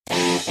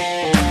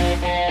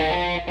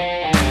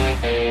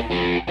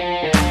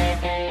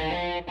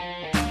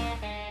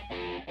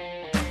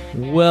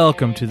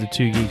Welcome to the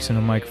Two Geeks and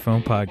a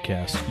Microphone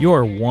podcast,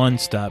 your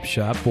one-stop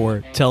shop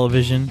for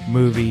television,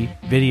 movie,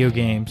 video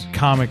games,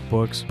 comic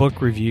books,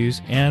 book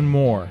reviews, and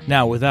more.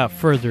 Now, without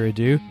further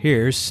ado,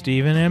 here's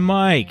Steven and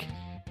Mike.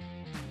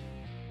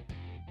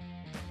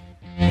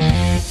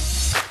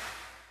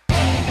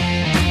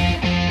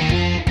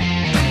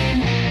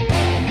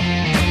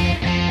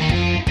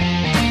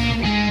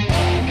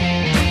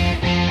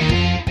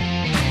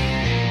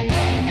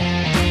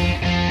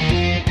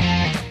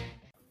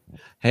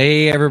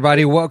 Hey,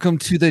 everybody. Welcome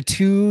to the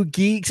Two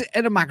Geeks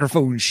and a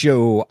Microphone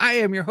show. I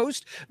am your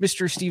host,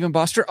 Mr. Stephen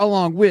Boster,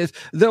 along with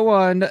the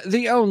one,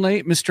 the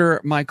only,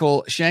 Mr.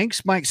 Michael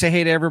Shanks. Mike, say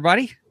hey to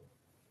everybody.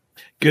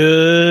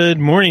 Good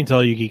morning to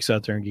all you geeks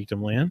out there in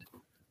Geekdom Land.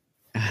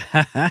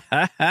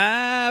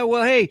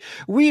 Well, hey,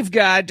 we've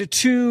got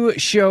two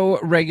show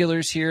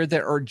regulars here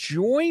that are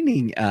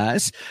joining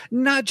us,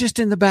 not just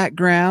in the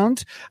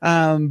background,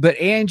 but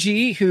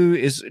Angie, who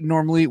is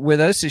normally with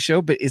us, the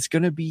show, but is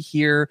going to be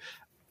here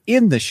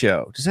in the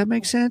show. Does that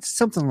make sense?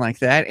 Something like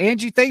that.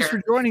 Angie, thanks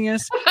for joining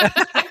us. Good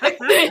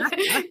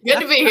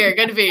to be here.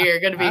 Good to be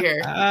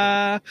here.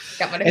 And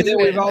then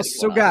we've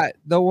also got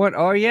the one,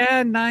 oh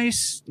yeah,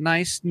 nice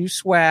new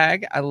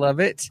swag. I love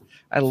it.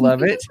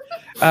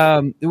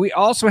 We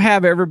also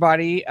have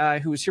everybody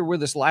who was here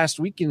with us last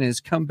week and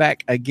has come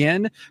back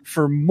again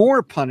for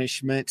more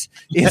punishment.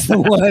 Is the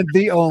one,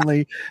 the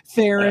only,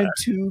 Theron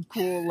Too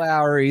Cool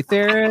Lowry.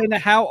 Theron,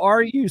 how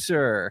are you,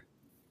 sir?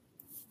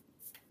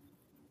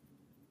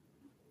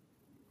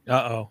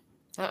 Uh-oh.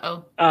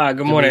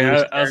 Good morning.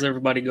 How's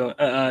everybody going?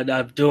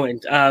 I'm doing.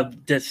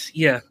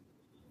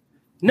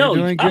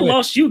 No, I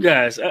lost you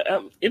guys.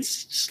 It's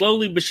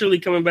slowly but surely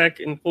coming back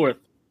and forth.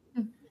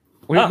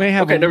 We may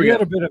have a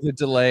little bit of a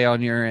delay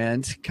on your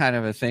end, kind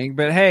of a thing.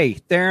 But hey,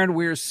 Theron,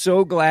 we're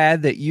so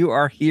glad that you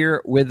are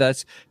here with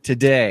us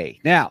today.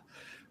 Now,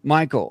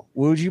 Michael,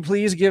 would you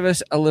please give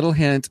us a little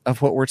hint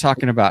of what we're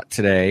talking about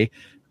today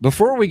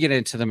before we get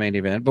into the main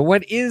event? But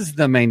what is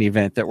the main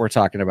event that we're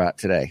talking about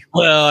today?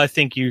 Well, I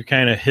think you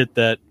kind of hit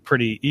the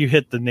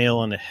nail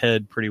on the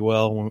head pretty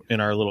well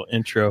in our little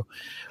intro.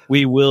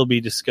 We will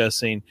be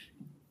discussing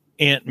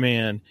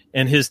Ant-Man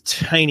and his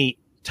tiny,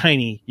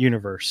 tiny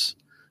universe.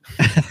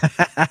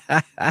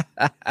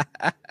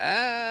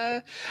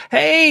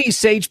 Hey,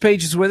 Sage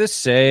Page is with us.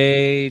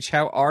 Sage,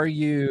 how are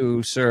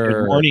you, sir?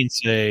 Good morning,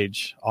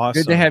 Sage.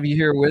 Awesome. Good to have you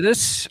here with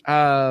us.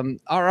 All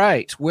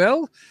right.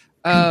 Well,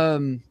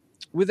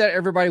 with that,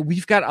 everybody,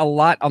 we've got a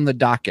lot on the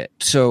docket.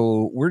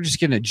 So we're just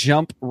going to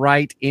jump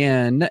right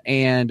in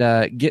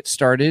and get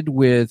started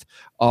with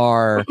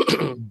our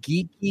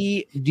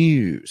geeky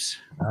news.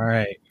 All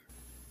right.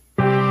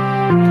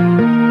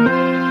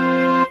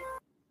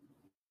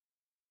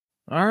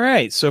 All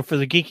right. So for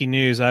the geeky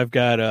news, I've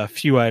got a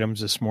few items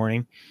this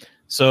morning.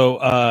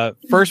 So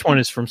first one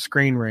is from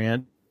Screen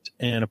Rant.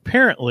 And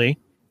apparently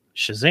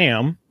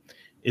Shazam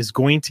is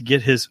going to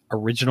get his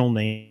original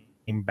name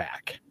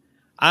back.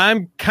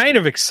 I'm kind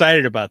of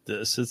excited about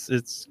this.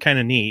 It's kind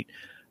of neat.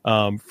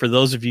 For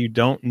those of you who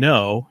don't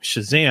know,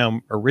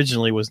 Shazam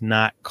originally was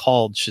not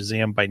called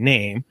Shazam by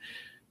name.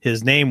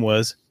 His name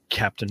was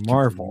Captain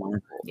Marvel.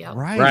 Yep.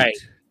 Right.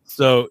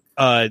 So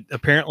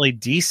apparently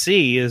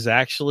DC is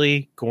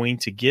actually going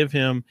to give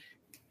him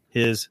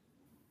his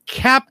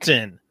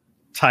captain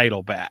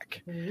title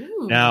back.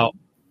 Ooh. Now,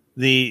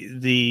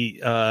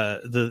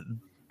 the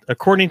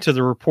according to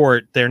the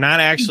report, they're not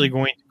actually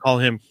going to call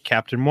him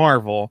Captain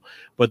Marvel,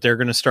 but they're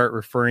going to start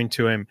referring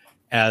to him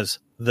as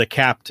the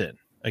Captain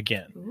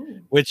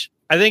again, which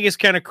I think is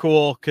kind of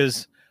cool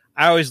because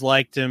I always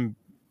liked him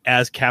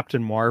as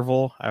Captain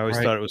Marvel. I always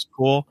thought it was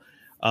cool.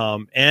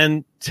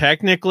 And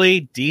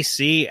technically,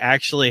 DC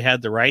actually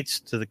had the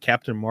rights to the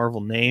Captain Marvel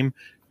name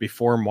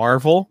before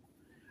Marvel.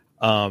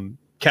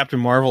 Captain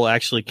Marvel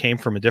actually came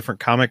from a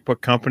different comic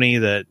book company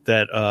that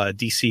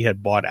DC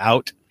had bought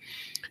out.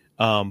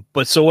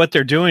 But so what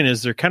they're doing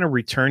is they're kind of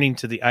returning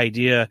to the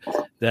idea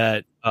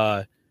that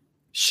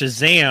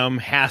Shazam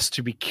has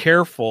to be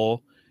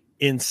careful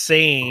in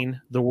saying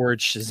the word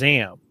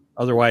Shazam.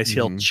 Otherwise,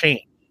 he'll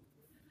change.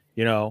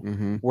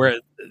 Where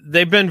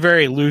they've been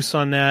very loose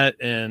on that,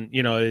 and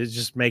it's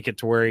just make it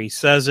to where he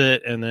says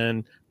it, and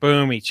then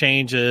boom, he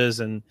changes,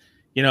 and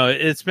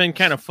it's been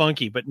kind of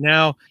funky. But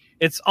now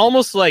it's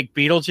almost like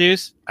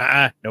Beetlejuice.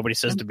 Nobody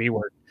says the B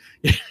word.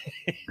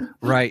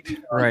 Right.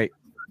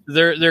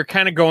 They're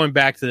kind of going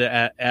back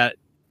to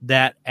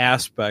that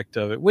aspect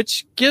of it,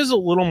 which gives a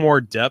little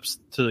more depth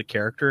to the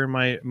character, in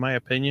my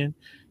opinion.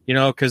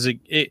 Because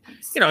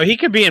he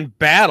could be in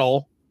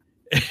battle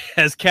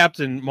as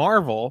Captain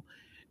Marvel,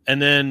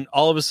 and then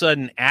all of a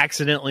sudden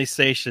accidentally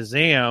say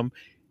Shazam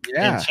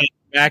and change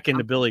back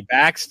into Billy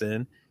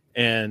Baxton,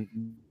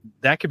 and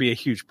that could be a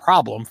huge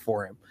problem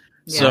for him.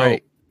 Yeah. So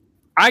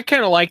I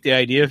kind of like the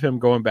idea of him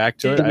going back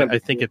to it. I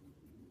think it's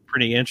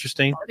pretty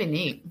interesting. Pretty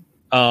neat.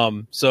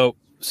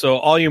 So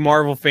all you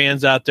Marvel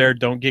fans out there,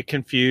 don't get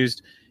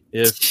confused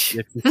if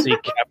you see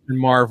Captain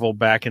Marvel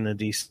back in the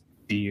DC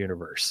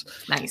universe.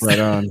 Nice. Right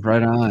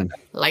on.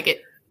 Like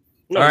it.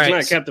 No, it's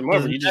not Captain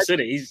Marvel. You just said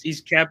it.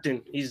 He's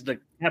captain. He's the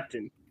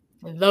captain.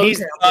 He's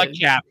the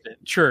captain.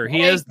 Sure,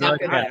 he is the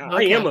captain.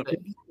 I am a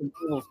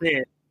Marvel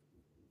fan.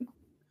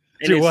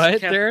 Do what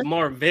Captain there?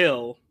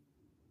 Marvel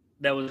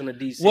that was in the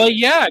DC. Well,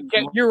 yeah,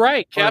 you're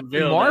right.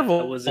 Captain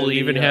Marvel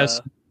even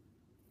has.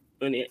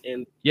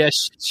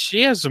 Yes,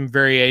 she has some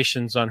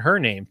variations on her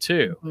name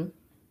too,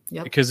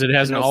 yep. because it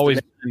hasn't always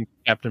been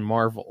Captain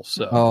Marvel.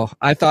 So,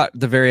 I thought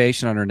the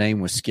variation on her name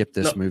was "Skip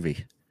this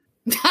movie."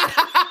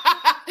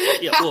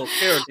 Yeah, well,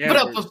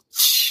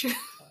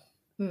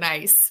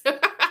 nice. I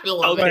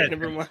love it.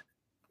 Never mind.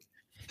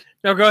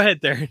 No, go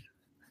ahead, Darren.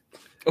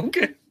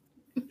 Okay.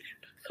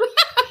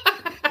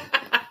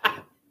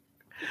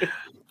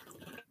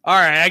 All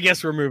right, I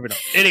guess we're moving on.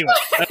 Anyway.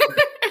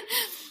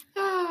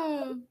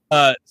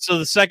 So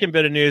the second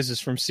bit of news is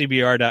from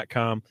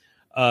CBR.com.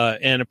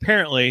 And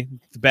apparently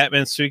the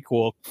Batman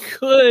sequel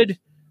could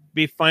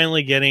be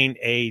finally getting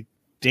a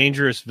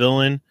dangerous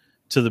villain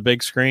to the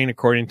big screen,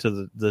 according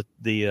to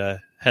the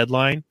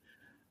headline.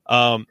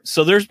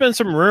 So there's been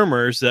some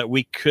rumors that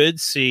we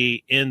could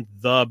see in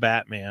the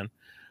Batman,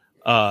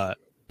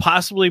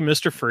 possibly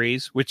Mr.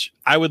 Freeze, which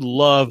I would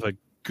love a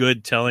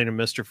good telling of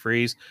Mr.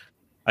 Freeze.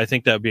 I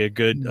think that would be a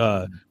good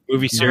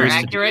movie series.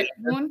 More accurate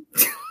one?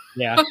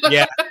 Yeah.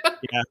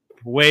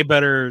 Way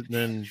better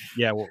than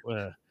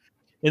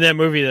in that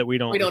movie that we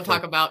don't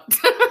talk about.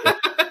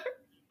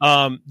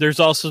 There's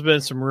also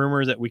been some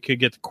rumor that we could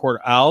get the Court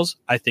of Owls.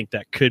 I think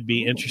that could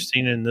be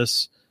interesting in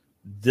this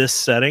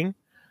setting.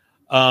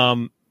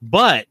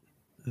 But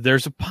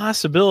there's a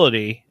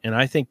possibility, and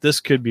I think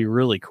this could be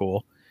really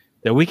cool,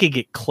 that we could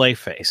get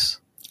Clayface.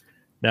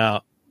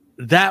 Now,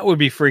 that would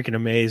be freaking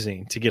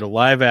amazing to get a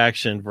live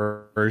action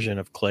version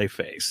of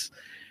Clayface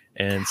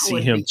and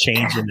see him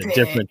change into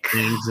different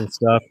things and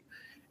stuff.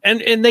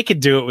 And they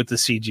could do it with the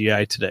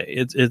CGI today.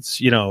 It's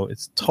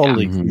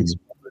totally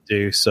feasible to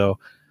do. So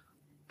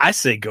I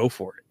say go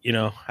for it.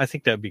 I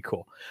think that'd be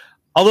cool.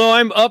 Although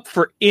I'm up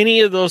for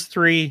any of those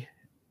three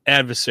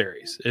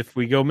adversaries. If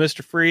we go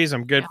Mr. Freeze,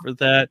 I'm good for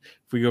that.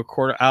 If we go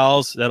Court of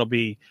Owls, that'll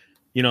be,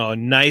 a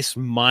nice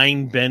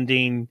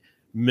mind-bending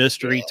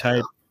mystery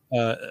type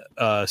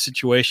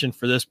situation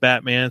for this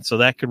Batman. So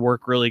that could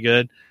work really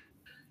good.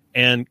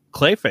 And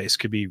Clayface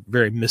could be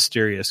very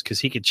mysterious because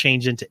he could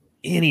change into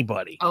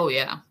anybody. Oh,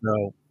 yeah.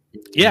 So,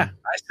 I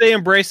say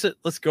embrace it.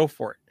 Let's go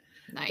for it.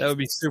 Nice. That would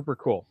be super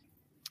cool.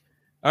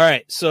 All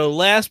right. So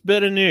last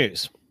bit of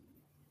news.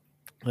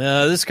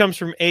 This comes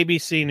from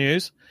ABC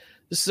News.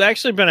 This has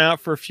actually been out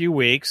for a few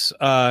weeks,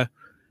 but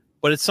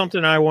it's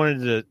something I wanted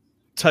to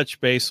touch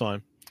base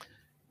on.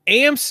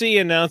 AMC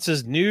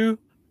announces new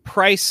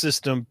price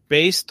system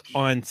based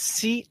on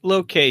seat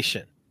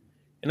location.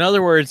 In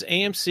other words,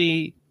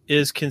 AMC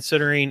is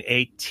considering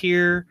a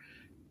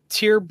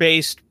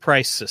tier-based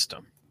price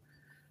system.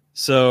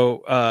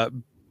 So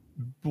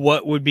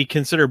what would be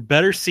considered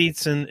better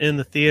seats in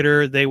the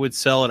theater, they would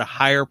sell at a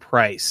higher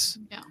price.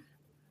 Yeah.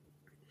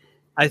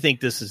 I think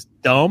this is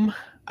dumb.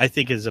 I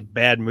think it's a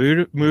bad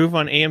move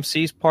on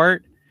AMC's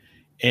part.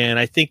 And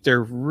I think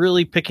they're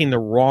really picking the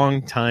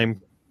wrong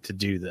time to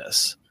do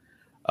this.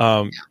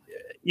 The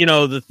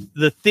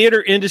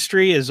theater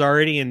industry is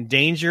already in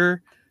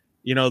danger.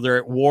 They're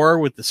at war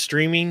with the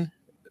streaming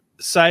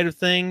side of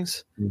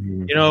things.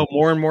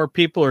 More and more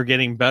people are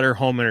getting better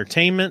home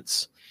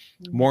entertainments.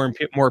 More and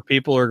more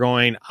people are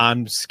going,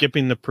 I'm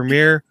skipping the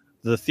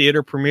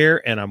theater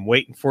premiere, and I'm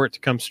waiting for it to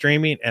come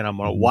streaming, and I'm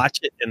going to watch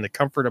it in the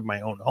comfort of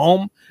my own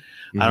home.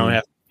 I don't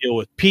have to deal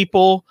with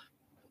people.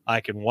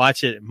 I can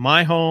watch it in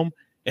my home.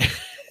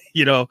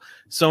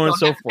 So on and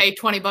so forth. Pay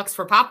 $20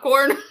 for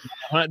popcorn.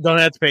 Don't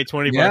have to pay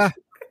 $20 for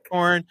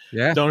popcorn.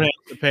 Yeah. Don't have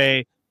to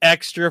pay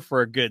extra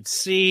for a good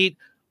seat.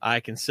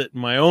 I can sit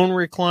in my own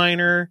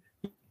recliner.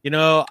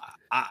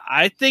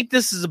 I think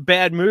this is a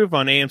bad move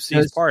on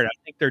AMC's part. I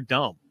think they're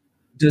dumb.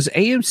 Does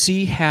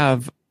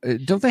AMC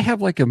don't they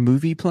have like a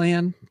movie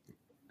plan?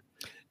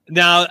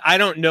 Now, I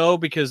don't know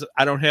because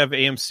I don't have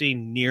AMC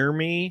near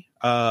me.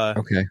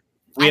 Okay.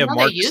 We have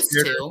Mark used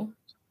to.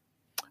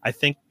 I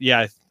think,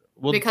 yeah.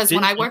 Well, because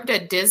when I worked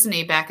at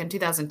Disney back in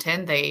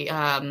 2010, they,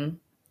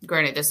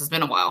 granted this has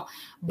been a while,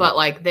 but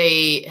like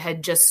they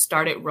had just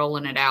started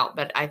rolling it out.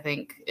 But I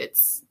think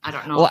I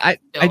don't know. Well, I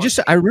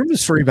remember the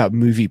story about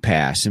Movie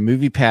Pass, and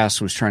Movie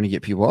Pass was trying to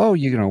get people,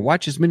 you're going to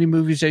watch as many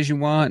movies as you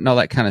want and all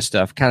that kind of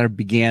stuff. Kind of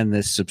began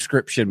this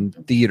subscription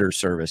theater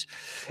service.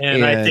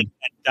 And I think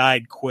that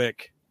died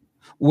quick.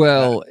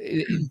 Well,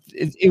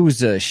 it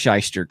was a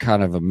shyster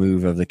kind of a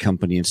move of the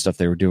company and stuff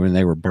they were doing.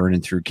 They were burning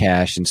through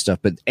cash and stuff.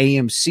 But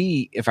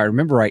AMC, if I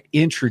remember right,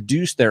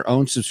 introduced their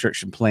own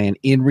subscription plan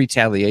in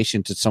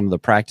retaliation to some of the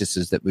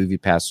practices that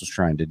MoviePass was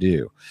trying to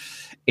do.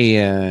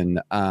 And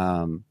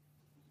so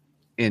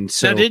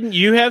now, didn't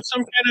you have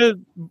some kind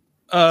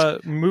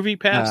movie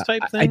pass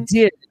type thing? I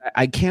did.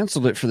 I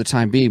canceled it for the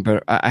time being,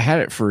 but I had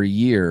it for a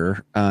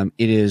year.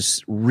 It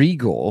is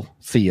Regal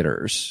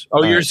Theaters.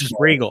 Oh, yours is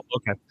Regal.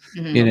 Okay.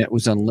 And it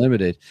was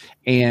unlimited.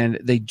 And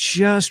they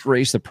just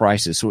raised the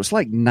prices. So it's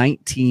like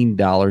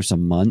 $19 a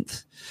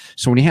month.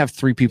 So when you have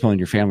 3 people in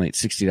your family,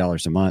 it's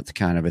 $60 a month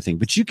kind of a thing.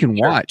 But you can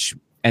watch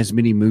as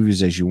many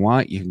movies as you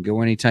want. You can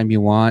go anytime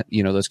you want,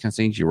 those kind of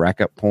things. You rack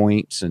up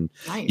points and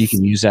you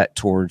can use that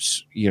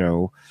towards,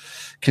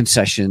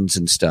 concessions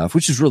and stuff,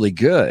 which is really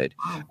good.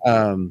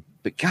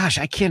 But gosh,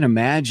 I can't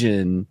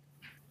imagine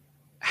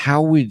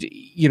how would,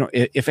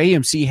 if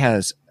AMC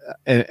has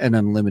an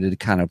unlimited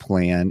kind of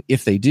plan,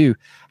 if they do,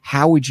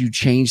 how would you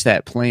change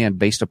that plan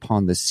based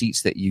upon the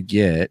seats that you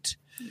get?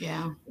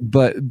 Yeah.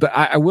 But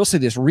I will say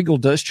this, Regal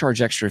does charge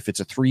extra. If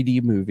it's a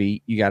 3D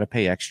movie, you got to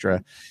pay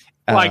extra.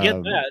 Well, I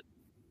get that.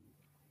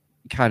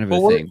 Kind of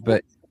a thing,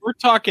 but we're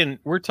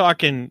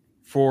talking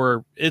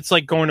for, it's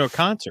like going to a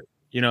concert.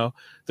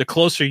 The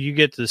closer you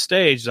get to the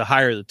stage, the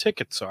higher the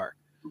tickets are.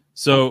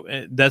 So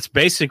that's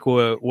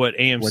basically what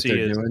AMC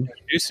is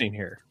introducing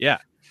here. Yeah.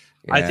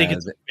 I think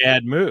it's a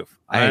bad move.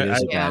 It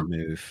is a bad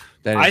move.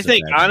 I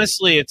think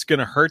honestly, it's going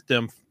to hurt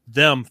them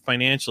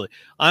financially.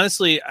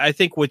 Honestly, I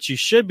think what you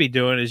should be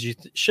doing is you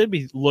should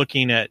be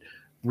looking at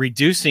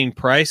reducing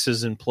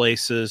prices in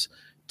places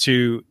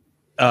to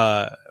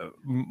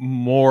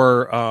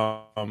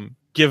more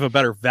give a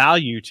better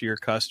value to your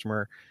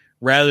customer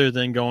rather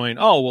than going,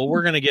 oh, well,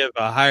 we're going to give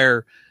a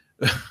higher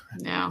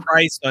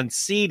price on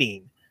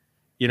seating.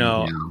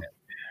 I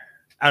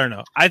don't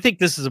know. I think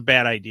this is a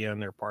bad idea on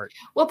their part.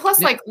 Well,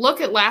 plus, look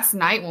at last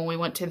night when we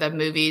went to the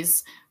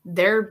movies.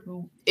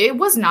 It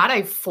was not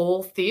a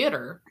full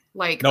theater.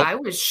 Nope. I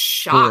was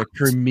shocked.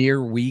 For a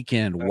premiere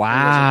weekend.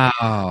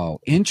 Wow.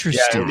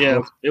 Interesting.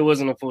 Yeah, it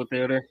wasn't a full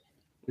theater.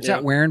 Is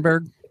that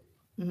Warenberg?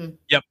 Mm-hmm.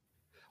 Yep.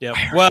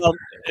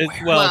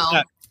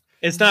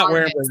 It's not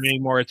Warenberg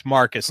anymore. It's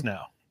Marcus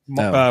now.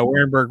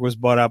 Warenberg was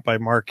bought out by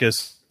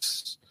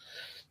Marcus,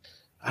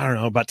 I don't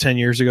know, about 10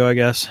 years ago, I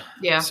guess.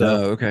 Yeah.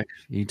 So okay.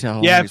 You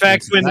tell. Yeah, in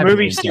fact, when the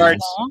movie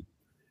starts,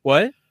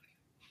 what?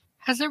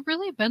 Has it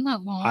really been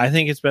that long? I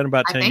think it's been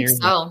about 10 years.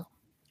 So.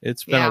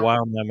 It's been a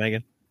while now,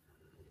 Megan.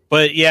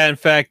 But yeah, in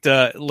fact,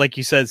 like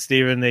you said,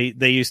 Stephen,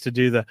 they used to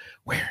do the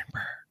Warenberg.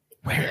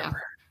 Yeah.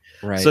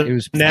 Right. So it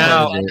was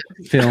now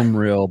film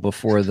reel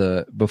before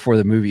the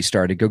movie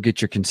started. Go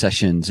get your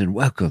concessions and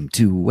welcome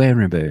to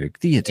Warenberg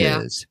Theaters.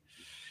 Yeah.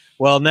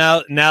 Well,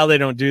 now they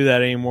don't do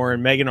that anymore.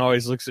 And Megan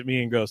always looks at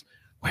me and goes,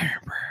 Warenberg.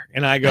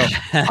 And I go,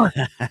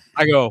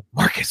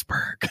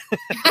 Marcusburg.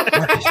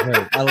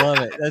 Marcusburg. I love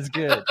it. That's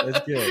good.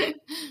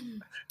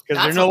 Because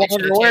they're no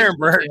longer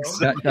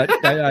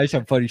Warenbergs. That's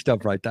some funny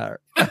stuff right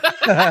there.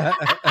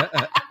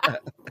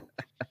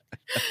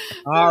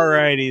 All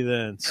righty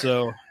then.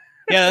 So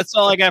yeah, that's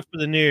all I got for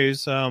the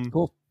news.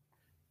 Cool.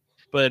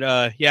 But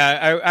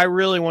I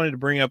really wanted to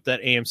bring up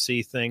that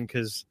AMC thing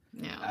because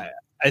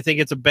I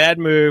think it's a bad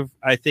move.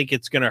 I think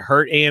it's going to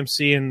hurt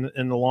AMC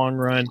in the long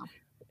run,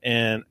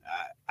 and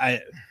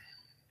I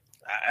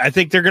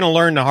think they're going to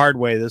learn the hard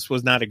way. This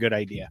was not a good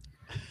idea.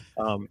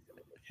 So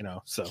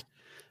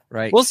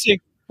right. We'll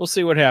see. We'll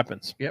see what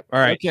happens. Yep. All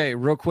right. Okay.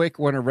 Real quick,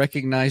 want to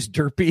recognize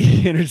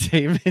Derpy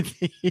Entertainment.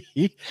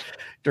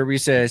 Derpy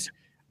says,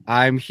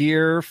 I'm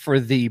here for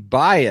the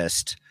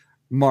biased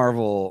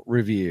Marvel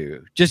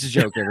review. Just a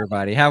joke,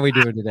 everybody. How are we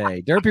doing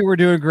today? Derpy, we're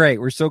doing great.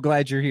 We're so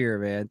glad you're here,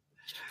 man.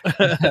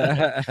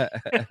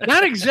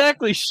 Not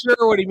exactly sure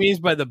what he means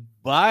by the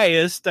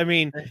biased. I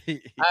mean,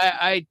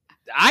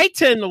 I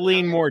tend to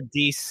lean more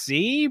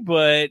DC,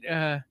 but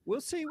we'll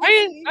see.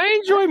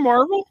 I enjoy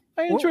Marvel.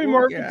 I enjoy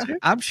Marvel too.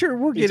 I'm sure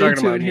we'll get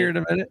into it here in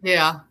a minute.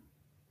 Yeah.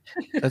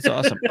 That's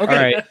awesome.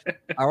 Okay.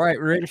 All right.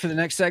 We're ready for the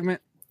next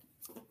segment?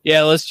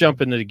 Yeah, let's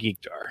jump into the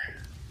Geekdar.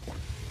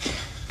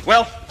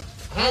 Well,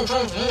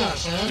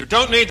 you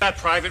don't need that,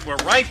 Private. We're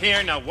right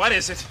here. Now, what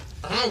is it?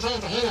 Now,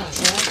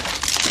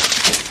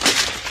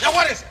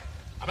 what is it?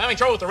 I'm having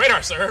trouble with the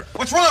radar, sir.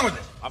 What's wrong with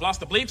it? I've lost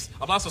the bleeps,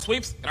 I've lost the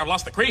sweeps, and I've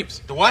lost the creeps.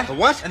 The what? The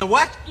what? And the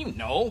what? You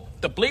know,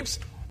 the bleeps,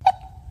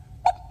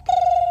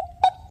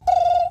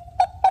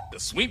 the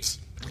sweeps,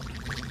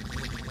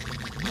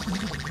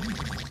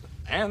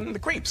 and the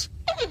creeps.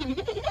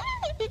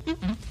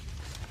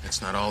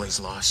 That's not all he's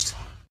lost.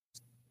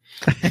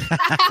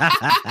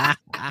 I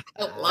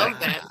love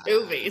that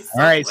movie.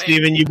 All right,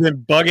 Stephen, you've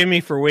been bugging me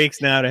for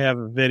weeks now to have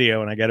a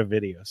video, and I got a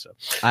video. So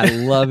I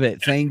love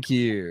it. Thank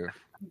you.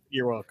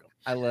 You're welcome.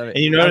 I love it.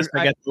 And you notice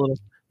I got the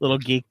little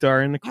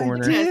Geekdar in the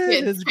corner.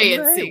 It's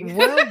fancy.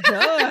 Well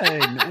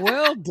done.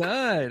 Well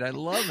done. I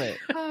love it.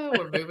 Oh,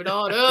 we're moving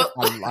on up.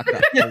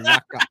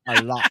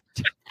 A lot.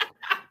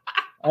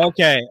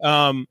 Okay.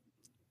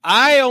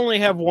 I only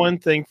have one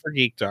thing for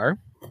Geekdar.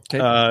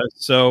 Okay.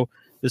 So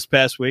this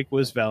past week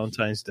was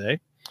Valentine's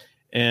Day.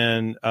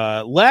 And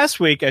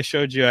last week I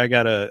showed you I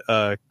got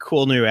a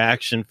cool new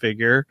action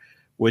figure,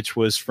 which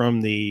was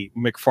from the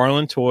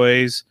McFarlane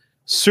Toys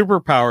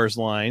Superpowers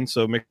line.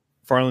 So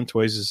McFarlane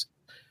Toys is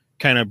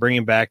kind of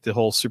bringing back the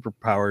whole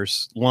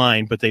Superpowers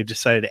line, but they've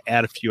decided to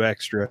add a few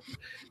extra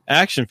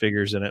action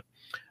figures in it.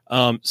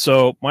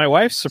 So my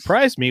wife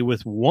surprised me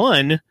with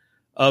one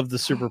of the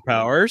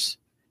superpowers,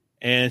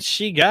 and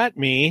she got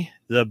me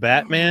the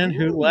Batman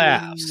Who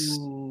Laughs.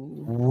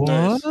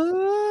 What?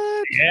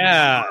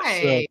 Yeah.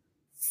 Nice.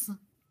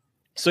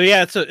 So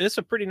yeah, it's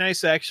a pretty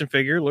nice action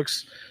figure.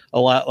 Looks a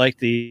lot like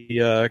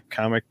the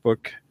comic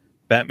book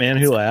Batman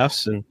Who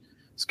Laughs, and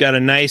it's got a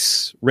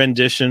nice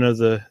rendition of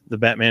the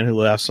Batman Who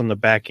Laughs on the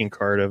backing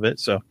card of it.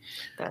 So,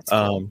 That's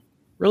cool.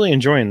 Really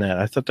enjoying that.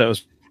 I thought that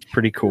was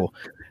pretty cool.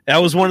 That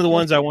was one of the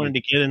ones I wanted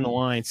to get in the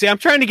line. See, I'm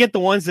trying to get the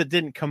ones that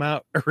didn't come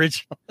out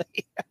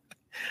originally.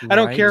 I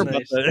don't care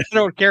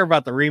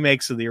about the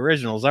remakes of the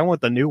originals. I want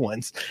the new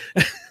ones.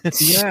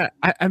 Yeah,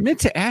 I meant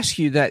to ask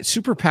you that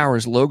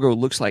Superpowers logo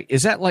looks like.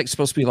 Is that like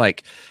supposed to be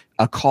like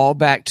a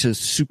callback to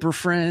Super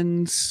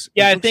Friends?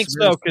 Yeah, I think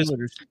so. Because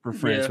Super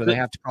Friends, where they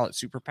have to call it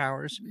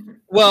Superpowers.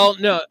 Well,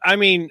 no, I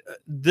mean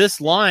this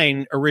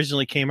line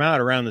originally came out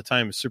around the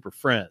time of Super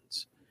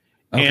Friends,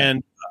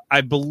 and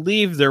I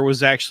believe there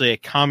was actually a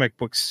comic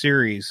book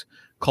series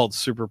called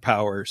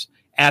Superpowers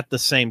at the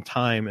same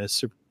time as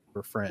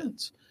Super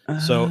Friends.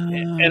 So,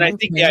 and I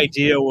think the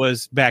idea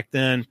was back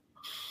then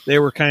they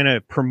were kind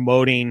of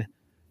promoting,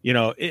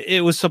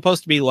 it was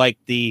supposed to be like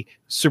the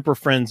Super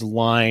Friends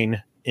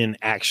line in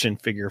action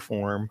figure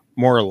form,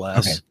 more or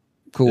less. Okay.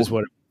 Cool. Is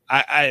what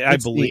I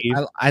believe.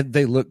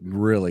 They look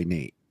really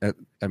neat.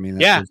 I mean,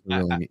 those are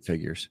really neat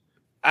figures.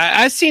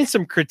 I've seen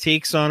some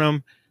critiques on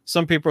them.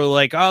 Some people are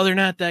like, "Oh, they're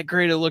not that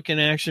great at looking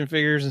action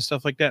figures and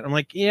stuff like that." I'm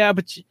like, "Yeah,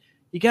 but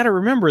you got to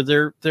remember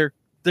they're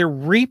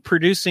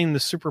reproducing the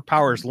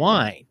Superpowers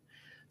line."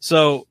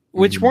 So,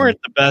 which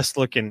weren't the best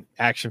looking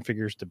action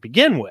figures to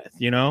begin with,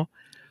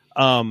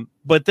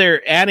 but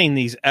they're adding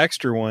these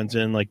extra ones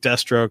in, like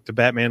Deathstroke, the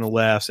Batman Who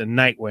Laughs, and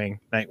Nightwing.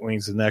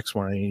 Nightwing's the next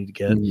one I need to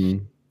get.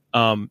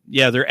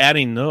 They're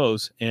adding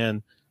those,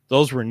 and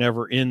those were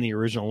never in the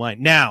original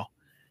line. Now,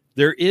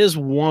 there is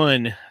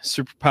one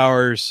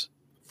Superpowers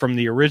from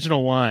the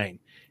original line.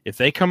 If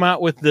they come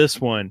out with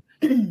this one,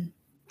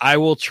 I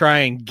will try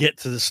and get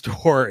to the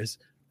stores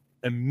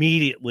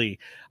immediately.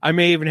 I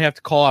may even have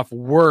to call off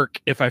work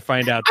if I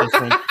find out this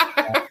one,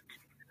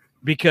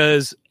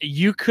 because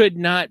you could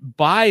not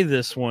buy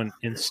this one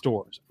in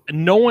stores.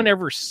 No one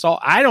ever saw.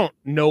 I don't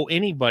know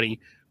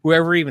anybody who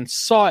ever even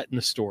saw it in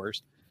the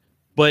stores.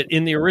 But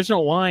in the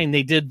original line,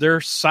 they did their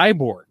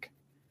Cyborg,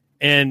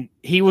 and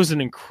he was an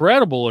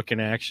incredible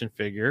looking action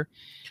figure.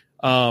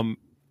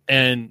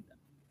 And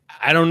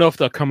I don't know if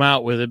they'll come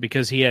out with it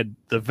because he had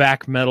the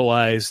vac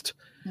metallized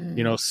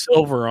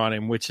silver on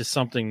him, which is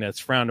something that's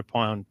frowned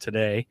upon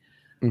today.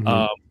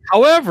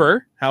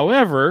 However,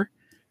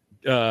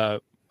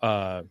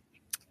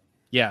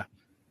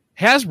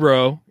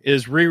 Hasbro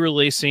is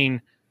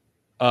re-releasing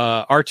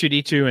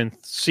R2-D2 and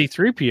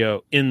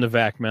C-3PO in the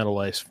vac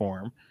metallized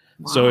form.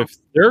 Wow. So if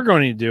they're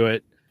going to do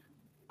it,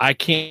 I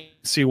can't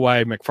see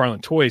why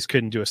McFarlane Toys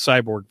couldn't do a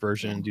cyborg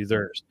version and do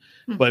theirs.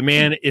 But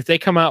man, if they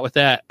come out with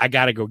that, I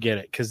got to go get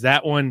it, because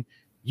that one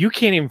you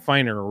can't even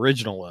find an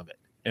original of it.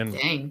 And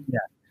dang. Yeah.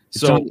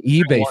 It's on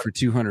eBay for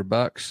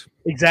 $200.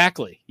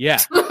 Exactly. Yeah.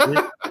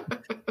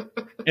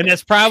 And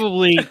it's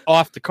probably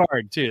off the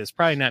card too. It's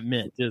probably not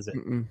mint, is it?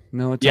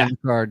 No, it's on the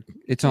card.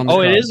 It's on the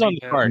card. It is on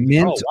the card.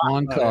 Mint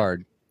on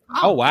card.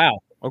 Oh wow.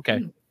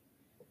 Okay.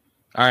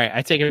 All right,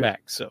 I take it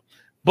back. So,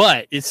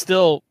 but it's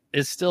still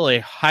a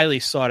highly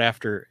sought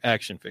after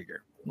action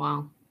figure.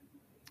 Wow.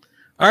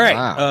 All right.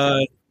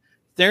 Wow.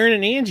 Darren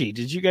and Angie,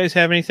 did you guys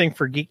have anything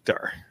for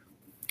Geekdar?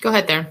 Go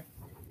ahead, Darren.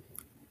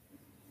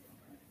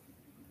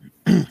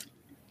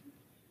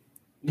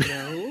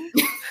 No.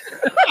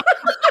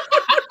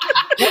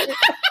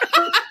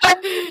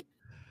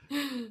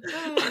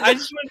 I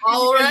just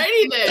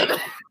alrighty then.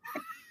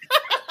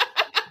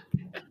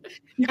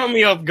 You got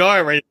me off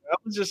guard right now. I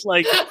was just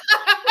like, wait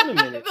a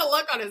minute. The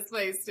look on his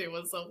face too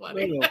was so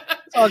funny. No.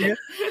 It's all good.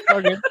 It's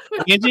all good.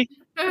 Angie?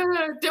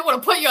 Didn't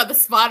want to put you on the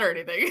spot or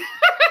anything.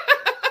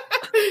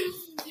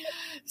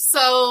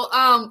 So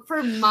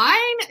for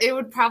mine, it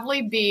would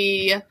probably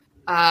be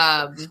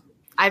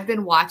I've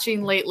been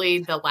watching lately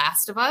The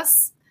Last of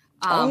Us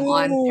on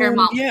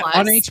Paramount Plus.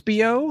 On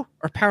HBO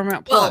or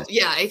Paramount Plus? Well,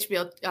 yeah,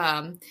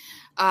 HBO.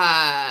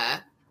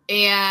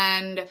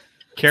 And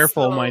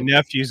careful, my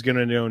nephew's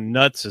gonna go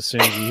nuts as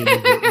soon as he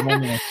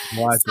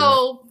watch it.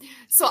 So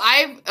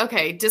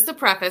just to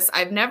preface,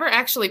 I've never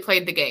actually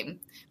played the game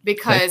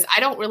because I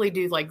don't really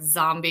do like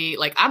zombie.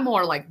 Like I'm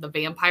more like the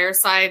vampire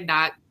side,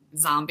 not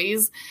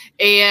zombies.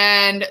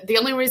 And the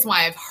only reason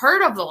why I've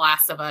heard of The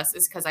Last of Us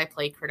is because I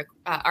play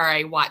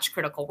I watch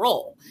Critical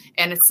Role,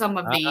 and it's some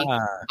of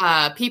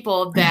the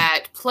people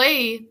that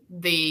play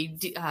the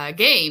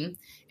game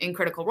in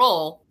Critical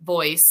Role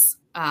voice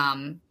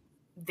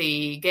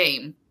the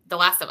game The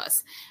Last of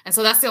Us, and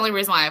so that's the only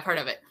reason why I've heard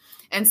of it.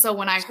 And so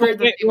when I heard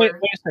that wait a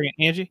second,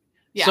 Angie.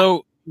 Yeah.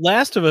 So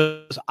Last of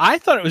Us, I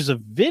thought it was a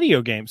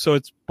video game. So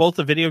it's both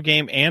a video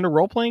game and a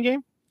role playing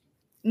game.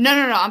 No.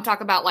 I'm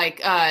talking about like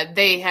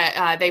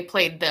they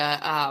played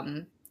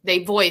the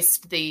they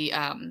voiced the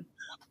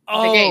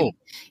game.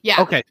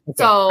 Yeah. Okay.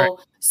 So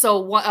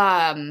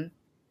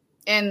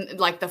in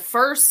like the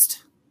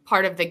first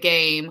part of the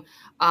game,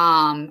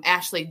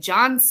 Ashley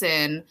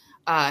Johnson,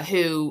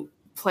 who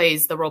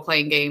plays the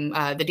role-playing game,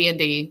 the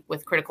D&D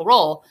with Critical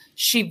Role,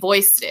 she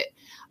voiced it,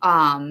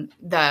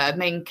 the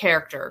main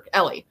character,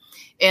 Ellie.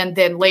 And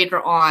then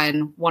later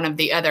on, one of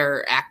the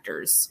other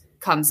actors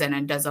comes in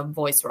and does a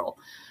voice role.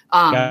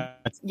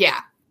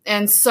 Yeah.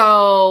 And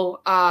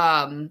so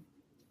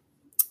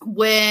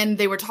when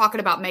they were talking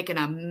about making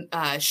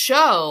a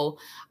show,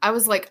 I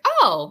was like,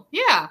 oh,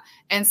 yeah.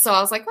 And so I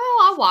was like, well,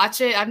 I'll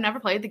watch it. I've never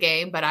played the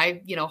game, but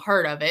I,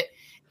 heard of it.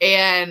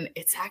 And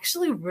it's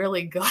actually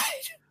really good.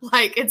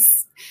 Like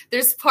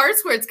there's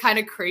parts where it's kind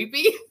of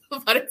creepy,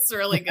 but it's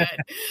really good.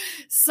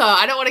 So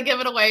I don't want to give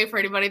it away for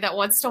anybody that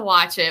wants to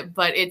watch it,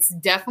 but it's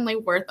definitely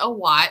worth a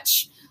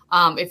watch.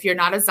 If you're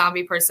not a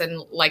zombie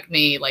person like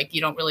me, like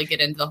you don't really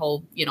get into the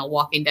whole,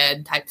 Walking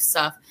Dead type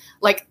stuff,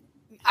 like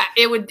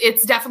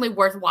it's definitely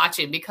worth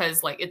watching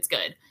because like it's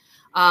good.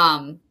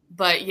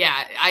 But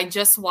yeah, I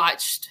just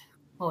watched,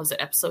 what was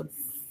it, episode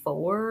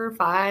 4 or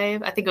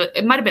 5? I think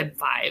it might have been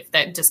 5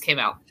 that just came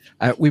out.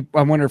 I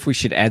wonder if we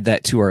should add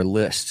that to our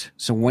list.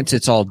 So once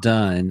it's all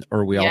done,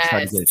 or we all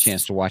try to get a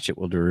chance to watch it,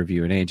 we'll do a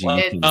review. And Angie,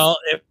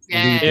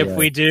 if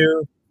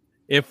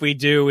we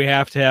do, we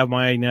have to have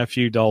my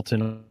nephew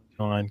Dalton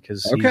on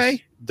because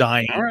he's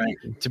dying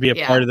to be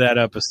a part of that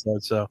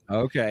episode. So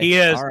he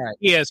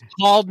has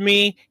called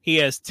me, he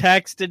has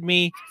texted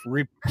me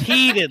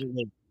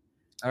repeatedly.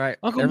 All right,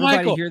 Uncle everybody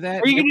Michael, hear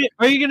that?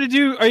 Are you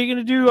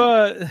gonna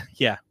do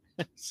yeah.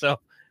 So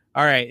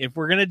all right, if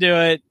we're gonna do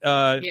it,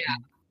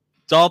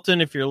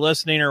 Dalton, if you're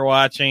listening or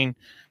watching,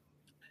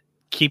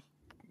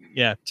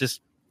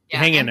 just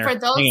hang in there. For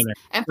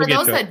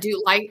those that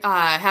do like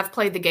have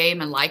played the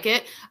game and like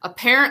it,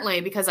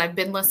 apparently, because I've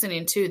been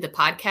listening to the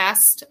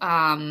podcast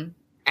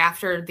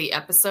after the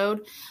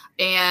episode,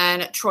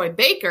 and Troy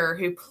Baker,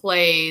 who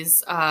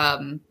plays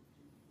the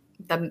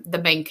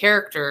main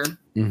character,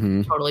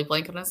 totally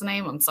blanking on his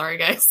name. I'm sorry,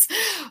 guys,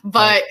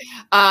 but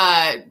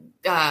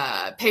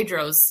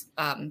Pedro's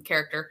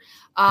character.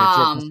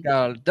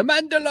 The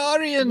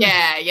Mandalorian.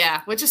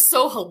 Yeah, which is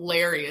so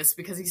hilarious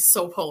because he's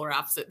so polar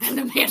opposite than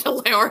the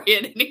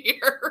Mandalorian in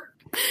here.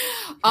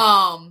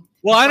 I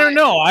don't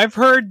know. I've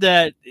heard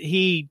that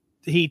he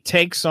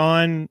takes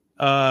on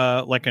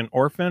like an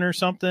orphan or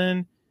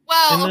something.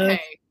 Well,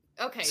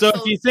 okay. So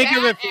if you think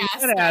of it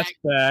from that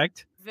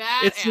aspect,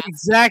 it's the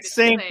exact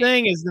same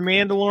thing as the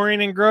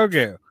Mandalorian and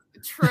Grogu.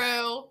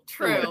 True.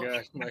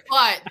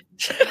 But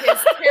his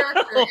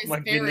character is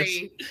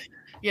very,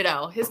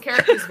 his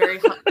character is very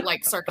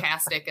like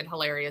sarcastic and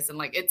hilarious, and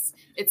like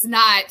it's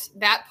not,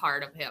 that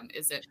part of him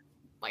isn't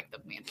like the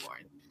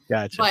Mandalorian.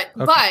 Gotcha.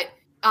 But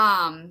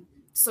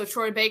so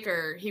Troy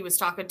Baker, he was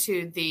talking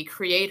to the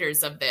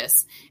creators of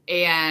this,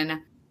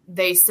 and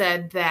they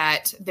said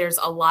that there's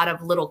a lot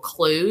of little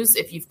clues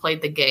if you've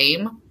played the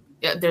game.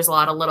 There's a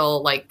lot of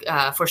little like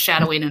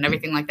foreshadowing and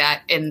everything like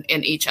that in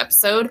each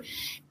episode.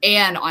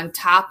 And on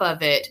top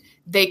of it,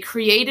 they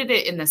created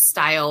it in the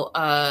style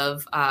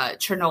of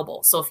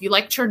Chernobyl. So if you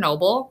like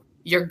Chernobyl,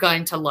 you're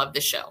going to love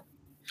the show.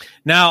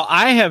 Now,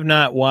 I have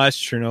not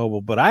watched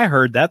Chernobyl, but I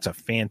heard that's a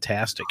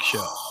fantastic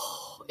show.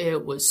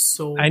 It was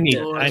so good. I need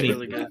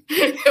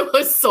it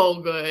was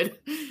so good.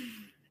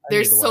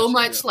 There's so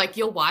much, like,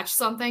 you'll watch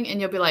something and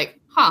you'll be like,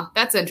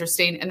 that's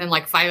interesting. And then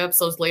like 5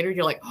 episodes later,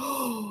 you're like,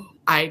 oh,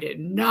 I did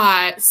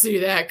not see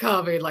that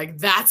coming. Like,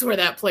 that's where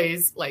that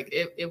plays. Like,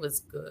 it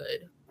was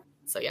good.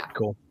 So, yeah.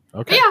 Cool.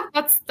 Okay. But yeah,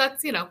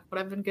 that's what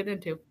I've been getting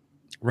into.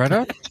 Right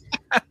up.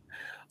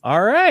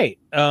 All right.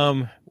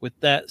 With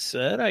that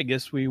said, I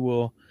guess we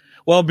will.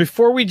 Well,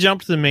 before we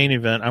jump to the main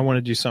event, I want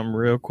to do something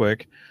real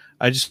quick.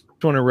 I just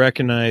want to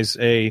recognize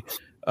a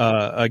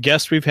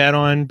guest we've had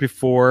on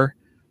before,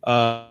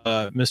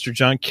 Mr.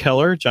 John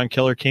Keller. John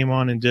Keller came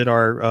on and did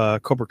our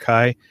Cobra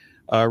Kai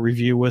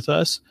review with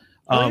us.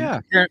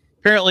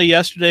 Apparently,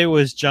 yesterday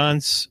was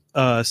John's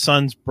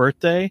son's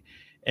birthday,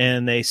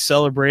 and they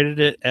celebrated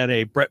it at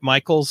a Bret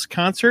Michaels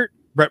concert.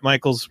 Bret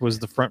Michaels was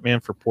the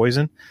frontman for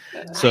Poison,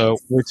 so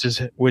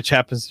which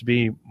happens to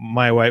be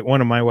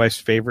one of my wife's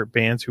favorite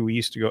bands, who we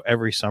used to go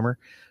every summer.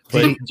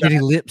 But did he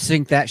lip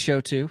sync that show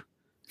too?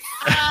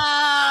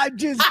 I'm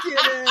just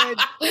kidding.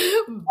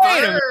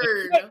 Burn.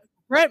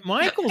 Bret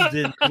Michaels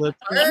didn't lip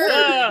sync.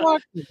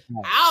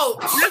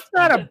 Ouch! That's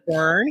not a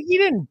burn. He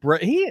didn't.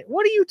 What are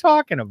you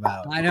talking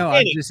about? I know.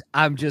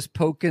 I'm just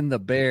poking the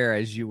bear,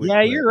 as you would.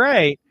 Yeah, you're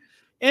right.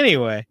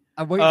 Anyway,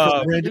 I'm waiting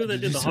for Red to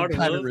do some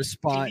kind of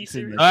response.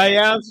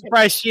 I'm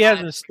surprised she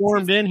hasn't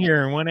stormed in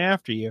here and went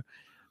after you.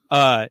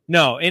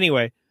 No,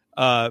 anyway,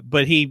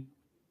 but he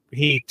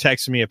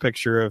texted me a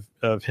picture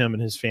of him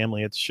and his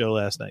family at the show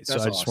last night.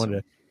 That's so I just awesome.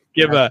 wanted to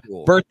give a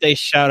birthday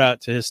shout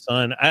out to his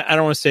son. I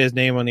don't want to say his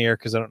name on the air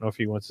because I don't know if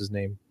he wants his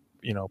name,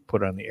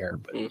 put on the air.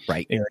 But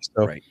anyway,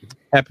 so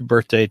happy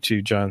birthday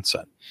to John's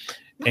son.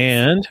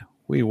 And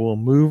we will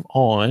move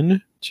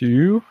on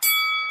to.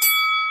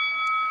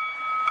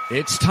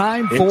 It's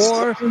time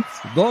for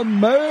the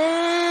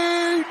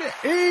main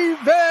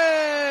event.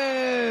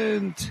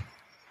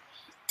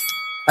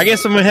 I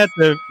guess I'm gonna have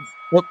to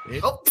Whoop.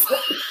 Oh.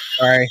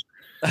 Sorry.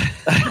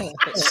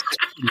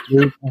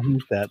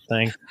 That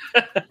thing.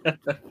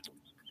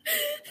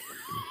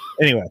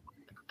 Anyway.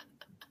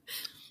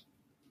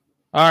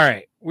 All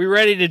right. We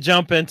ready to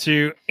jump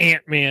into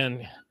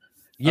Ant-Man?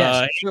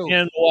 Yes.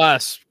 Ant-Man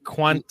Wasp,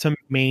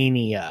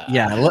 Quantumania.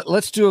 Yeah.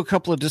 Let's do a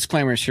couple of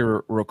disclaimers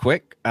here real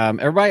quick.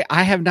 Everybody,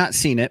 I have not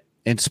seen it,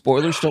 and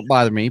spoilers don't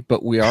bother me,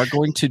 but we are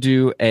going to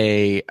do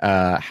a,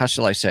 how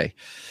shall I say?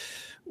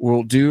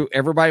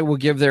 Everybody will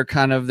give their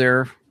kind of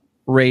their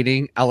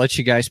rating. I'll let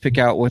you guys pick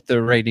out what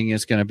the rating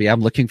is going to be.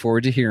 I'm looking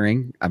forward to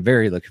hearing. I'm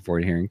very looking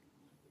forward to hearing.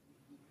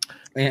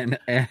 And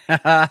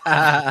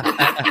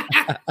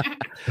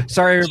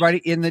sorry, everybody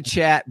in the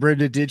chat.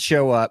 Brenda did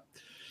show up.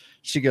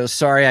 She goes,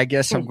 sorry, I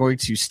guess I'm going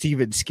to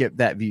Steven skip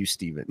that view,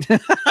 Steven.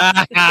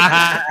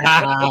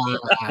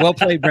 Well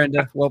played,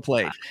 Brenda. Well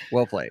played.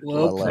 Well played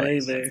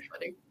there.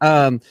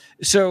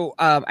 So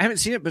I haven't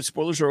seen it, but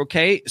spoilers are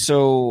okay.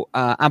 So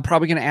I'm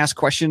probably going to ask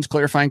questions,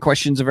 clarifying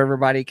questions of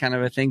everybody, kind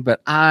of a thing. But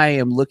I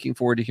am looking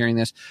forward to hearing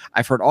this.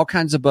 I've heard all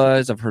kinds of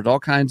buzz. I've heard all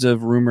kinds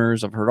of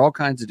rumors. I've heard all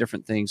kinds of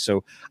different things.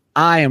 So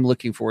I am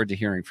looking forward to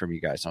hearing from you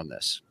guys on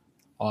this.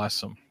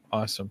 Awesome.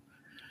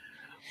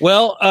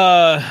 Well,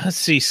 let's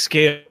see.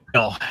 Scale.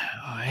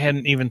 I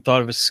hadn't even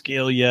thought of a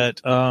scale yet.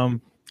 Our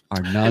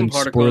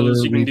non-spoiler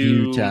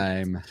review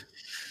time.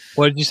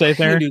 What did you say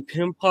there? You can do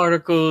Pym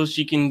particles.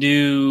 You can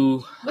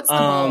do. What's the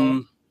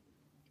ball?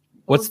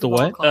 What's the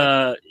what?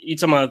 You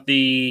talking about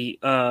the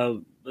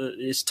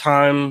it's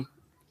time,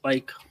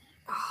 like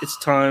it's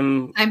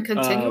time. Time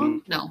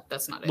continuum? No,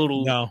 that's not it.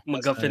 Little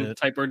MacGuffin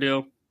type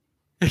ordeal.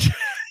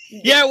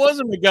 Yeah, it was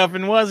a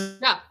MacGuffin,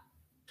 wasn't it?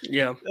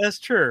 Yeah, that's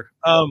true.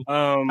 How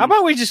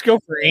about we just go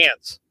for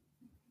ants?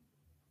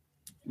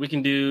 We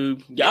can do.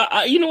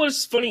 Yeah, you know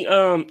what's funny?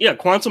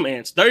 Quantum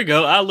ants. There you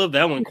go. I love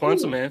that one,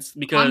 Quantum ants,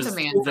 because Quantum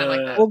ants. I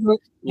like that.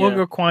 We'll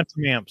go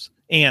quantum amps.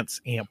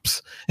 Amps.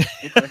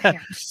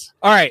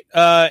 All right,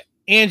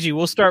 Angie,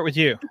 we'll start with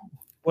you.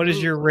 What is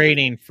your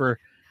rating for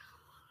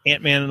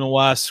Ant-Man and the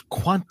Wasp: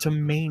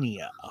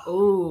 Quantumania?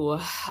 Ooh,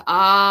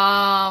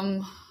 I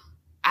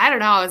don't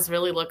know. I was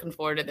really looking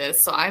forward to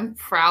this, so I'm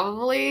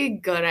probably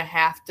gonna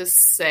have to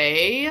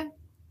say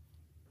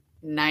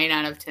 9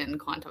 out of 10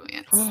 Quantum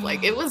Ants.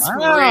 Like, it was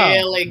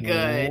really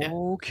good.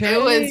 Okay.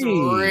 It was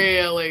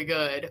really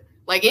good.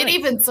 Like, it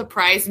even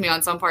surprised me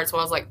on some parts where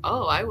I was like,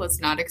 oh, I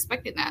was not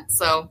expecting that.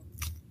 So,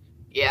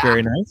 yeah.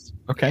 Very nice.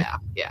 Okay.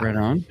 Yeah. Right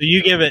on. So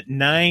you give it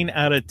 9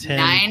 out of 10.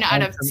 9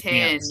 out of 10.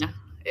 Ants.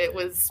 It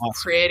was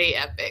pretty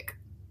epic.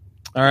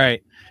 All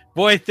right.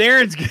 Boy,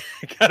 Theron's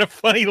got a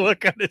funny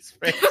look on his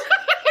face.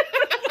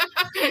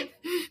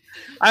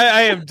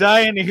 I am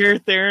dying to hear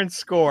Theron's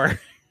score.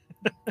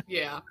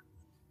 Yeah.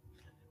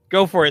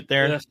 Go for it,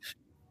 Theron.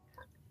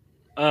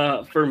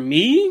 For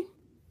me,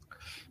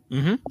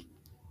 I'm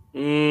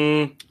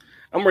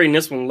rating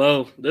this one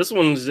low. This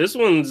one's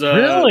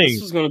really?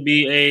 This is gonna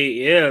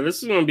be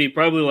this is gonna be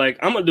probably like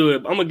I'm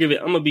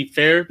gonna be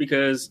fair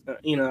because I'm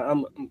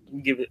gonna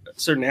give it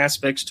certain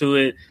aspects to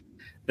it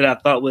that I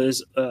thought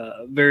was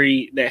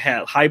that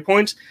had high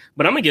points,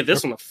 but I'm gonna give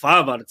this one a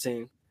 5 out of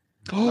 10.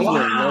 Oh,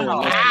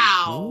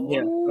 wow. Yeah,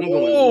 I'm going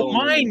low.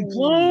 Mind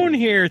blown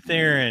here,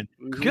 Theron.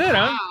 Good.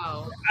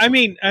 Wow. I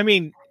mean,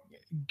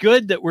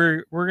 good that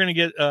we're gonna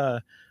get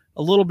a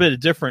little bit of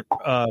different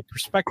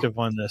perspective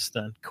on this.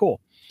 Then, cool.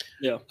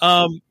 Yeah.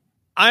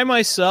 I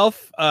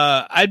myself,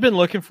 I'd been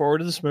looking forward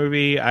to this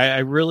movie. I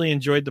really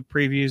enjoyed the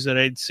previews that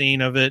I'd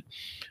seen of it.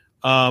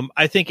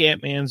 I think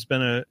Ant-Man's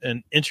been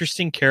an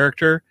interesting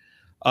character.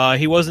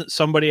 He wasn't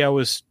somebody I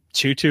was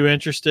too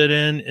interested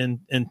in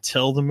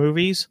until the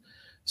movies.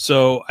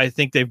 So I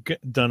think they've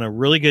done a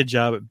really good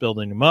job at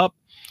building him up.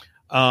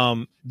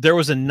 There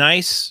was a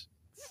nice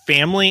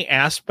family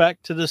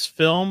aspect to this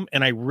film,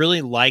 and I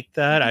really like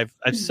that.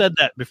 I've said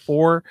that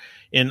before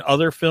in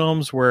other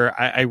films where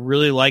I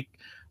really like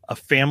a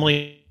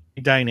family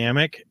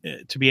dynamic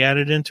to be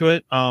added into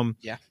it. I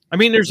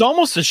mean, there's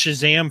almost a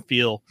Shazam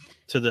feel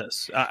to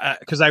this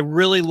because I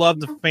really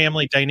love the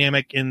family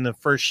dynamic in the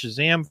first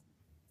Shazam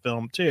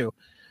film too.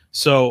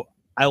 So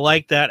I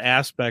like that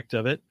aspect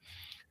of it.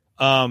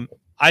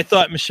 I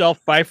thought Michelle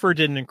Pfeiffer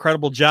did an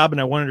incredible job,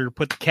 and I wanted her to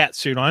put the cat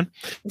suit on.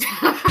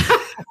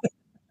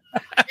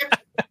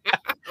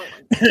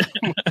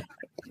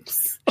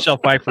 Michelle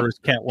Pfeiffer is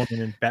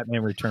Catwoman in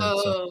Batman Returns.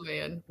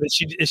 Man! But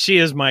she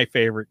is my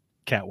favorite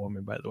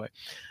Catwoman, by the way.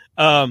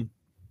 I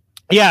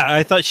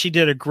thought she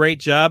did a great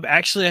job.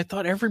 Actually, I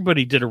thought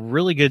everybody did a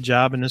really good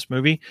job in this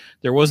movie.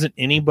 There wasn't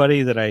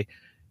anybody that I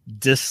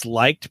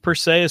disliked per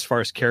se as far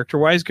as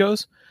character-wise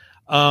goes.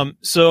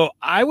 So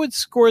I would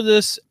score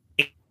this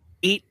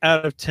 8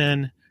 out of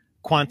 10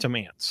 Quantum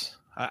Ants.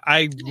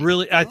 I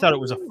thought it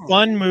was a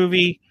fun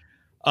movie.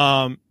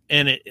 And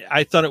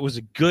I thought it was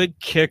a good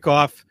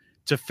kickoff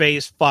to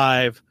Phase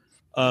 5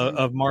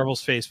 of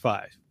Marvel's Phase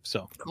 5.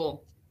 So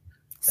cool.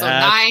 So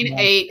 9,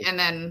 8, and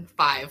then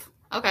 5.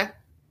 Okay.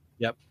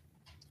 Yep.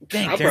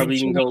 Dang, I'll probably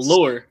even go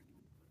lower.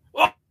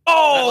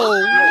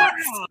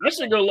 I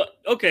should go.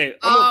 Okay,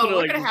 I'm gonna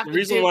put it like the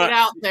reason why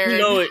out there.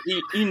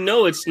 You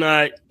know it's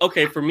not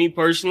okay for me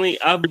personally.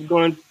 I've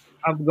gone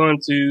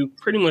to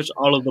pretty much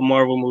all of the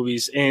Marvel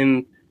movies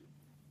and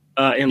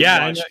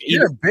watched.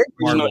 You're a big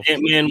Marvel.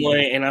 Ant-Man 1,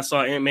 and I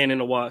saw Ant-Man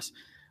and the Wasp.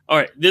 All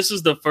right, this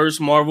is the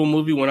first Marvel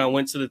movie when I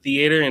went to the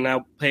theater and I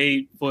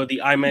paid for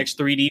the IMAX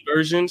 3D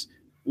versions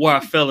where I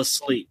fell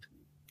asleep.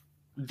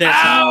 That's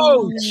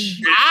how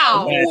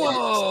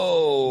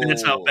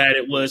bad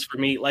it was for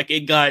me. Like,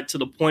 it got to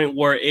the point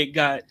where it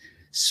got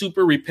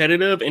super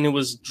repetitive and it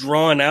was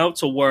drawn out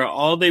to where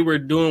all they were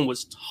doing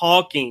was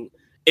talking.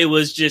 It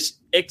was just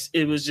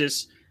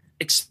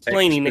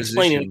explaining.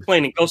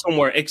 Go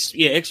somewhere.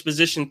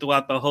 Exposition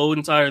throughout the whole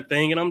entire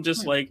thing. And I'm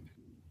just like,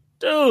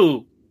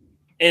 dude.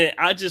 And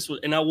I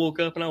woke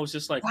up and I was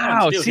just like,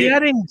 wow. See, I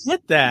didn't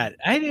get that.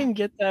 I didn't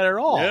get that at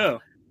all. Yeah.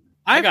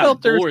 I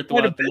felt there was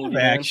quite a bit of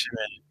action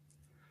in it.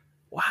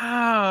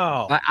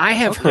 Wow. I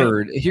have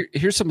heard,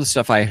 here's some of the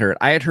stuff I heard.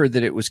 I had heard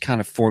that it was kind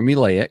of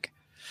formulaic,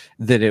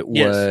 that it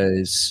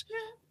was,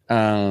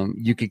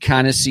 you could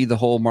kind of see the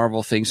whole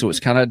Marvel thing. So it's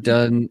kind of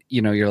done,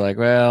 you're like,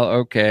 well,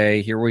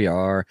 okay, here we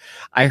are.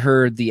 I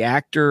heard the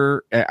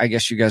actor, I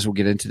guess you guys will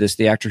get into this.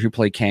 The actor who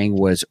played Kang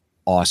was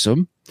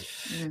awesome.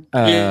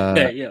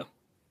 Yeah.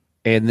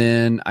 And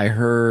then I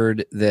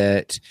heard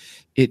that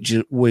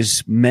it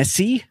was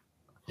messy.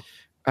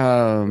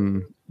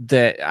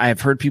 That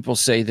I've heard people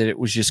say that it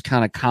was just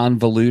kind of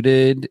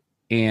convoluted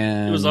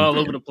and it was all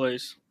over the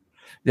place.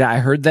 Yeah, I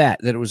heard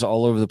that it was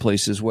all over the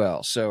place as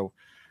well. So,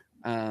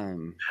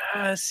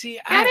 see,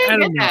 I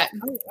don't know.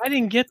 I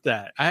didn't get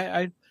that.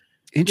 I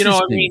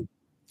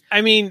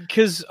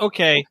because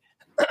okay,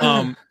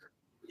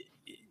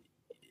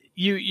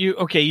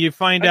 you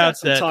find out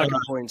that talking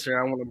points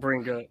here I want to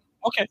bring up.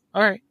 Okay,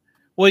 all right.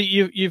 Well,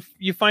 you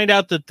find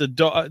out that the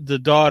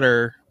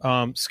daughter,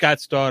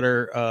 Scott's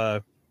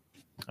daughter,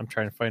 I'm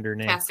trying to find her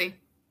name.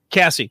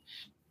 Cassie.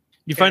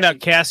 You find out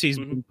Cassie's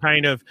been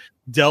kind of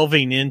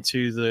delving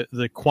into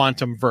the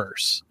quantum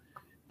verse,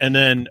 and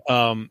then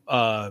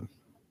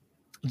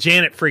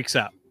Janet freaks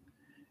out,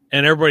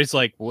 and everybody's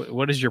like,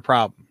 "What is your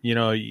problem?"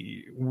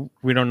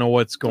 We don't know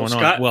what's going on.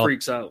 Scott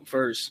freaks out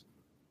first.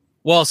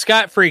 Well,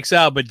 Scott freaks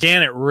out, but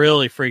Janet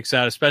really freaks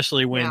out,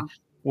 especially when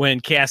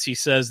Cassie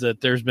says that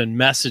there's been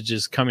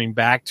messages coming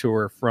back to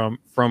her from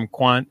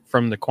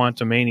the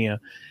Quantumania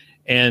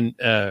and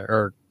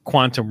or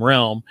quantum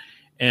realm,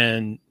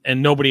 and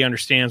nobody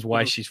understands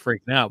why she's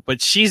freaking out. But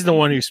she's the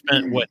one who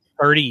spent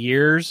 30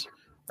 years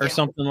or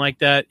something like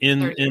that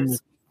in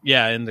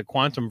the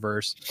quantum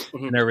verse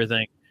and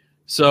everything.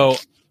 So,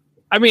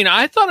 I mean,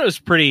 I thought it was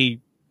pretty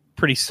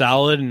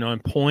solid and on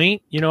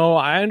point.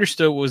 I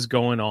understood what was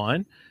going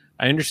on.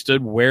 I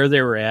understood where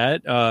they were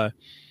at.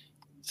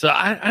 So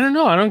I don't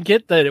know. I don't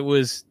get that it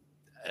was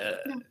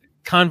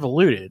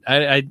convoluted.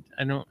 I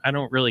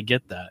don't really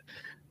get that.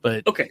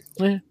 But okay.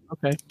 Okay.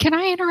 Can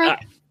I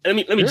interrupt? Let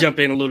me jump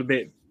in a little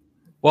bit.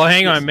 Well,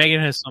 hang on.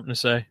 Megan has something to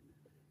say.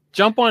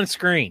 Jump on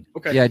screen.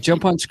 Okay. Yeah,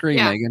 jump on screen,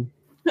 Megan.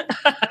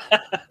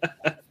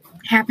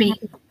 Happy.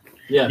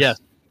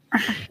 Yes.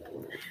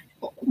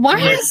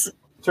 Why is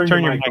turn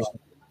your mic on?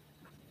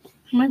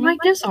 My mic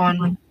is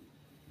on.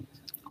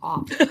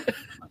 Off.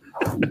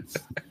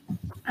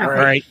 All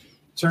right.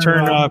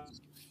 Turn off.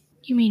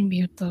 You mean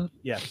mute though?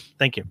 Yeah.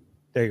 Thank you.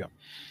 There you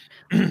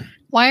go.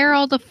 Why are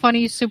all the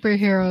funny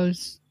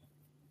superheroes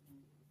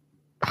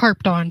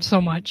harped on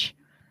so much?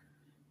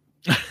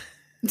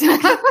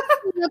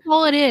 That's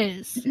all it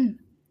is.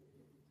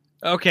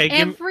 Okay.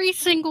 Every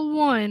single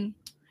one.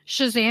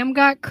 Shazam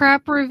got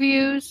crap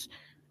reviews.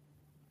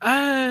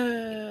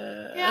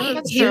 Yeah,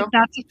 that's true.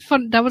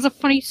 That was a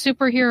funny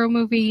superhero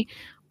movie.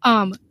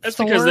 That's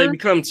Thor, because they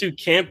become too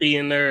campy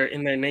in their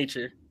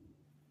nature.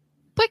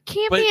 But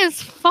campy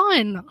is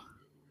fun.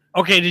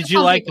 Okay, did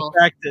you like the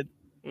fact that?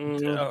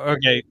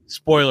 Okay,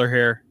 spoiler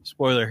here.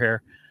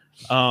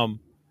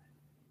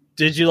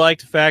 Did you like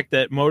the fact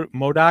that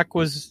MODOK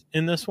was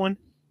in this one?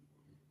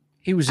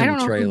 He was in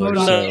the trailer.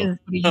 No,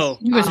 he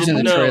was in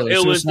the trailer.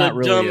 It was the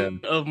really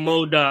dumb of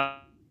MODOK.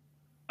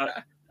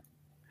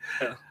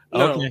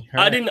 No, okay,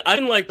 I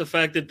didn't like the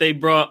fact that they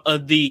brought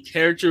the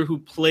character who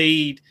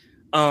played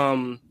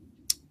you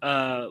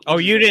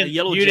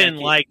didn't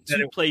like that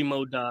to play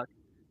MODOK.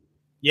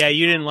 Yeah,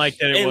 you didn't like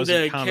that it was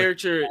the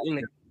character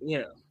in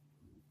the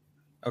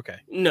Okay.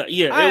 No,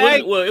 yeah,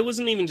 it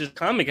wasn't even just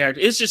comic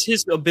character. It's just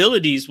his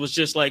abilities was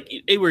just like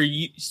they were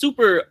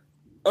super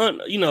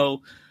underused.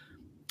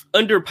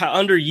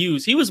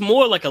 He was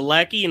more like a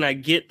lackey, and I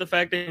get the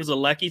fact that he was a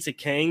lackey to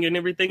Kang and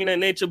everything in that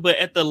nature, but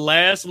at the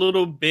last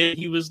little bit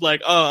he was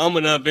like, "Oh, I'm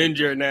an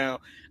Avenger now."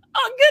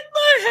 Oh, get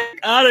the heck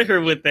out of here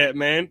with that,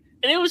 man.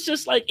 And it was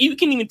just like you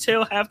can even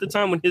tell half the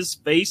time when his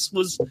face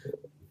was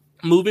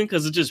moving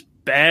because it's just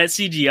bad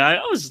CGI.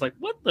 I was just like,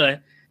 what the?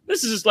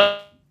 This is just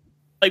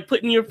like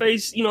putting your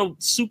face,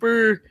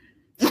 super.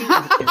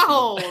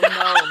 Oh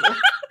no,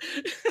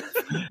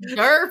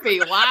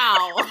 Derpy!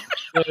 Wow.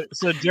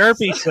 So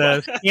Derpy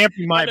says,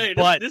 "Campy my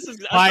butt."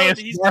 I thought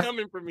he's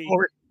coming for me.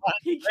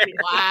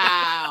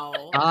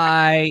 Wow.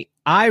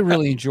 I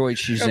really enjoyed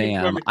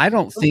Shazam. I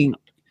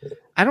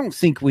don't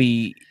think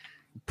we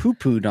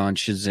poo-pooed on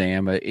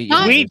Shazam.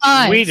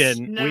 We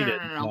didn't.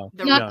 No.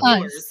 Not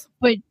us,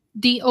 but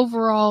the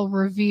overall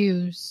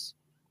reviews.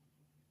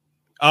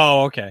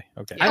 Oh, okay.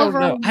 I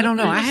don't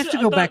know. I have to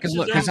go back and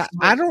look because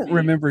I don't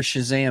remember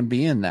Shazam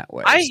being that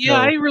way.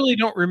 I really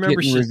don't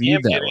remember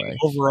Shazam that way.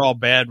 Overall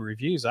bad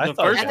reviews. I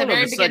thought at the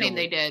very beginning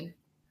they did.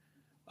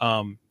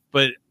 But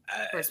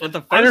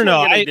the I don't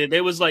know.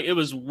 It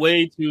was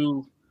way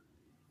too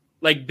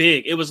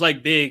big. It was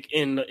big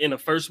in the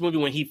first movie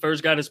when he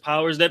first got his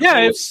powers. That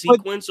whole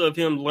sequence of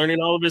him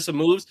learning all of his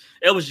moves.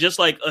 It was just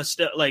like a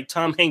step, like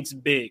Tom Hanks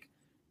big.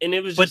 And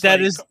it was just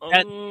that's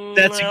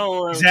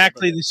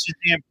exactly the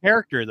Shazam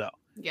character, though.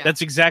 Yeah.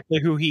 That's exactly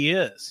who he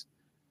is.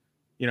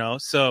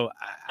 So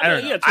I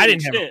don't know. I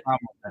didn't have a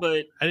problem with that.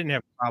 But I didn't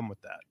have a problem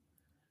with that.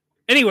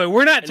 Anyway,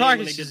 we're not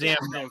talking Shazam.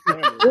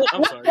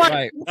 I'm sorry.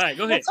 Right. All right,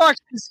 go ahead. We'll talk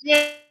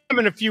Shazam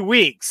in a few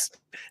weeks.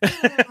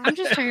 I'm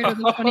just tired of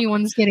the funny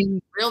ones getting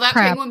reel that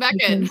crap penguin back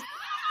in.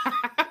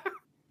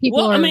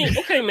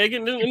 Okay,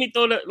 Megan. Let me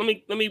throw that. Let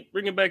me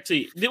bring it back to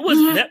you. It was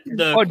that.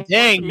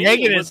 Dang,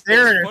 Megan is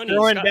there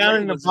throwing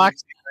down in the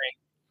boxing ring.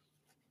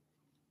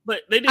 But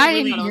they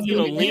didn't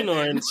really, lean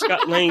on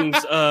Scott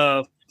Lang's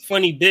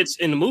funny bits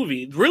in the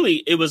movie.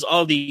 Really, it was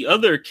all the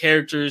other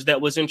characters that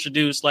was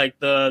introduced, like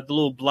the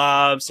little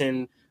blobs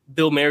and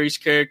Bill Murray's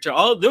character.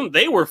 All of them,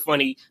 they were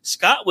funny.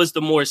 Scott was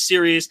the more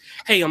serious.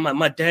 Hey, I'm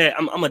my dad.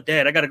 I'm a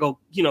dad. I gotta go.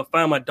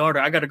 Find my daughter.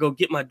 I gotta go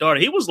get my daughter.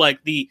 He was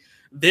like the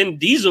Vin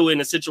Diesel in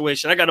a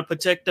situation. I got to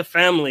protect the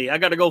family. I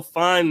got to go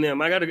find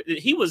them.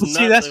 He was.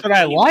 See, that's what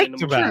I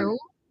liked about it.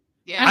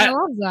 Yeah, I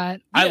love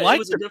that. I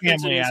like the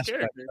family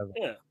aspect of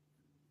it.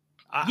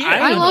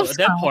 I love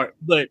that part,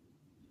 but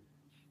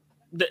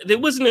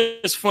it wasn't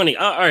as funny.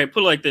 All right,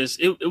 put it like this: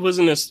 it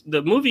wasn't as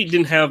the movie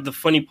didn't have the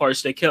funny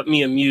parts that kept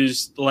me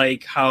amused,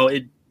 like how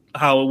it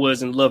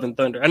was in Love and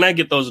Thunder. And I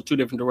get those are two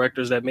different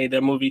directors that made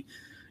that movie,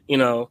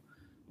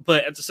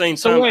 But at the same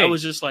time, I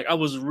was just like, I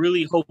was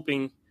really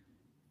hoping.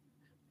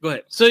 Go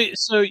ahead.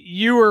 So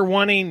you were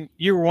wanting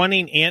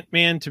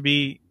Ant-Man to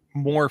be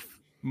more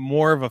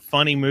of a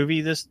funny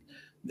movie. This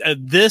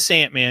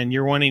Ant-Man,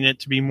 you're wanting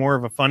it to be more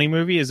of a funny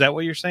movie. Is that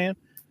what you're saying?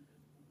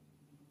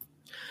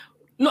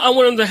 No, I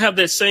want him to have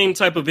that same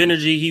type of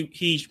energy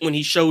he when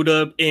he showed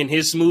up in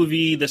his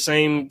movie, the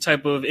same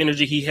type of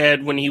energy he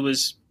had when he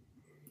was,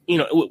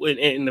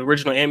 in the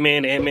original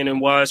Ant-Man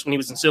and Wasp, when he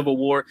was in Civil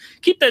War.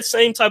 Keep that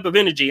same type of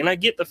energy. And I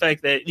get the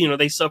fact that,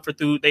 they suffer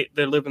through,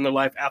 they're living their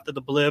life after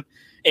the blip.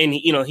 And,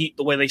 the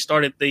way they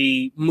started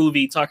the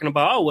movie talking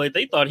about,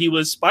 they thought he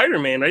was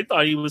Spider-Man. They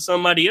thought he was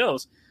somebody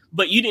else.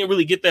 But you didn't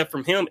really get that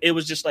from him. It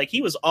was just like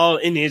he was all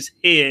in his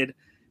head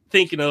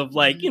thinking of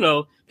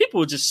people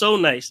were just so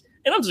nice.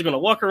 And I'm just going to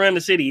walk around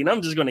the city and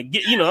I'm just going to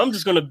get, I'm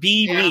just going to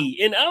be me.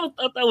 And I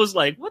thought that was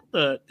like, what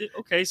the?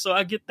 Okay, so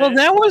I get that. Well,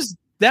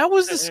 that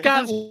was the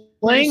Scott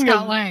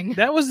Lang.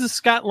 That was the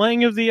Scott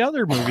Lang of the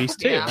other movies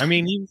too. Yeah. I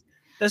mean,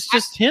 that's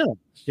just him,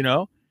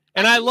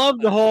 And I love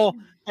the whole.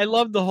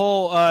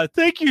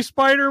 Thank you,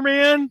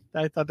 Spider-Man.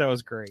 I thought that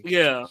was great.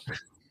 Yeah.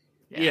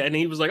 And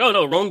he was like, "Oh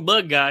no, wrong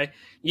bug guy.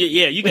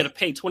 Yeah, you got to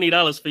pay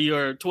 $20 for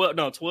your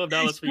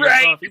 $12 for your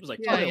coffee." He was like,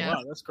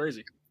 "Wow, that's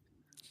crazy."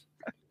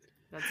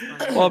 That's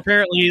funny. Well,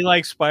 apparently he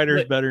likes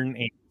spiders better than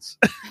ants.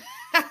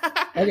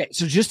 Okay,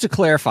 so just to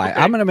clarify,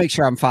 I'm going to make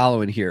sure I'm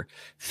following here.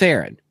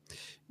 Theron,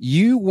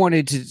 you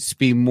wanted to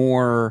be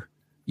more.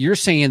 You're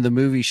saying the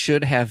movie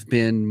should have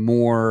been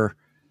more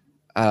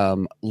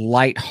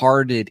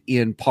lighthearted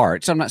in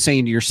parts. I'm not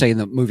saying you're saying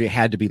the movie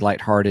had to be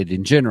lighthearted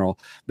in general,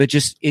 but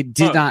just it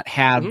did not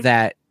have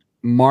that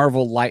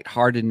Marvel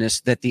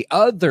lightheartedness that the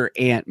other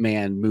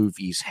Ant-Man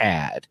movies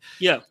had.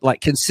 Yeah. Like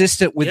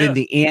consistent within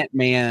the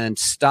Ant-Man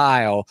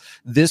style.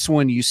 This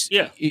one,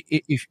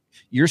 if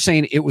you're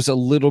saying it was a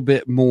little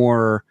bit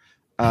more,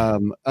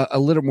 a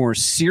little more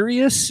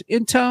serious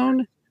in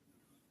tone.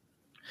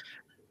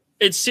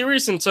 It's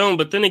serious in tone,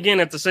 but then again,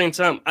 at the same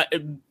time,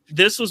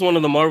 this was one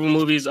of the Marvel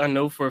movies I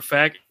know for a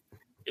fact.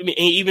 I mean,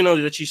 even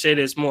though that you said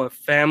it's more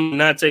family,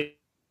 not take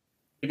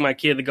my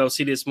kid to go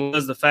see this movie,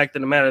 was the fact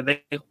of the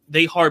matter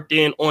they harped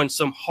in on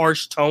some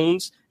harsh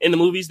tones in the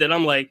movies that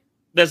I'm like,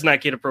 that's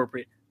not kid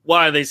appropriate.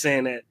 Why are they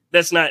saying that?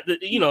 That's not,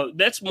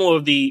 that's more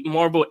of the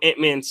Marvel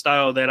Ant-Man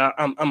style that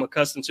I'm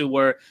accustomed to,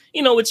 where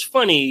it's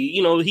funny.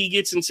 He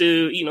gets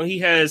into, he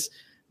has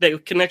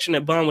that connection,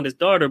 that bond with his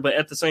daughter, but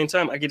at the same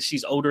time, I get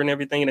she's older and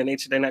everything, and in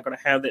nature they're not going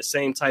to have that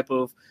same type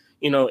of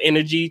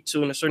energy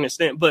to a certain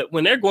extent. But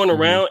when they're going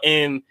around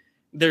and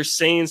they're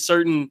saying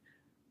certain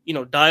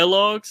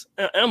dialogues,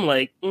 I'm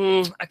like,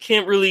 I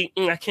can't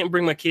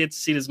bring my kids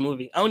to see this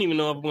movie. I don't even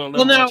know if I'm going to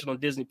let them watch it on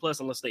Disney Plus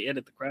unless they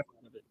edit the crap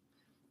out of it.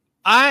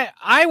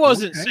 I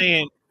wasn't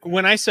saying,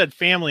 when I said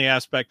family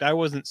aspect, I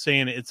wasn't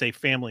saying it's a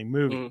family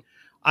movie.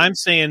 I'm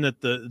saying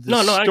that the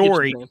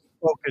story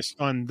focused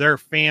on their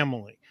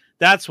family.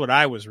 That's what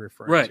I was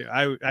referring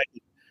to.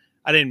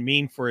 I didn't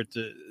mean for it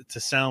to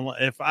sound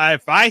like, if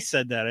I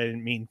said that, I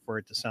didn't mean for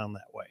it to sound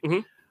that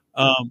way.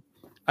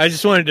 I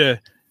just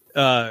wanted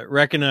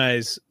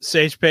recognize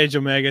Sage Page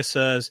Omega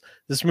says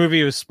this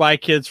movie was Spy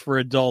Kids for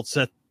adults.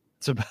 That's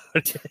about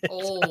it.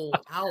 Oh,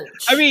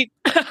 ouch. I mean,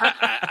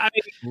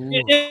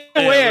 in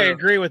a way, I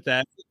agree with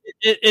that.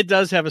 It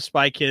does have a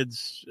Spy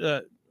Kids,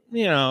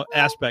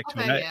 aspect to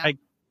it. Yeah.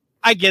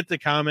 I get the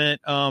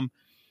comment,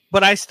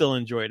 but I still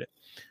enjoyed it.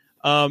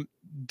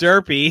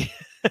 Derpy.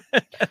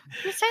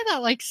 You say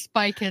that like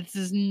Spy Kids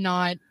is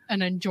not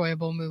an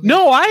enjoyable movie.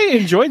 No, I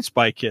enjoyed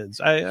Spy Kids.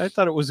 I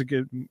thought it was a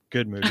good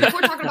movie. If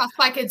we're talking about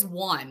Spy Kids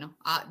 1,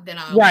 then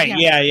right,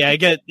 yeah.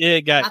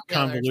 It got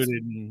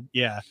convoluted, and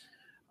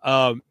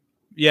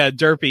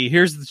Derpy.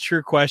 Here's the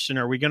true question: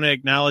 are we going to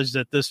acknowledge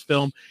that this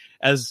film,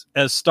 as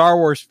Star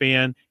Wars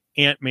fan,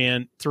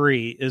 Ant-Man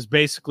 3 is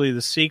basically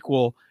the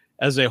sequel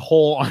as a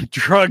whole on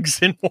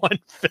drugs in one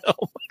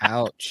film?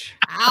 Ouch!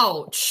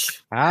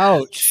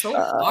 So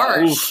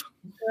harsh.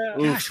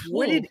 Gosh,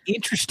 what an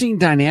interesting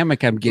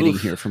dynamic I'm getting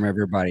here from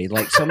everybody.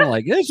 Like someone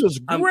like, this was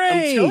great.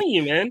 I'm telling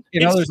you, man.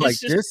 You know, there's like,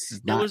 this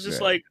is not It was just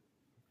good. like,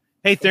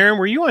 hey, Theron,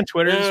 were you on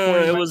Twitter this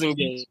morning? It wasn't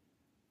good.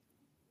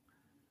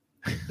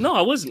 No,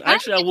 I wasn't.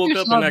 Actually, I woke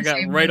up and I got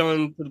right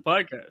on to the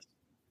podcast.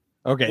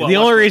 Okay, well, the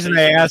only reason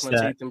I asked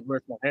that.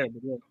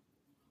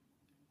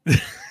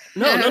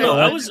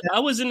 No. I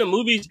was in the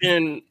movies,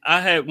 and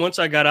once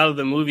I got out of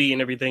the movie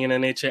and everything,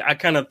 and then I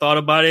kind of thought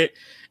about it,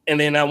 and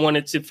then I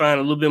wanted to find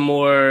a little bit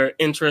more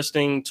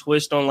interesting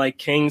twist on like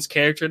Kang's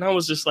character, and I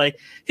was just like,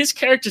 his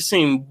character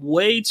seemed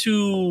way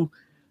too.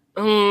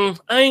 I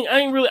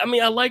ain't really. I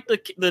mean, I like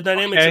the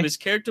dynamics of his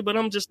character, but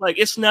I'm just like,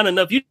 it's not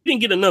enough. You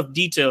didn't get enough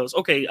details.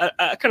 Okay,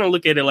 I kind of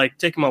look at it like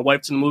taking my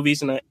wife to the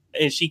movies, and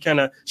she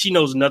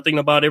knows nothing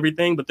about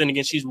everything, but then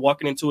again, she's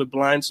walking into it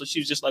blind, so she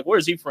was just like,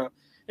 "Where's he from?"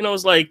 And I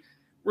was like,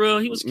 "Bro,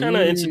 he was kind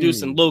of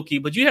introducing Loki,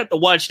 but you have to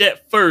watch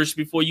that first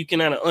before you can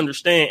kind of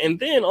understand, and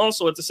then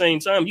also at the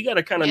same time, you got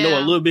to kind of know a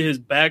little bit his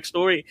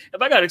backstory.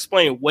 If I got to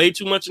explain way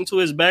too much into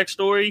his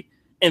backstory."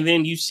 And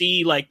then you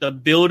see like the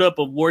buildup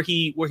of where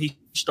he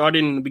started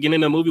in the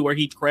beginning of the movie, where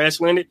he crash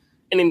landed,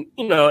 and then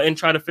and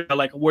try to figure out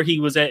like where he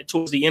was at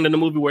towards the end of the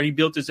movie, where he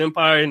built his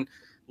empire and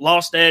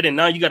lost that, and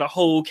now you got a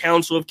whole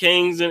council of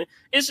kings, and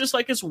it's just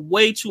like it's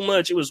way too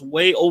much. It was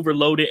way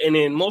overloaded, and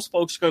then most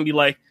folks are gonna be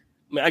like,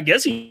 I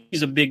guess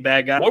he's a big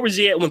bad guy. Where was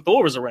he at when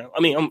Thor was around?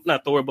 I mean, I'm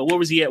not Thor, but where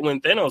was he at when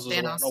Thanos was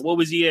around? Or what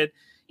was he at?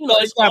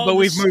 It's but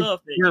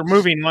we're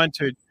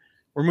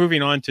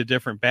moving on to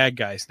different bad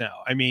guys now.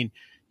 I mean.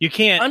 You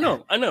can't. I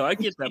know. I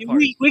get that part.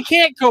 We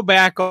can't go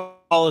back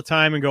all the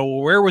time and go,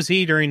 well, where was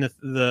he during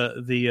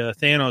the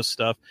Thanos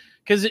stuff?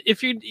 Because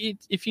if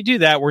you do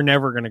that, we're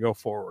never going to go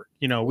forward.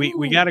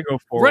 We got to go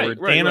forward.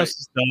 Right, Thanos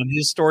is done.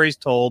 His story's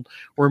told.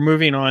 We're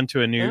moving on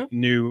to a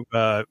new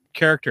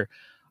character.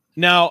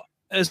 Now,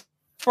 as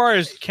far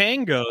as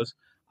Kang goes,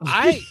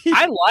 I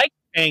like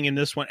Kang in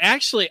this one.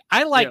 Actually,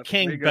 I like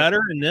Kang better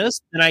in this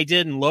than I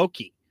did in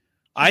Loki.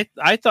 I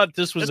thought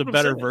this was a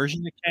better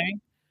version of Kang.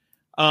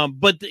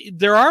 But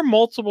there are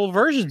multiple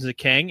versions of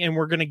Kang, and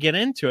we're going to get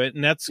into it.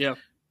 And that's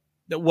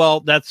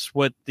that's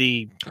what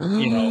the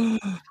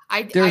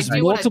there's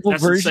multiple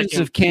versions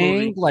of Kang,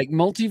 movie. Like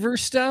multiverse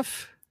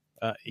stuff.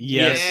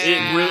 Yes,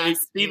 it really.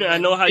 Steven, I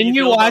know how you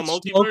feel about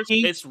multiverse.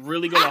 Loki? It's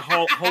really going to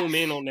home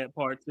in on that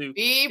part too.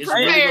 It's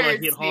really going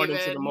to hit hard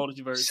into the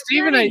multiverse.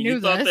 Steven, I knew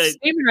this.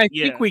 Steven, I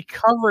think we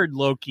covered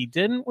Loki,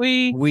 didn't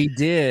we? We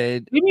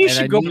did. Maybe you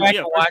should go back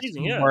and watch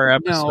more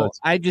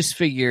episodes. No, I just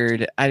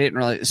figured I didn't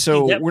realize.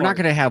 So we're not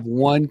going to have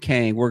one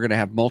Kang. We're going to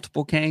have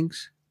multiple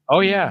Kangs.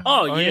 Oh yeah.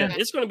 Oh yeah.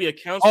 It's going to be a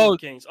council of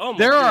Kangs. Oh,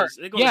 there are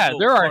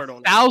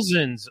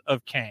thousands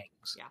of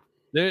Kangs.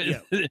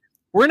 Yeah.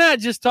 We're not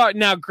just talking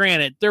now.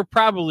 Granted, we're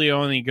probably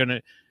only going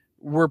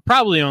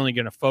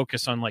to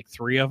focus on like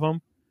 3 of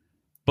them,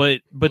 but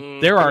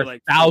there are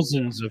like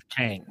thousands of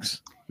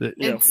Kangs.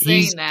 In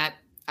saying that,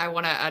 I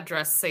want to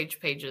address Sage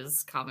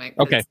Page's comment.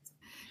 Okay.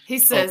 He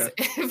says,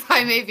 if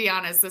I may be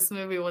honest, this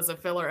movie was a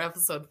filler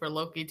episode for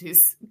Loki 2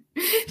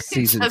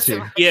 season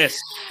 2. Yes,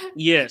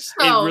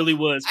 so, it really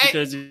was,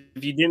 because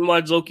if you didn't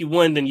watch Loki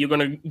 1, then you're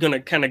gonna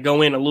kind of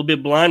go in a little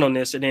bit blind on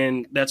this, and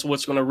then that's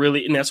what's gonna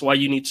really, and that's why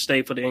you need to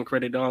stay for the end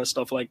credit and all that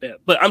stuff like that.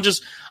 But I'm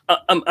just, I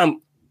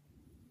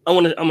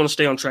want to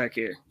stay on track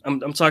here.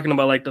 I'm talking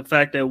about like the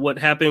fact that what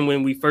happened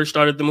when we first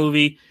started the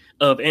movie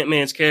of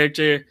Ant-Man's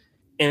character.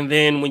 And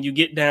then when you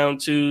get down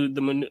to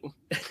the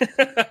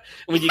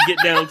when you get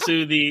down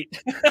to the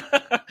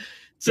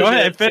go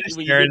ahead, finish.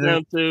 When you get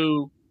down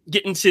to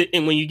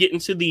when you get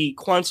into the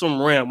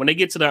quantum realm, when they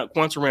get to that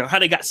quantum realm, how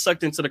they got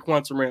sucked into the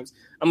quantum realms.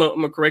 I'm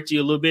gonna correct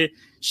you a little bit.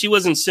 She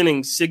wasn't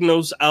sending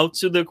signals out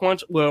to the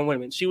quantum. Well, wait a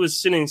minute. She was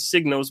sending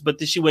signals,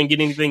 but she wouldn't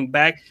get anything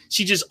back.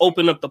 She just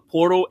opened up the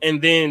portal,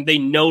 and then they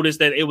noticed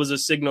that it was a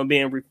signal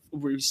being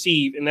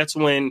received, and that's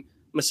when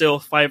Michelle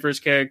Pfeiffer's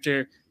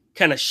character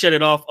kind of shut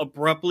it off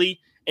abruptly.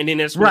 And then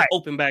that's when it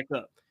opened back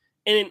up.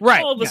 And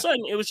then all of a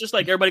sudden, it was just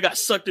like everybody got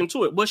sucked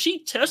into it. But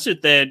she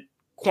tested that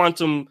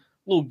quantum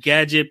little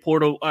gadget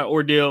portal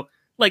ordeal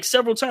like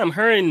several times.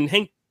 Her and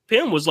Hank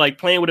Pym was like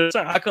playing with it.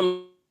 How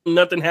come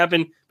nothing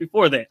happened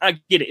before that? I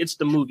get it. It's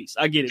the movies.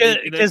 I get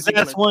it. Because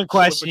that's one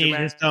question you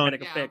just don't.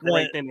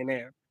 Right then and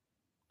there.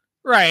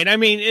 Right. I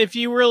mean, if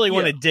you really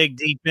want to dig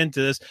deep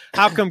into this,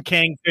 how come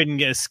Kang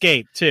couldn't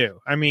escape too?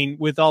 I mean,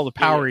 with all the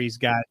power he's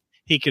got,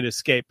 he could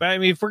escape. I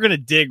mean, if we're going to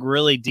dig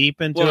really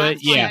deep into it,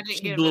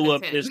 she blew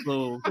up this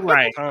little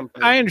right.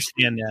 I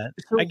understand that.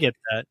 I get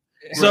that.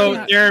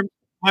 So there,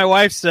 my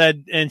wife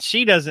said, and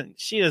she doesn't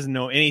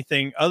know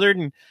anything other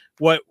than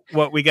what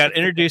we got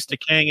introduced to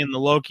Kang in the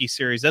Loki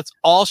series. That's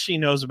all she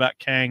knows about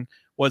Kang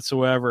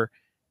whatsoever.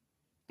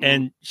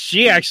 And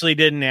she actually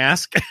didn't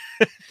ask.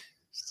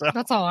 So,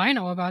 that's all I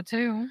know about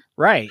too.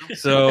 Right.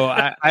 So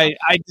I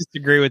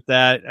disagree with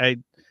that.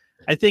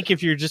 I think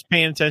if you're just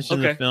paying attention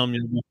to the film,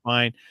 you'll be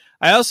fine.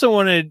 I also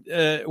wanted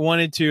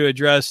to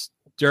address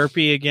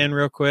Derpy again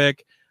real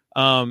quick.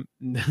 Derpy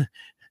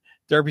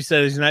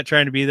said he's not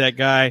trying to be that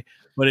guy,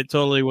 but it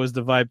totally was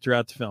the vibe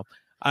throughout the film.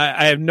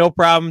 I have no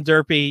problem,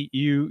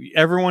 Derpy.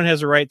 Everyone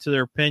has a right to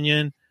their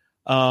opinion.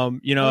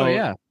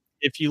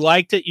 If you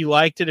liked it, you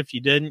liked it. If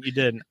you didn't, you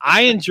didn't.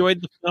 I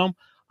enjoyed the film.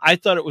 I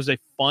thought it was a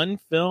fun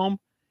film.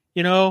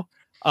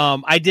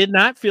 I did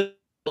not feel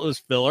it was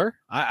filler.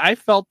 I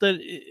felt that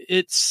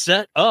it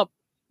set up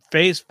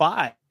Phase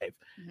 5.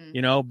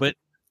 But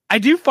I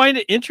do find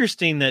it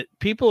interesting that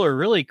people are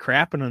really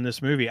crapping on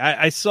this movie.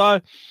 I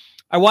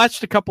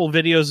watched a couple of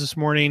videos this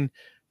morning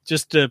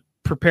just to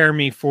prepare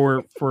me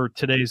for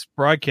today's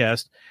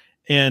broadcast,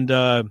 and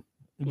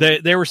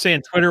they were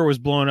saying Twitter was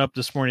blowing up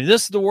this morning.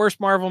 This is the worst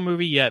Marvel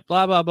movie yet.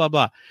 Blah blah blah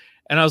blah.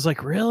 And I was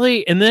like,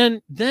 really? And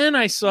then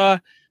I saw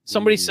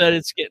somebody said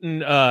it's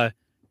getting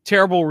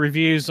terrible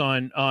reviews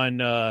on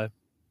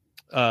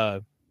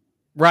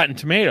Rotten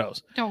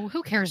Tomatoes. No,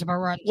 who cares about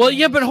Rotten? Well,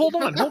 yeah, but hold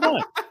on. So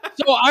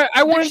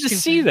I wanted to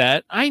see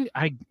that.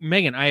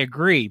 Megan, I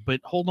agree, but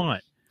hold on.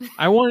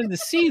 I wanted to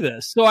see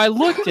this, so I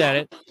looked at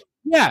it.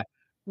 Yeah,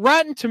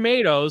 Rotten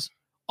Tomatoes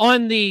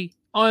on the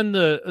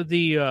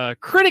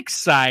critics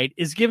side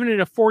is giving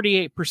it a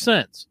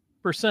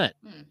 48%.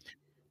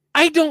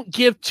 I don't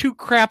give two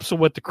craps of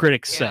what the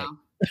critics say.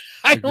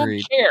 I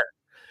don't care.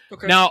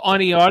 Okay. Now on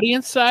the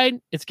audience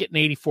side, it's getting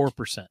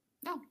 84%.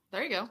 Oh,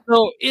 there you go.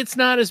 So it's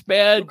not as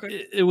bad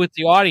with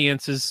the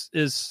audience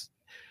as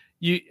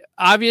you.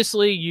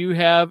 Obviously, you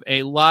have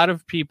a lot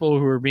of people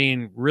who are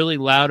being really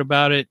loud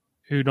about it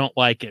who don't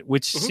like it,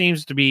 which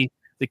seems to be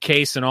the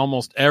case in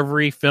almost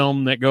every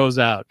film that goes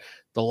out.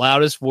 The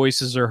loudest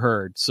voices are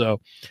heard. So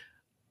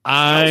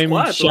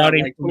I'm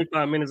shouting like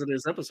 25 minutes of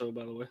this episode,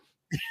 by the way.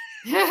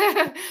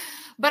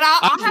 But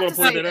I'll have to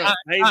say that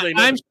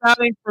I'm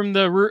shouting from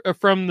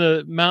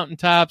the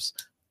mountaintops.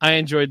 I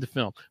enjoyed the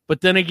film,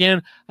 but then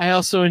again, I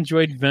also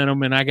enjoyed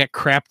Venom, and I got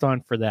crapped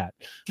on for that.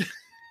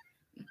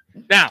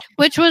 Now,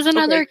 which was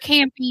another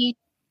campy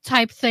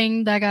type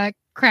thing that got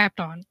crapped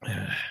on.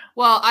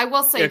 Well, I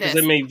will say this: because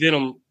it made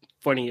Venom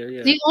funnier.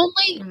 Yeah.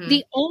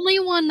 The only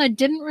one that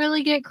didn't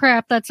really get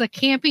crap that's a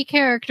campy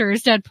character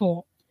is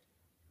Deadpool.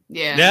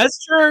 Yeah,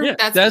 that's true. Yeah,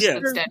 that's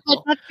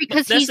Deadpool. That's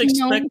because that's he's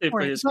expected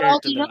for his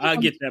character. I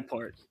get that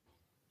part.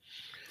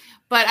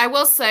 But I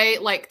will say,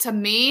 like, to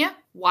me,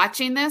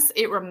 watching this,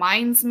 it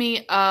reminds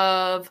me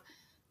of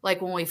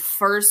like when we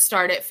first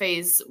started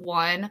Phase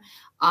 1.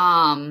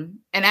 And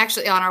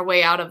actually on our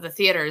way out of the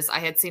theaters, I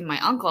had seen my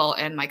uncle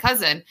and my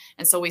cousin.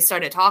 And so we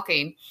started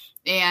talking,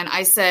 and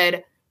I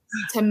said,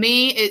 to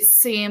me, it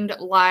seemed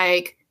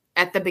like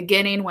at the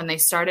beginning when they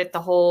started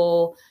the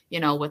whole,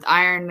 with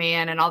Iron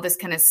Man and all this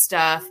kind of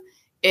stuff,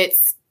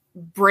 it's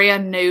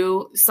brand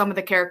new. Some of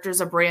the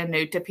characters are brand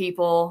new to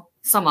people,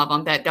 some of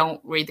them that don't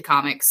read the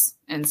comics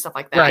and stuff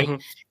like that.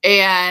 Right.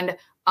 And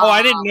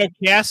I didn't know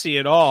Cassie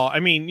at all. I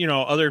mean,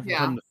 other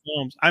from the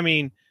films. I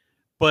mean,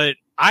 but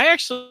I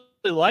actually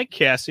like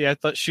Cassie. I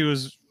thought she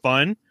was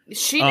fun.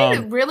 She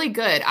did really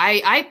good.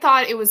 I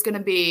thought it was going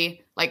to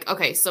be like,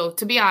 okay, so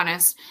to be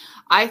honest,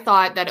 I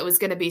thought that it was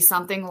going to be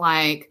something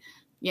like,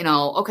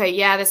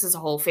 this is a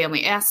whole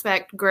family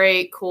aspect.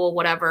 Great, cool,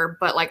 whatever.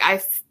 But like,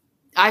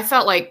 I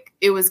felt like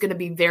it was going to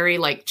be very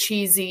like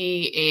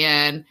cheesy,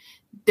 and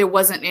there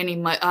wasn't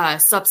any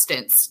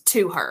substance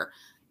to her.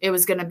 It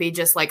was going to be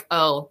just like,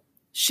 oh,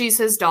 she's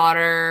his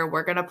daughter.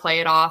 We're going to play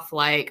it off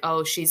like,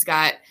 oh, she's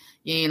got,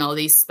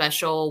 these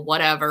special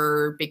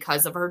whatever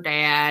because of her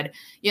dad,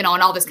 and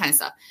all this kind of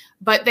stuff.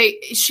 But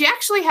she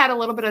actually had a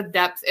little bit of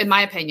depth, in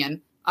my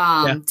opinion,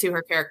 to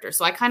her character.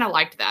 So I kind of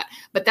liked that.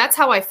 But that's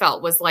how I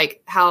felt, was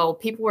like how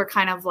people were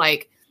kind of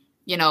like,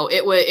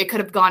 it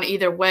could have gone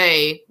either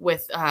way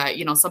with,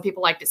 some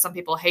people liked it, some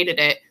people hated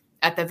it.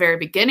 At the very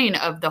beginning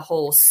of the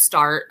whole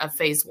start of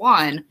Phase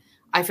 1,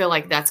 I feel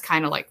like that's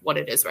kind of like what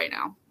it is right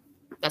now.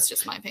 That's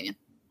just my opinion.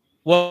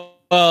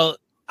 Well,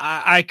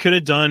 I could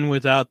have done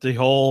without the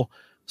whole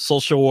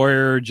social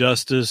warrior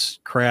justice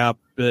crap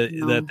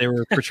that they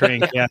were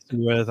portraying Cassie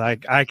with. I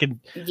don't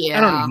need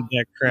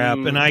that crap,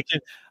 and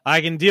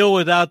I can deal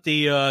without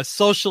the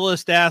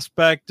socialist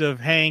aspect of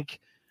Hank.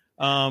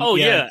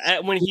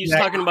 When he's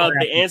talking about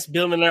the ants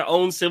building their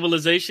own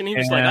civilization, he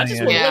was like, I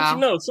just want to let you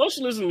know,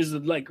 socialism is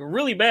like a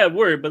really bad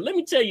word, but let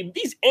me tell you,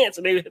 these ants,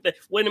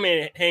 wait a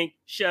minute, Hank,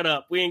 shut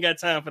up. We ain't got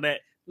time for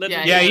that.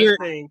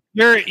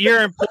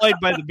 You're employed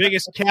by the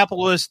biggest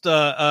capitalist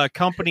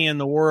company in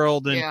the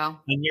world, and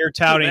you're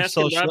touting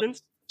social.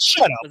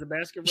 Shut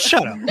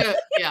up.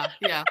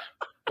 Yeah.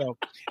 So,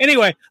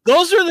 anyway,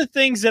 those are the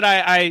things that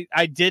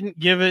I didn't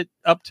give it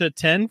up to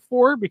 10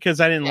 for, because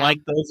I didn't like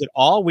those at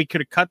all. We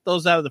could have cut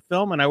those out of the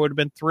film and I would have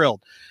been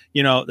thrilled.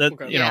 You know,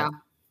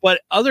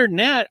 but other than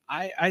that,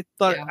 I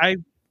thought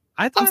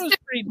I thought it was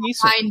pretty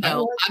decent. I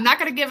know. I'm not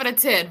gonna give it a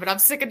 10, but I'm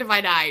sticking to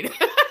my 9.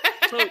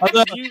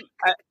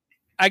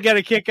 I got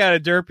a kick out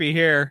of Derpy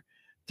here.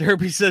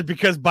 Derpy said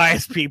because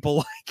biased people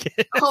like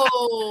it.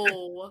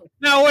 Oh.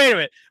 No, wait a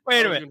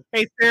minute.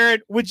 Hey, Theron,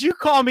 would you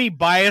call me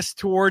biased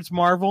towards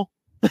Marvel?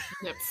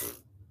 Yep.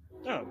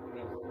 No.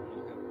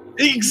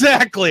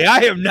 Exactly.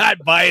 I am not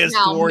biased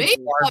towards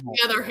Marvel. On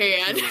the other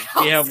hand,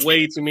 we have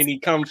way too many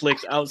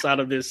conflicts outside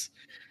of this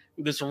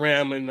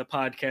realm in the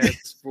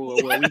podcast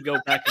where we go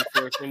back and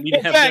forth, and we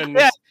have done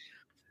this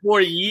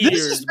for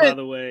years. By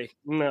the way,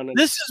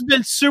 this has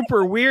been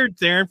super weird,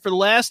 Theron.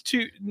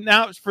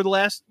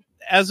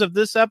 As of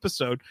this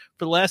episode,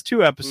 for the last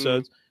 2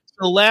 episodes.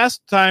 The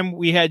last time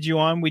we had you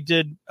on, we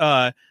did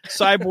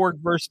Cyborg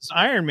versus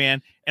Iron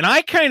Man, and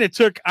I kind of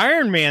took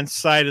Iron Man's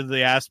side of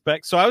the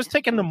aspect, so I was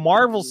taking the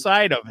Marvel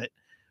side of it,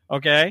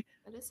 okay?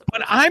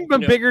 But I'm a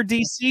bigger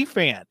DC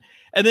fan.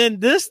 And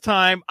then this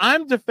time,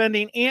 I'm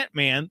defending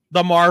Ant-Man,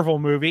 the Marvel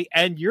movie,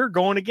 and you're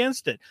going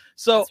against it.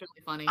 So that's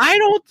really funny. I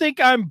don't think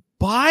I'm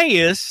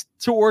biased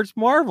towards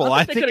Marvel.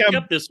 I think I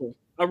kept this one.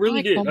 I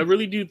really did. I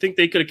really do think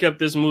they could have kept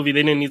this movie.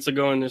 They didn't need to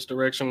go in this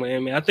direction with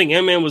Ant-Man. I think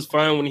Ant-Man was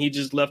fine when he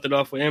just left it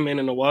off with Ant-Man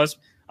and the Wasp.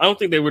 I don't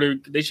think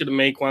they should have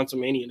made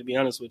Quantumania, to be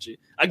honest with you.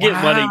 I get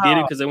why they did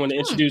it, because they wanted to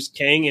introduce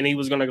Kang and he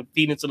was going to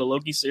feed into the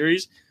Loki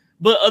series.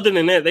 But other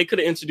than that, they could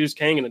have introduced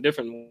Kang in a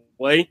different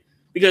way.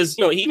 Because,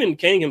 even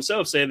Kang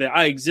himself said that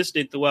I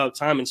existed throughout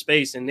time and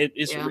space, and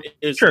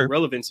it's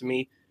relevant to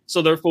me.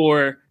 So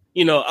therefore,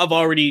 I've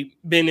already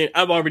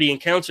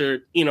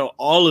encountered,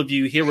 all of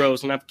you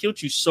heroes, and I've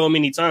killed you so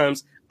many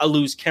times, I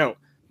lose count.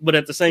 But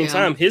at the same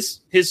time,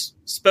 his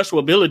special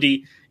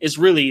ability is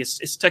really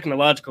it's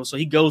technological. So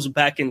he goes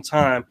back in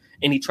time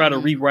and he tried to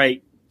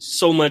rewrite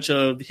so much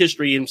of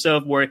history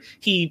himself, where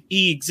he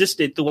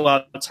existed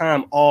throughout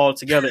time all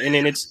together. And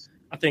then it's,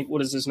 I think,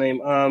 what is his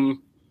name?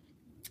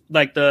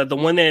 Like the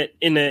one that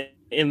in the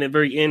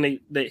very end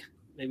they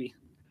maybe.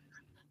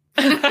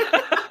 Maybe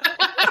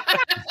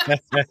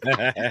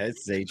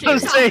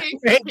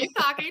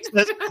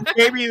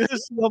this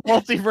is the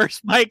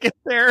multiverse Mike and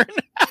Theron.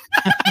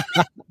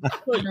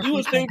 You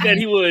would think that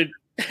he would.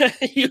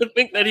 You would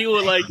think that he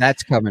would like.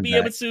 That's coming. Be back.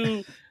 able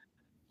to.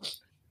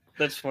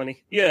 That's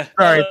funny. Yeah.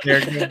 All right,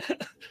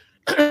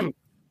 Theron.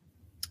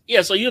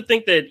 Yeah, so you'd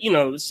think that,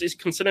 it's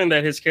considering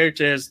that his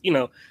character has,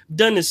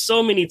 done this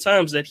so many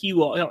times that he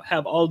will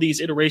have all these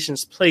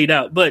iterations played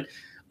out. But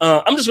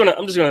I'm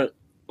gonna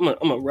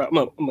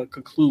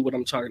conclude what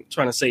I'm trying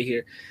to say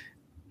here.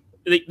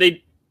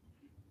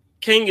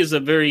 Kang is a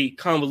very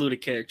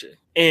convoluted character,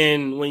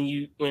 and when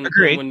you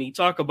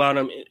talk about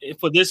him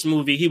for this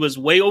movie, he was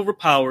way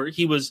overpowered.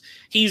 He's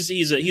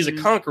a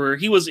conqueror.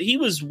 He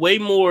was way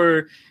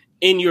more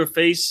in your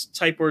face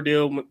type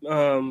ordeal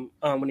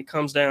when it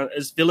comes down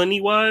as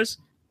villainy wise,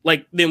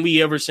 like than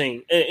we ever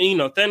seen. And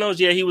Thanos,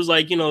 he was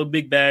like,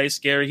 big bad,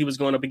 scary. He was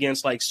going up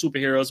against like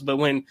superheroes. But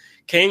when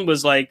Kang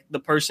was like the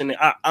person,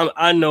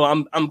 I know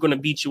I'm going to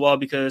beat you all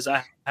because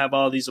I have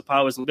all these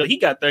powers. And he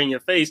got there in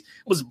your face,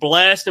 was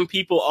blasting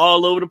people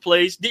all over the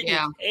place,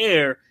 didn't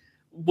care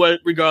what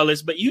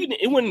regardless. But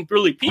it wasn't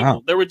really people.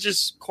 Wow. They were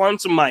just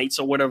quantumites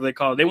or whatever they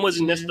call it. They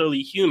wasn't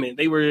necessarily human.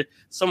 They were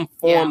some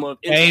form of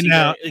entity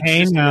that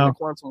existed in the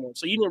quantum world.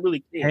 So you didn't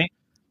really care.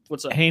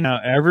 What's up? Hey, now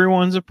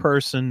everyone's a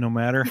person, no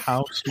matter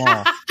how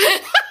small.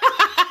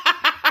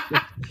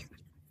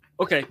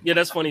 Okay, yeah,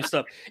 that's funny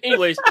stuff.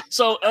 Anyways,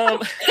 so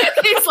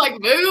it's like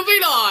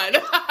moving on.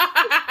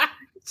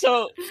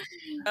 So,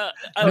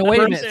 wait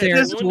a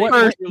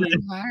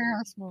minute,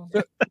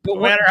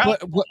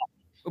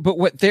 But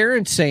what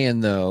Theron's saying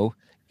though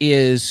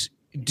is,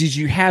 did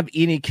you have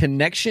any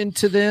connection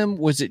to them?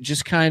 Was it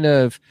just kind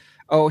of,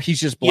 he's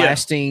just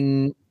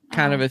blasting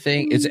kind of a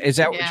thing? Is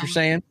that what you're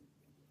saying?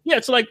 Yeah,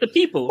 it's like the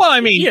people. Well,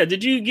 I mean,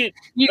 did you get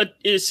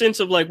a sense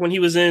of like when he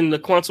was in the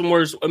Quantum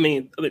Wars? I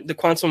mean, the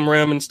quantum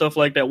realm and stuff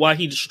like that. Why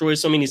he destroyed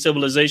so many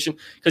civilizations?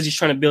 Because he's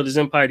trying to build his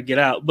empire to get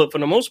out. But for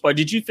the most part,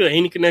 did you feel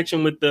any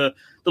connection with the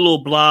little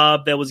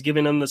blob that was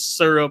giving them the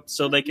syrup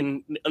so they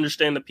can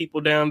understand the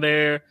people down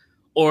there,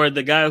 or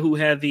the guy who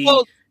had the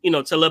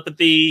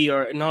telepathy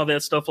and all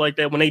that stuff like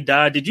that? When they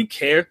died, did you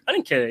care? I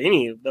didn't care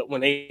any of that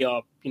when they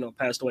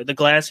passed away. The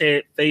glass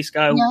head face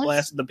guy who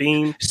blasted the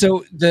beam.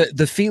 So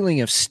the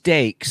feeling of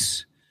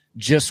stakes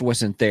just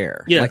wasn't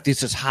there. Yeah. Like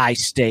this is high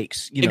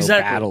stakes,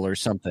 battle or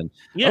something.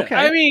 Yeah. Okay.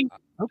 I mean,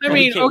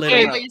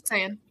 okay. What you're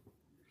saying.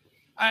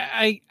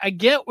 I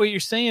get what you're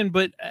saying,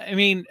 but I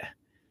mean,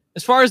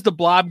 as far as the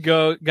blob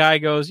guy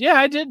goes,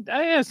 I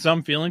had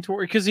some feeling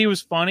toward, because he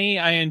was funny.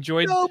 I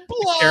enjoyed the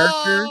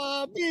character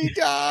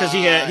because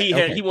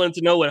he wanted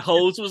to know what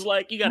hose was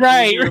like. You got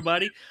to hear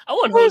everybody. I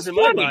want hose in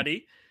my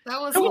body. That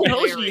was how many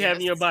holes hilarious. do you have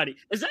in your body?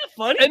 Is that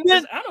funny? And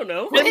then I don't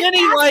know. And then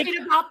he like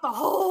about the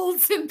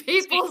holes in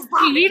people's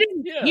bodies.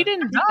 He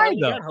didn't die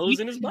though. Got holes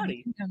in his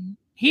body.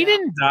 He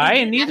didn't die,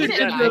 and neither he did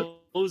didn't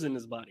holes in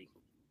his body.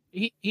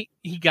 He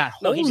got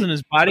holes in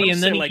his body,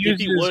 and then he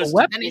used it as a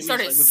weapon. Then he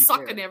started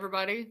sucking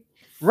everybody.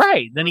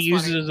 Right. Then he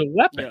used it as a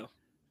weapon. Yeah.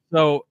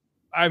 So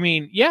I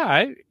mean, yeah,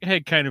 I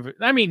had kind of.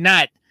 I mean,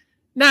 not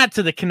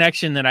to the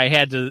connection that I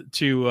had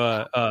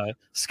to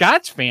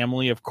Scott's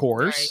family, of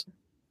course. Right.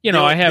 You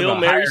know, I have Bill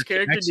Murray's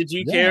character. Did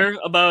you care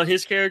about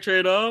his character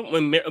at all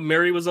when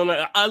Murray was on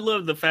that? I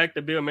love the fact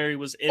that Bill Murray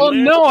was in there.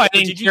 No, I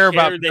didn't care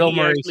about Bill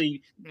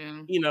Murray.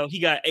 You know, he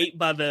got ate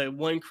by the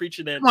one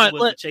creature that was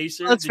the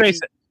chaser. Let's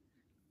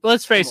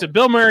face it.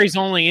 Bill Murray's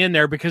only in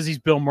there because he's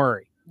Bill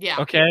Murray.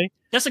 Yeah. Okay.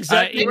 That's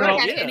exactly. They could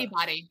have had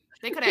anybody.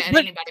 They could have had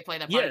anybody play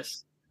that part.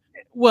 Yes.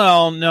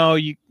 Well, no,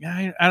 I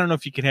don't know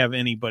if you could have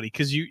anybody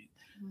because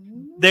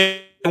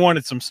they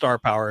wanted some star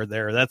power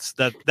there. That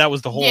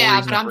was the whole reason.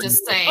 Yeah, but I'm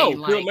just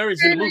saying. Bill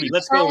Murray's in the movie.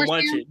 Let's go and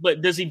watch it.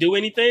 But does he do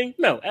anything?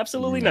 No,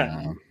 absolutely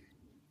not.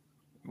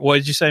 What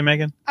did you say,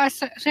 Megan?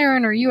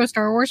 Saren, are you a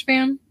Star Wars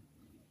fan?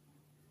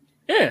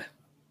 Yeah.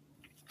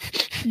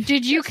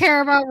 Did you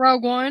care about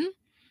Rogue One?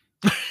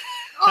 Yes,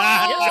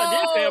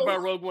 I did care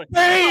about Rogue One.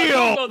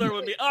 Damn! Go there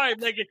with me. All right,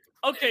 Megan.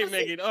 Okay,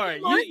 Megan. All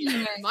right. Why do you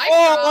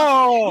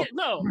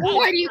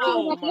care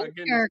about those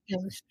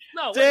characters?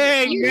 No,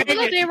 dang, you knew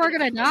that they were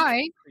gonna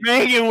die.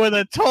 Megan with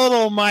a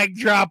total mic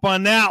drop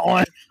on that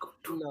one.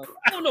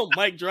 No, no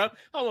mic drop.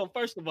 Hold on.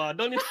 First of all,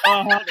 don't even.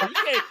 You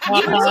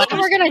knew that they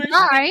were gonna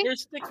die.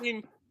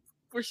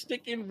 We're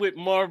sticking with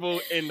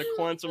Marvel and the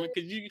Quantum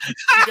because you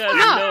guys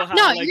know how.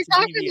 No, you're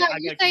talking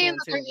about you saying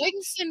that they're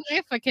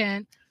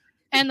insignificant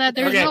and that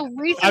there's no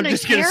reason to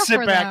care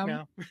for them.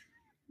 Now.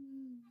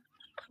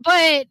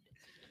 But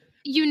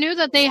you knew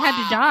that they had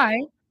to die.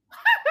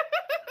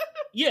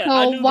 Yeah, so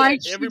I knew why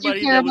that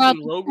everybody that was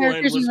in Rogue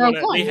One was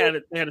gonna. They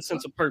had a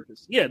sense of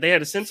purpose. Yeah, they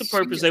had a sense of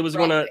purpose. They was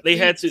gonna. They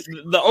had to.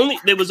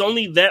 There was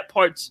only that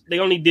part. They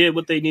only did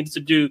what they needed to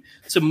do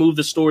to move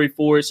the story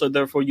forward. So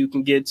therefore, you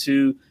can get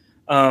to,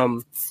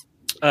 so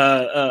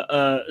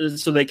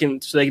they can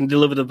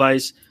deliver the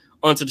device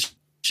onto the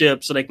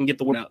ship, so they can get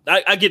the word out.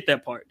 I get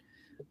that part.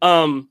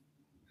 I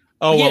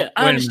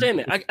understand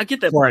that. I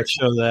get that. Before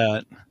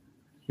part.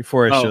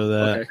 Before I show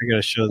that, okay. I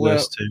gotta show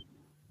this too.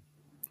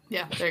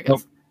 Yeah, there you go.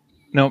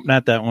 Nope,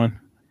 not that one.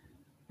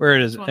 Where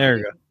it is? There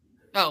we go.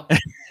 Oh.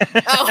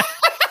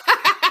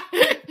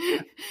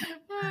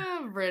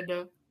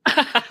 Brenda.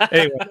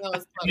 Anyway,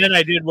 and then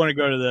I did want to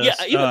go to this.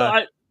 Yeah, even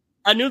though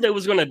I knew they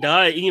was going to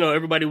die. You know,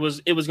 it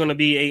was going to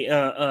be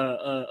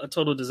a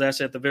total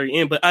disaster at the very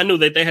end. But I knew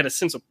that they had a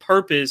sense of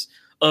purpose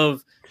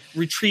of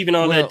retrieving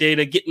all that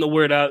data, getting the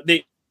word out.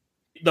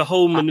 The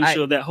whole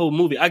minutia of that whole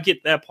movie. I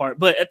get that part.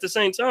 But at the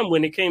same time,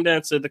 when it came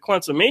down to the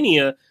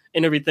Quantumania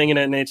and everything in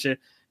that nature,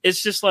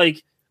 it's just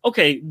like,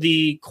 okay,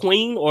 the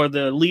queen or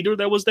the leader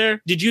that was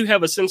there, did you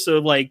have a sense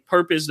of like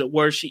purpose that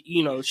where she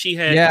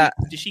had,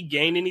 did she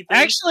gain anything?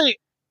 Actually,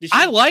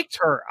 I liked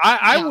her.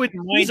 I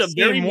wouldn't mind. She's a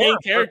very main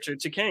character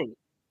to Kang.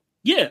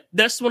 Yeah,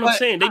 that's what I'm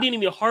saying. They didn't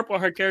even harp on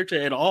her character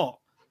at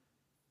all.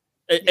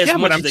 As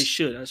much as they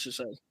should, I should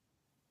say.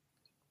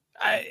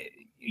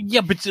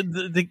 Yeah, but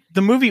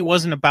the movie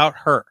wasn't about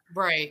her.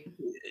 Right.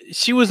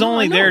 She was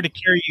only there to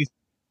carry you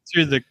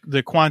through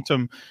the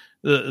quantum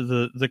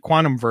the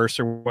quantum verse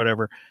or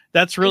whatever.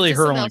 That's really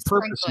her only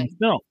purpose in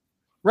film.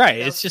 Right.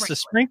 It's just a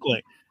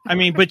sprinkling. I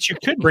mean, but you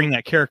could bring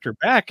that character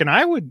back, and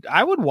I would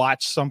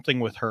watch something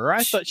with her.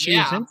 I thought she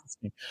was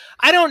interesting.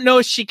 I don't know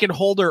if she could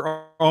hold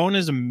her own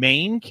as a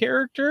main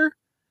character.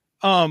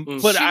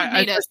 But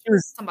I thought she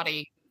was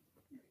somebody.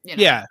 You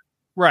know. Yeah,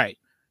 right.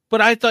 But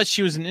I thought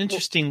she was an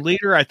interesting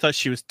leader. I thought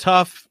she was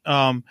tough.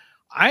 I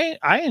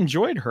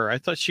enjoyed her. I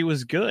thought she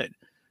was good.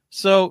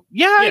 So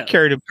I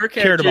cared. Her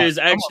character is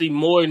actually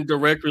more in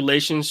direct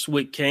relations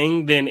with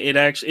Kang than it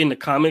actually in the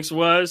comics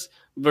was,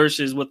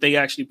 versus what they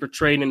actually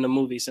portrayed in the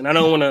movies. And I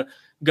don't want to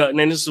go. And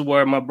this is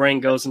where my brain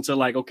goes into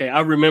like, okay,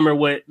 I remember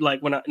what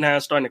like when now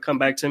it's starting to come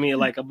back to me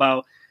like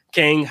about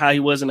Kang, how he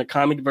was in the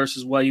comic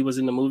versus what he was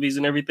in the movies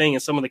and everything,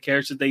 and some of the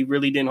characters they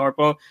really didn't harp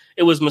on.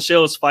 It was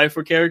Michelle's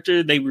Pfeiffer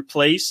character they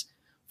replaced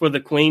for the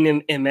Queen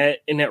in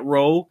that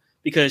role,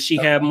 because she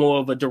had more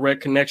of a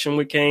direct connection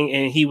with Kang,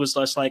 and he was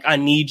just like, I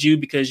need you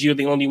because you're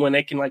the only one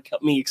that can like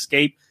help me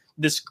escape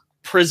this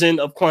prison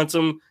of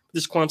quantum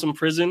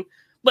prison.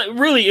 But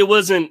really it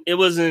wasn't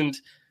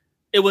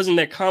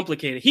that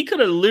complicated. He could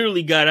have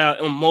literally got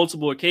out on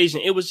multiple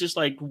occasions. It was just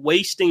like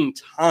wasting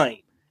time.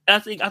 I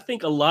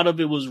think a lot of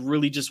it was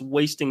really just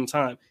wasting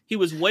time. He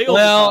was way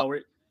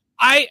overpowered.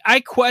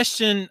 I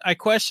question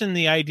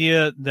the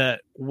idea that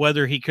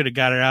whether he could have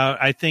got it out.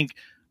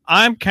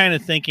 I'm kind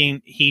of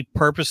thinking he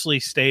purposely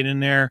stayed in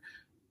there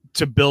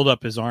to build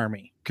up his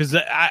army, because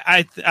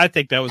I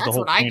think that was the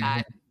whole point.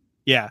 I got.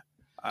 Yeah,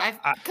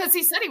 because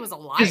he said he was a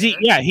liar.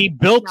 He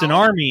built an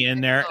army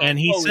in there, and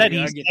he said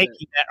he's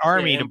taking that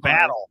army to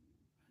battle.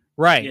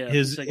 Right,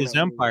 his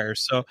empire.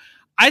 So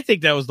I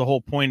think that was the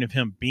whole point of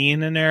him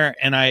being in there.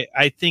 And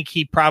I think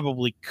he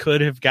probably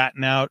could have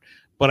gotten out,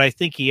 but I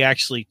think he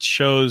actually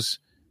chose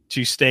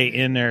to stay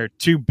in there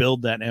to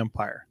build that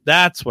empire.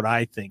 That's what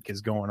I think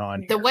is going on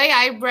here. The way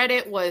I read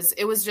it was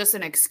just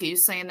an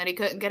excuse saying that he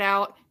couldn't get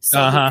out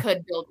so he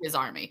could build his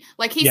army.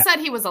 Like he said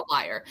he was a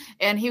liar,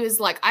 and he was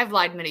like, I've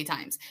lied many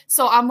times.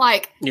 So I'm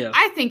like,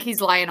 I think he's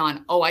lying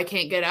on, I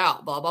can't get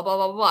out, blah, blah, blah,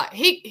 blah, blah.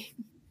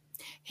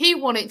 He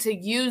wanted to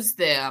use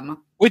them.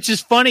 Which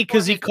is funny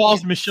because he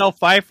calls Michelle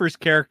Pfeiffer's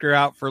character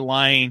out for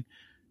lying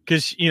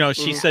because,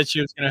 she said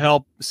she was going to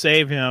help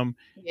save him.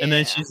 Yeah. And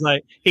then she's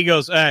like, he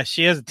goes,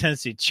 she has a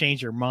tendency to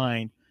change her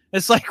mind.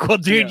 It's like, well,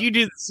 dude, you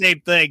do the same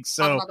thing.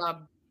 So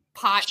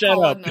pot shut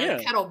up.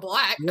 Kettle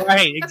black.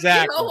 Right,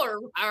 exactly.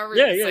 For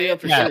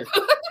sure.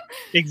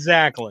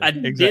 Exactly. I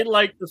did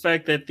like the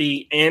fact that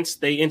the ants,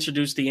 they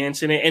introduced the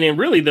ants in it. And then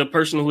really the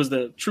person who was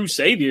the true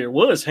savior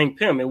was Hank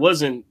Pym. It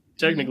wasn't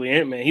technically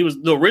Ant-Man. He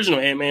was the original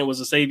Ant-Man was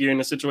a savior in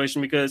the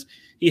situation because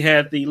he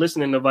had the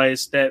listening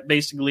device that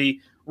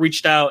basically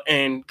reached out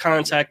and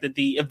contacted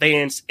the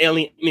advanced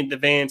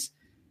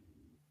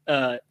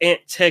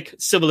ant tech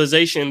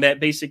civilization that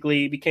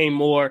basically became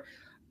more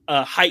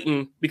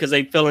heightened because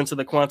they fell into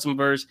the quantum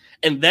verse,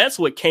 and that's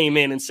what came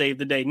in and saved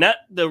the day, not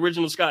the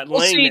original Scott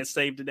Lang that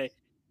saved the day.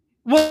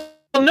 Well,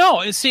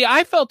 no, see,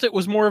 I felt it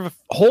was more of a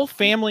whole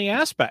family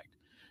aspect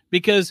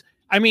because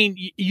I mean,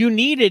 you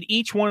needed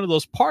each one of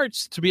those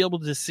parts to be able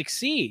to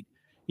succeed.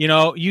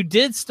 You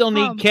did still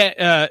need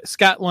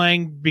Scott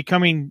Lang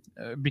becoming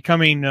who did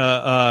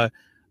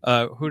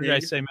I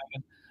say,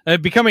 Megan?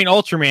 Becoming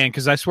Ultraman,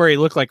 because I swear he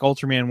looked like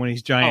Ultraman when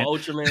he's giant. Oh,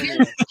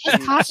 Ultraman.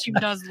 His costume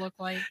does look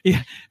like.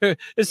 Yeah.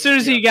 As soon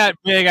as he got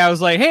big, I was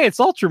like, hey, it's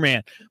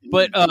Ultraman.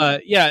 But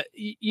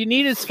you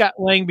needed Scott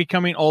Lang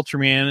becoming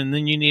Ultraman, and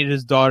then you needed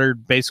his daughter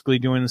basically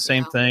doing the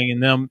same thing,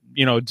 and them,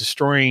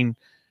 destroying,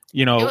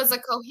 it was a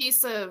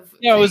cohesive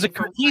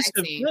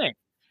thing.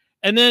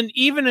 And then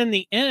even in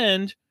the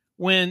end,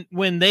 when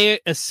they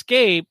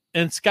escape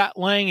and Scott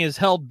Lang is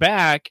held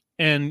back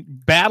and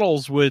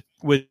battles with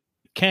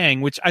Kang,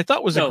 which I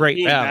thought was a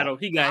great battle.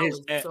 He got his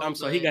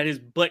he got his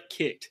butt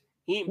kicked.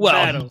 He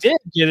did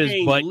get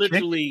his butt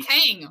literally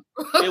kicked.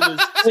 It was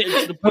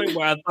to the point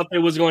where I thought they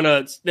was going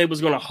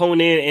to hone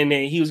in and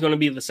then he was going to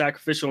be the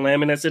sacrificial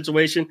lamb in that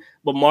situation,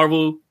 but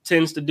Marvel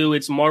tends to do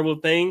its Marvel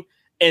thing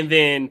and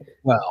then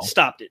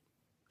stopped it.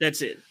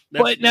 That's it.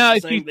 They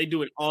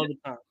do it all the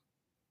time.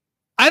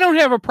 I don't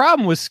have a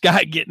problem with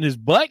Scott getting his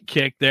butt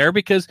kicked there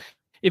because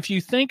if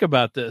you think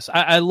about this,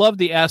 I love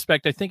the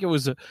aspect. I think it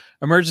was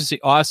Emergency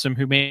Awesome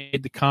who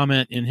made the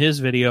comment in his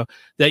video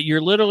that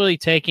you're literally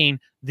taking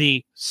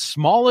the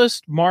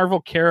smallest Marvel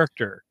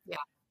character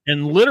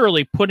and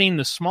literally putting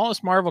the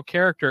smallest Marvel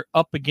character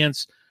up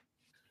against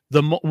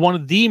one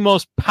of the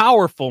most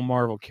powerful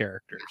Marvel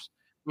characters,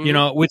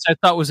 which I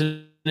thought was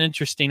an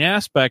interesting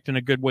aspect and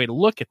a good way to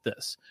look at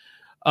this.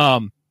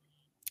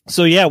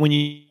 So yeah, when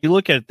you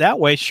look at it that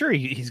way, sure,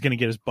 he's going to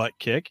get his butt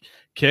kicked,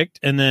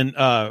 and then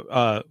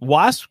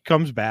Wasp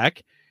comes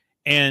back,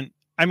 and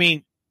I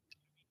mean,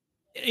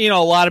 a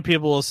lot of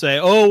people will say,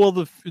 "Oh,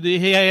 well,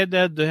 he had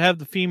to have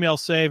the female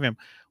save him."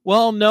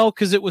 Well, no,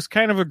 because it was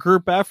kind of a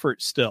group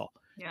effort still.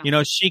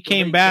 Yeah. She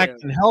came back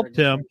and helped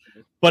him,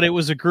 but it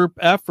was a group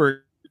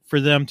effort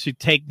for them to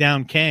take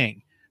down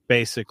Kang,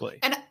 basically.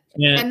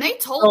 And they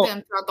told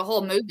them throughout the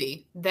whole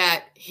movie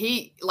that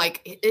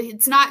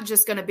it's not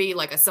just going to be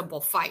like a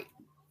simple fight.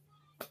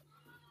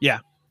 Yeah.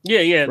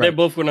 Right. They're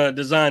both going to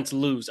design to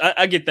lose.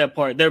 I get that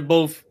part. They're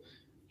both,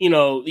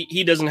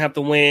 he doesn't have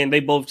to win. They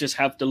both just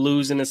have to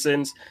lose in a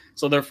sense.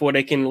 So therefore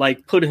they can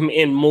put him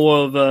in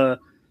more of a,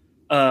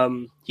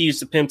 he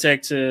used the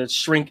Pymtech to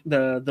shrink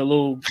the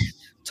little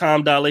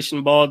time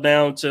dilation ball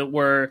down to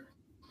where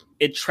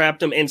it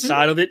trapped him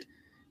inside of it.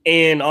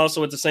 And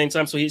also at the same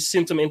time, so he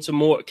sent him into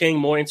more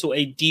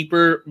a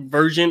deeper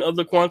version of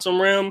the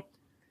quantum realm.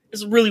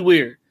 It's really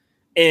weird.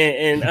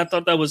 And I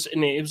thought that was,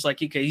 and it was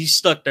like, okay, he's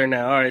stuck there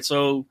now. All right.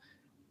 So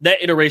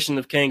that iteration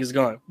of Kang is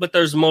gone, but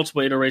there's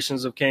multiple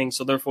iterations of Kang.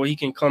 So therefore he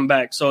can come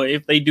back. So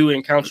if they do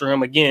encounter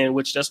him again,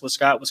 which that's what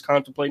Scott was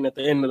contemplating at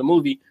the end of the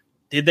movie,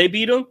 did they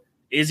beat him?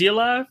 Is he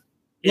alive?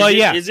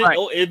 Is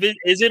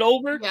it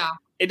over? Yeah.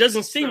 It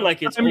doesn't seem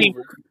like it's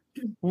over.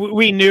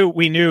 We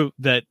knew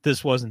that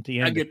this wasn't the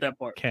end. I get that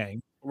part.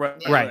 Kang.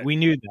 Right. We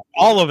knew that.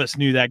 All of us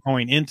knew that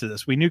going into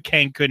this. We knew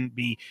Kang couldn't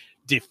be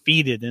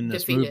defeated in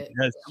this movie.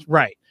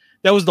 Right.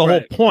 That was the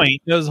whole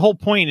point. The whole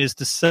point is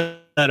to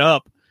set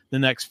up the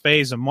next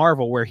phase of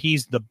Marvel where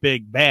he's the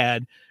big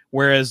bad,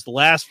 whereas the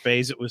last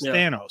phase it was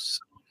Thanos.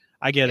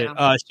 I get it.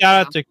 Shout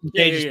out to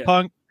Contagious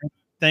Punk.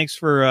 Thanks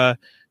for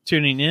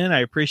tuning in. I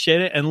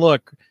appreciate it. And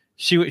look,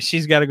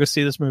 she's got to go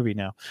see this movie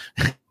now.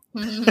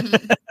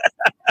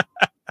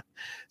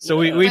 So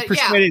we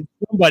persuaded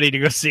somebody to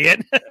go see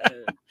it.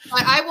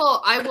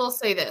 I will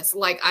say this.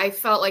 I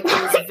felt like it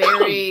was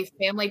very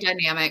family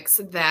dynamics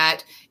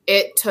that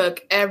it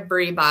took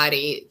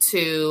everybody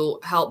to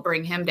help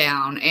bring him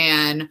down.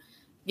 And,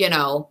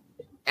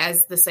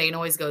 as the saying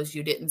always goes,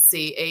 you didn't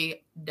see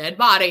a dead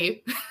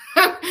body.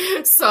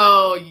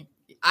 So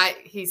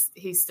he's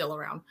still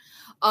around.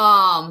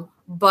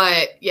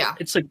 But yeah,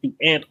 it's like the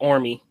Ant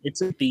Army.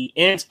 It's like the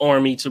Ant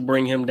Army to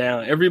bring him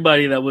down.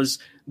 Everybody that was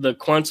the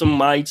Quantum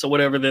Mites or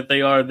whatever that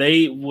they are,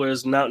 they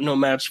was no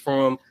match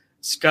for him.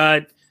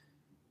 Scott,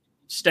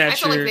 Stature, I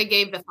feel like they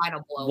gave the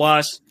final blow.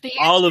 Wasp,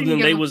 all of them,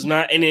 they was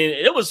not. And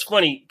it was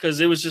funny because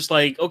it was just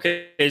like,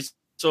 okay,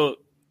 so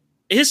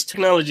his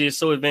technology is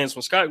so advanced.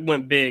 When Scott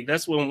went big,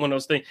 that's one of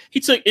those things.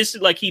 It's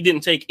like he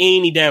didn't take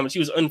any damage. He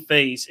was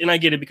unfazed. And I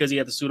get it because he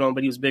had the suit on,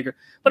 but he was bigger.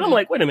 But I'm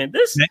like, wait a minute,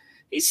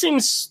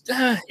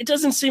 it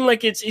doesn't seem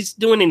like it's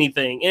doing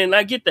anything. And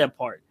I get that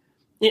part.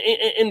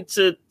 And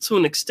to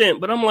an extent,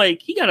 but I'm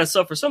like, he got to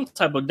suffer some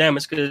type of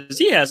damage because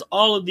he has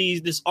all of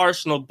this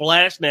arsenal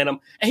blasting at him,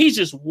 and he's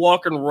just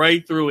walking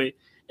right through it.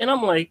 And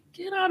I'm like,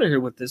 get out of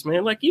here with this,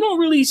 man! Like, you don't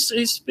really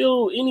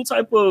feel any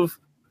type of,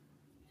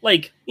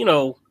 like, you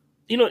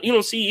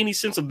don't see any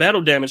sense of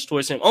battle damage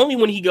towards him. Only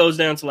when he goes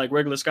down to like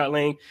regular Scott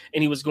Lang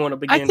and he was going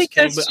up against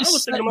Kang. But I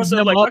was thinking to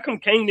myself, like, how come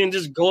Kang didn't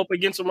just go up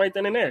against him right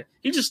then and there?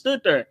 He just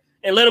stood there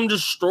and let him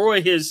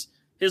destroy his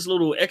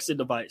little exit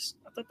device.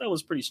 I thought that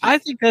was pretty stupid. I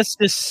think that's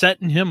just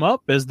setting him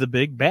up as the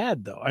big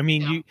bad, though. I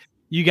mean,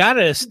 you got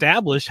to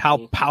establish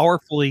how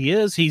powerful he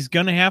is. He's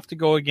going to have to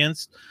go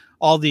against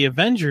all the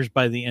Avengers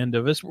by the end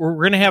of us. We're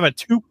going to have a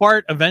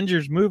 2-part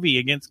Avengers movie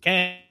against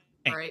Kang.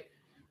 Right.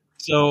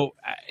 So,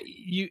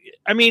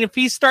 if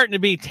he's starting to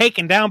be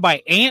taken down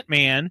by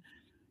Ant-Man,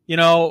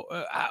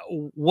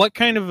 what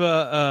kind of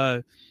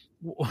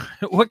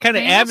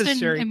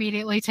adversary didn't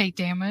immediately take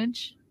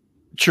damage?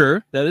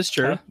 Sure, that is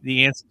true. Huh?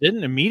 The ants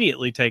didn't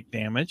immediately take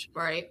damage.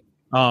 Right.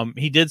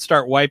 He did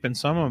start wiping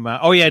some of them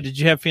out. Oh, yeah. Did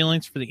you have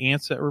feelings for the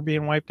ants that were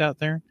being wiped out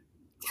there?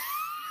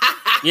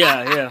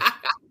 Yeah.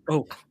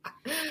 Oh.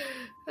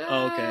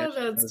 Okay.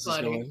 That's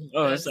funny.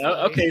 That's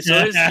okay.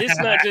 So it's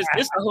not just,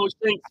 it's the whole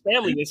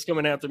family that's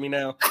coming after me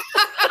now.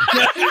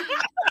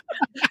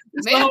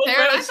 Man,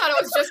 Darren, I thought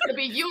it was just going to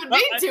be you and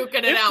me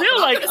duking it out.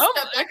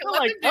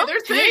 I'm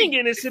Kang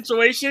in this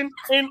situation,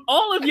 and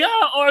all of y'all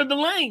are the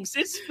Langs.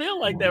 It's feel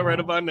like that right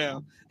about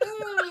now.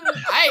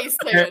 I ain't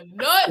saying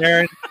nothing.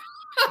 Darren,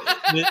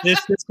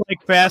 this is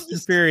like Fast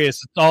and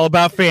Furious. It's all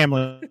about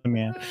family,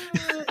 man.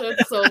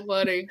 That's so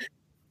funny.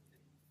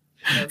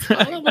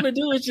 All I want to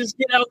do is just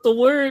get out the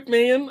word,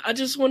 man. I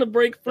just want to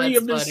break free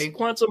of this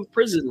quantum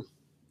prison.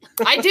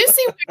 I do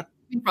see where you're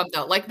coming from,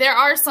 though. Like, there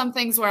are some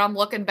things where I'm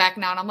looking back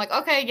now and I'm like,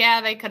 okay, yeah,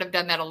 they could have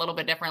done that a little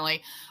bit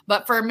differently.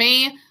 But for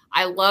me,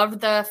 I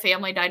loved the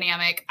family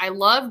dynamic. I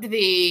loved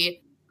the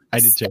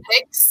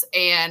aesthetics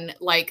and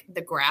like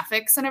the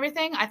graphics and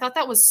everything. I thought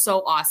that was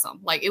so awesome.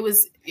 Like, it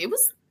was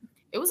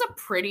a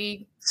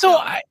pretty. So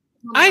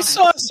I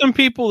saw some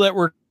people that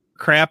were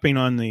crapping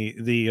on the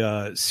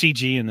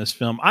CG in this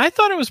film. I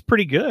thought it was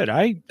pretty good.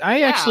 I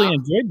actually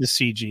enjoyed the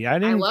CG. I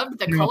loved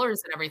the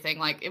colors and everything.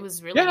 Like, it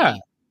was really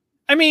neat.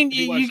 I mean,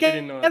 you get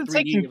in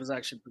 3D. It was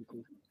actually pretty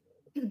cool.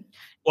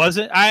 Was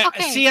it? I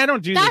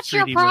don't do that's the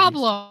 3D your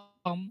problem.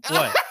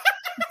 What?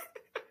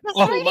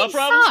 My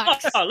problem.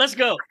 Oh, let's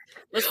go.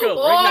 Right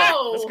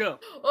now. Let's go.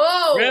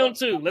 Round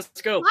 2.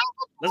 Let's go.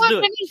 Let's do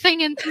it.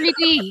 Anything in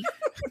 3D.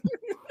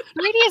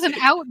 3D is an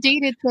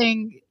outdated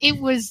thing. It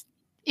was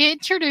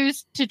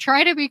introduced to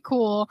try to be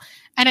cool,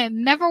 and it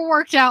never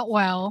worked out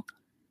well.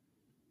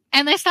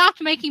 And they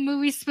stopped making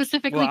movies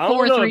specifically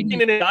for 3D.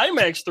 In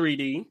IMAX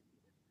 3D.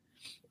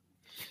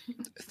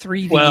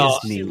 3D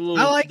is neat.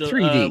 I like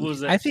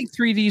 3D. I think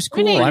 3D is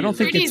cool. 3D, I don't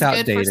think it's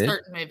outdated. Good for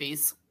certain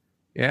movies.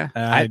 Yeah,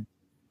 I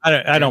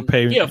don't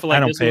pay. Yeah, for like I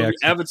don't this pay movie,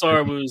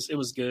 Avatar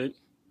was good.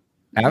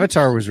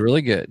 Avatar was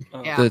really good.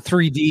 The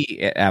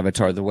 3D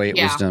Avatar, the way it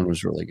was done,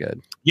 was really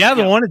good. Yeah,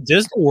 the one at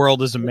Disney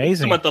World is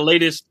amazing. About the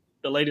latest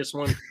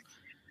one.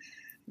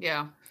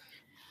 Yeah,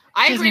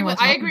 I agree with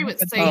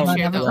Sage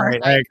here. Though.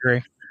 Right, I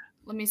agree.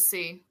 Let me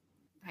see.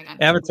 Hang on.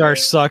 Avatar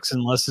sucks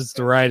unless it's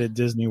the ride at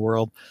Disney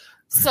World.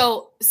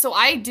 So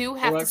I do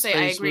have to say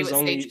I agree with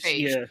Sage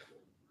Page. Yeah.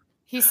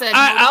 He said,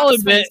 "I'll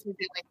admit,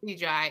 like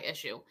CGI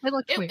issue.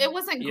 It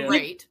wasn't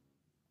great.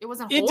 It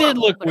wasn't. It did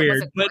look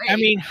weird, but I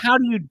mean, how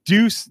do you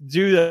do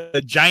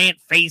the giant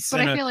face?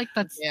 But I feel like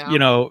that's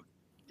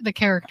the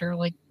character.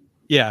 Like,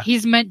 yeah,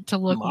 he's meant to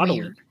look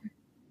weird,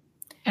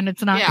 and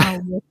it's not. Yeah.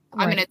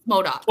 I mean, it's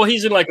MODOK. Well,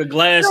 he's in like a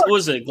glass. What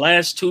was it?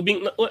 Glass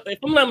tubing. If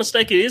I'm not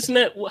mistaken, isn't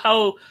that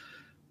how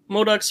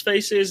MODOK's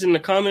face is in the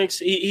comics?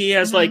 He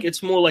has like,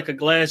 it's more like a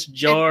glass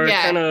jar,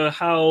 kind of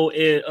how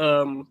it.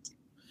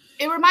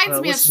 It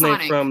reminds me of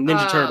Sonic from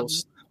Ninja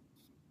Turtles.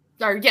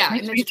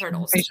 Ninja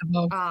Turtles. The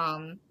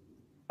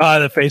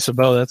face of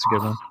Bo. That's a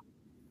good one.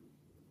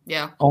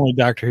 Yeah. Only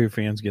Doctor Who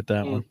fans get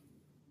that one.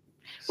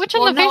 Which it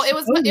was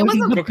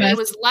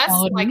less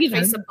like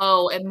Face of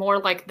Bo and more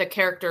like the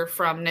character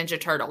from Ninja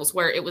Turtles,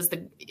 where it was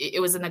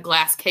in the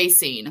glass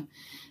casing,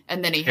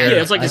 and then he had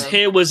it's like his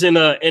head was in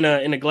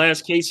a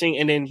glass casing,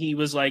 and then he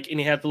was like, and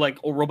he had the like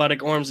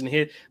robotic arms and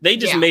head. They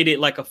just made it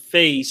like a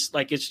face,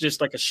 like it's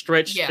just like a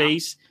stretched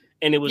face,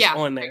 and it was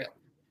on there.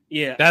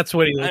 Yeah, that's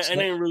what he looks like.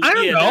 I don't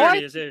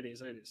know. There it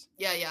is.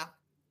 Yeah.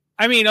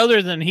 I mean,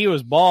 other than he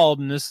was bald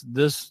and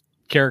this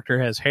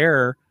character has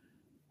hair,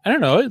 I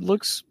don't know. It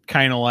looks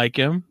kind of like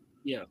him.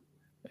 Yeah.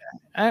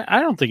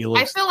 I don't think it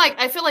looks.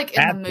 I feel like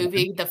in the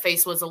movie the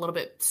face was a little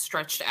bit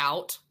stretched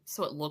out,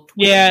 so it looked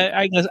weird. Yeah,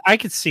 I guess I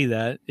could see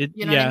that.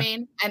 You know what I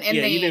mean? And in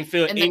you didn't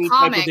feel any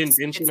comics, type of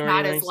invention or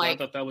anything. So I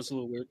thought that was a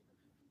little weird.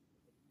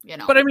 You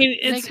know, but I mean,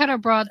 they could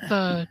have brought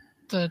the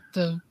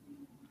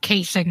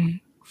casing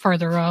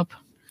further up.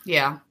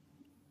 Yeah,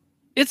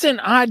 it's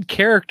an odd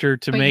character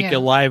to make a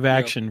live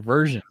action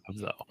version of,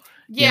 though.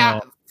 Yeah, you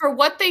know? For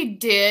what they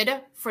did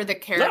for the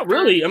character, not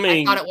really. I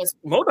mean, I thought it was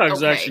MODOK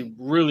is actually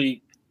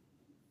really.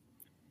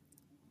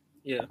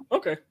 Yeah.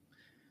 Okay.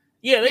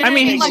 Yeah, they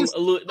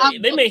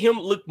made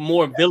him look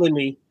more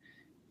villainy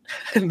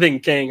than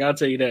Kang. I'll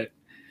tell you that.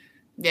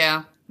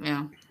 Yeah.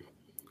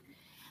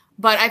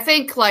 But I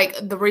think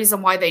like the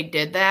reason why they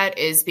did that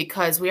is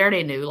because we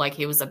already knew like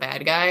he was a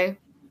bad guy,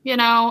 you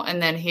know,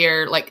 and then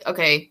here like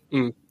okay,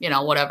 you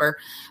know, whatever.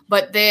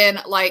 But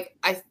then like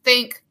I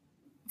think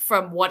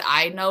from what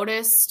I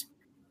noticed,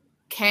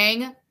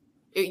 Kang,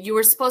 you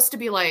were supposed to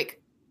be like,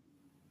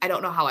 I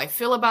don't know how I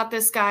feel about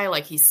this guy.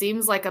 Like, he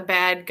seems like a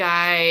bad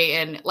guy.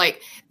 And,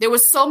 like, there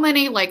was so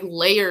many, like,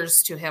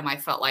 layers to him, I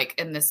felt like,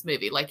 in this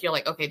movie. Like, you're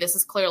like, okay, this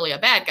is clearly a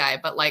bad guy.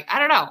 But, like, I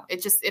don't know.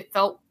 It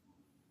felt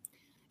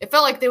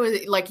like there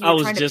was, like, you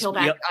were trying to peel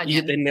back onion. You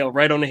hit the nail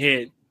right on the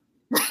head.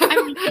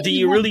 Do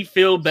you really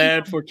feel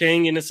bad for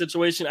Kang in this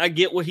situation? I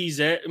get where he's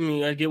at. I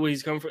mean, I get where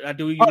he's coming from. I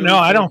do.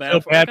 I don't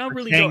feel bad for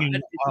really Kang.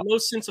 There's no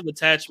sense of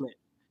attachment.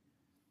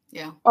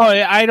 Yeah. Oh,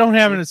 I don't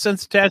have a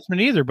sense of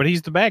attachment either, but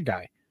he's the bad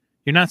guy.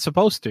 You're not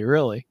supposed to,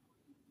 really.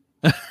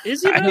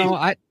 Is he?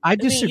 I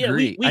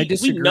disagree. I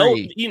disagree. We know,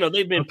 you know,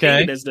 they've been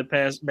painted as the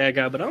past bad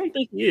guy, but I don't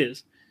think he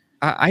is.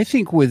 I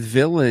think with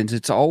villains,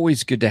 it's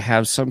always good to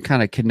have some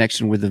kind of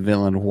connection with the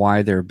villain,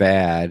 why they're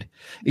bad.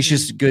 It's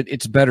just good.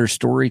 It's better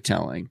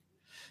storytelling.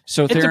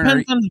 So it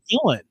depends on the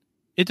villain.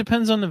 It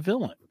depends on the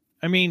villain.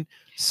 I mean,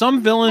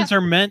 some villains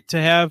are meant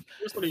to have,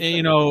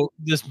 you know,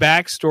 this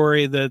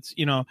backstory that's,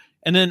 you know,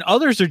 and then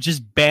others are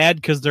just bad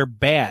because they're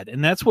bad.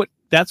 And that's what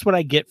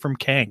I get from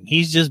Kang.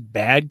 He's just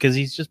bad because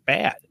he's just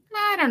bad.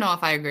 I don't know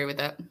if I agree with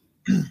that.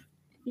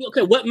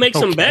 Okay, what makes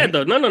him bad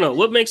though? No.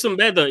 What makes him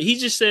bad though? He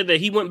just said that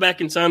he went back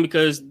in time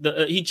because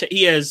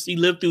he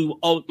lived through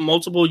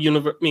multiple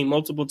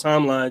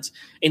timelines,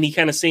 and he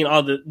kind of seen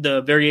all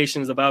the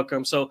variations of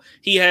outcomes. So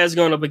he has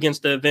gone up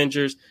against the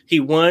Avengers. He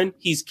won.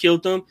 He's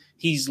killed them.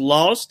 He's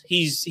lost.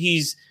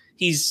 He's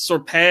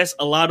surpassed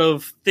a lot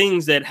of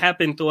things that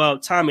happened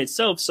throughout time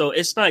itself. So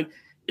it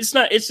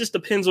just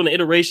depends on the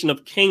iteration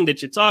of King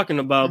that you're talking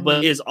about. Mm-hmm.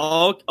 But is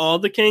all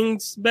the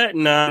Kings bad?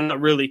 Nah, not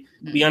really.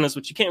 To be honest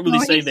with you, can't really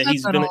say that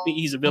he's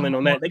a villain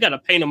on that. They got to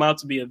paint him out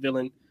to be a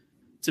villain.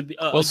 To be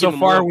so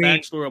far we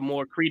backstory or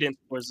more credence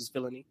towards his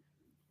villainy.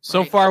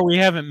 So far we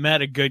haven't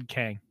met a good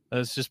Kang.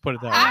 Let's just put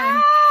it that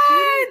way.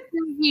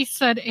 He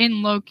said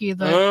in Loki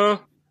that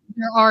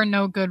there are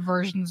no good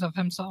versions of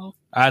himself.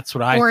 That's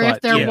what I thought. Or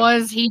if there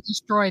was, he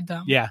destroyed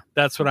them. Yeah,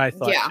 that's what I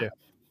thought too.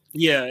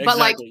 Yeah, exactly. But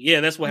like,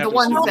 that's what happened. The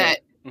ones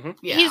that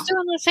he's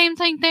doing the same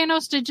thing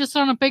Thanos did, just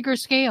on a bigger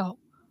scale.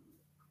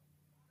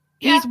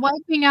 Yeah. He's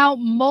wiping out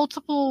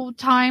multiple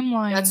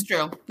timelines.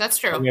 That's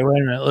true. Okay,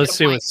 wait a minute. Let's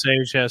see what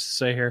Sage has to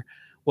say here.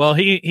 Well,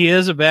 he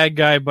is a bad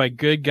guy by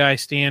good guy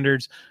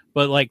standards,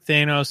 but like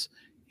Thanos,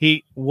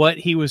 what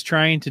he was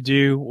trying to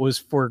do was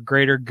for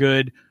greater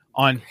good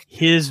on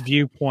his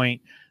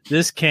viewpoint.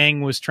 This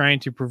Kang was trying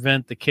to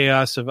prevent the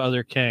chaos of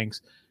other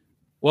Kangs.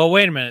 Well,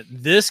 wait a minute.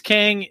 This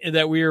Kang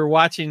that we were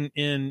watching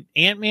in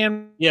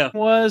Ant-Man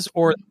was,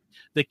 or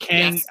the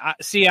Kang?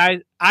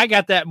 Yes. I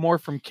got that more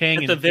from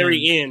Kang at the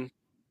very end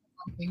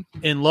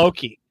in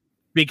Loki,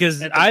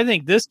 because I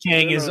think this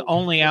Kang is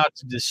only out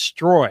to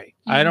destroy.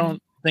 Mm-hmm. I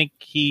don't think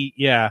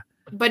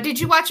But did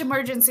you watch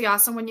Emergency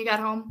Awesome when you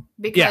got home?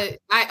 Because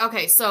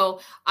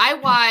so I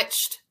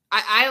watched.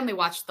 I only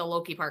watched the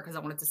Loki part because I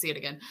wanted to see it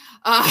again.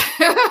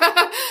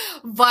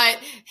 But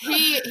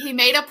he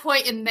made a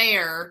point in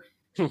there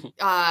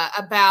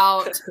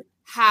about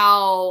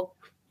how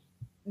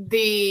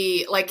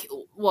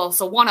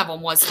so one of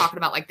them was talking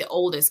about like the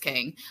oldest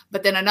King,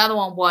 but then another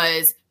one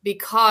was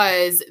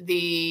because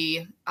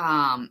the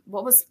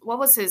what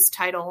was his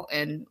title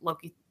in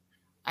Loki?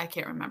 I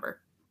can't remember.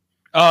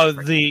 Oh,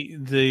 the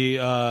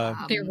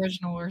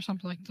original or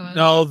something like that.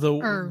 No,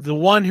 the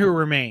one who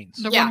remains.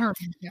 The one who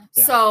remains. Yeah.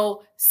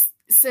 So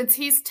since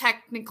he's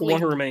technically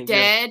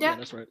dead,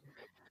 that's right.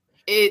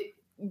 It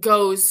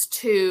goes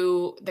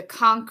to the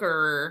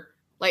Conqueror.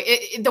 Like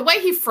the way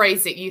he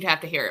phrased it, you'd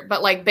have to hear it,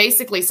 but like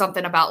basically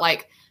something about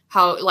like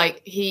how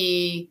like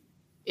he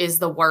is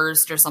the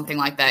worst or something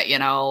like that, you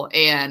know,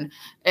 and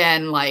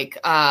like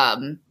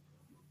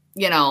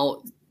you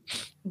know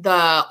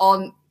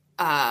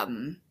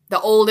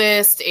the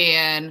oldest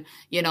and,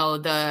 you know,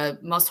 the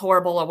most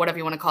horrible or whatever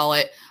you want to call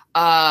it.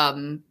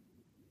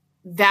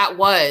 That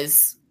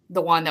was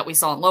the one that we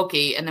saw in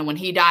Loki. And then when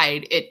he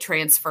died, it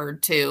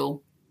transferred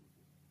to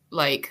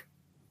like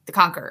the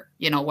Conqueror,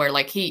 you know, where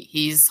like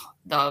he's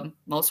the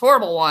most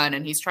horrible one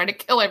and he's trying to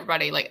kill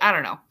everybody. Like, I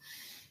don't know.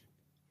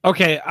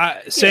 Okay.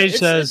 Sage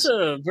says it's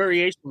a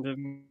variation of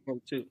him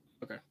too.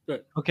 Okay,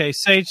 good. Okay,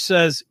 Sage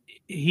says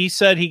he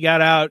said he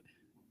got out.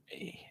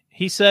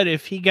 He said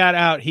if he got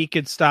out, he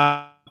could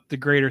stop the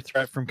greater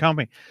threat from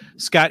coming.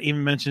 Scott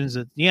even mentions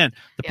at the end.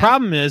 The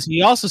problem is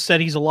he also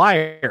said he's a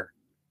liar.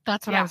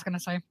 That's what I was going to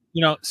say.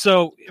 You know,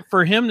 so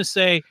for him to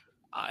say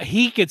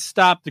he could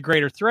stop the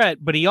greater threat,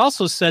 but he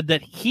also said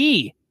that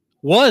he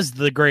was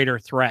the greater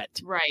threat.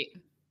 Right.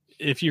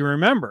 If you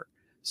remember.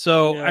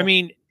 So, I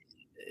mean,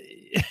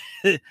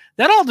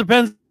 that all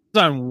depends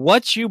on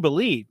what you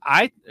believe.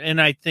 I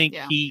think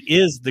he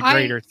is the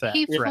greater threat.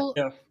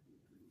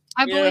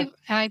 I believe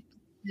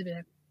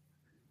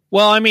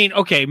Well, I mean,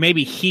 okay,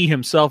 maybe he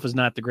himself is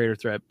not the greater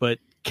threat, but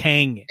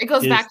Kang. It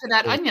goes back to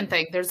that onion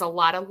thing. There's a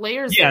lot of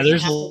layers. Yeah,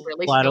 there's a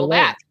really lot of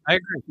layers. back. I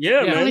agree.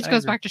 Yeah, man. Which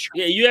goes back to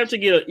you have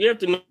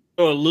to know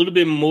a little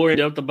bit more in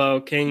depth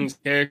about Kang's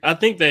character. I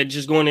think that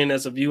just going in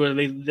as a viewer,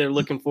 they're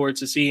looking forward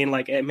to seeing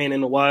like Ant-Man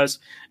and the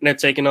Wasp, and they're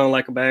taking on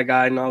like a bad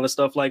guy and all that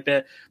stuff like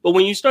that. But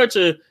when you start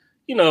to,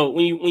 you know,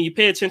 when you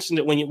pay attention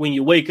to when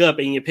you wake up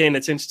and you're paying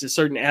attention to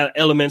certain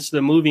elements of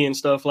the movie and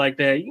stuff like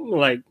that, you're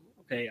like,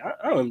 okay,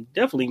 I'm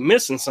definitely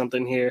missing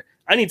something here.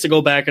 I need to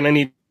go back and I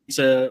need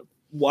to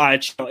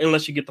watch,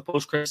 unless you get the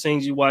post-credit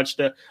scenes, you watch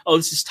this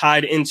is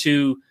tied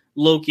into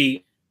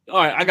Loki. All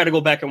right, I got to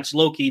go back and watch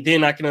Loki.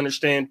 Then I can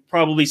understand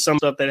probably some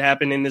stuff that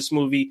happened in this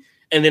movie,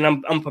 and then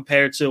I'm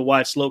prepared to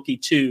watch Loki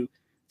 2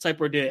 type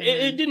of deal.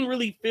 It didn't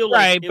really feel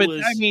like it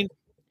was. I mean,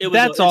 it was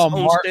that's all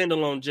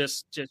standalone.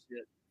 Just yet.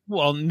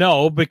 Well,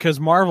 no, because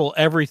Marvel,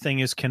 everything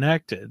is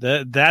connected.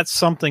 That's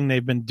something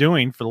they've been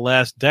doing for the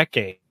last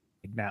decade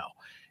now.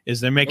 Is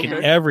they're making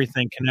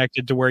everything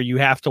connected to where you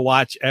have to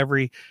watch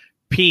every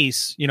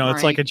piece. You know,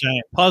 it's like a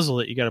giant puzzle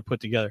that you got to put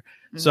together.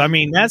 Mm-hmm. So, I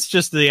mean, that's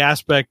just the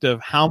aspect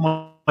of how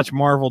much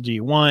Marvel do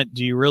you want?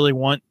 Do you really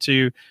want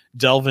to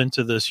delve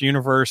into this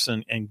universe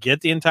and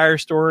get the entire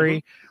story?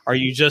 Mm-hmm. Are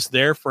you just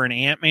there for an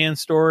Ant-Man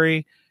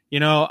story?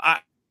 You know,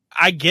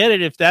 I get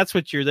it. If that's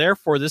what you're there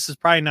for, this is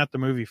probably not the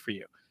movie for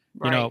you.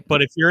 Right. You know,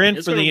 but if you're in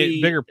for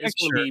the bigger picture,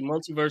 it's going to be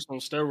multiverse on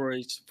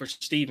steroids for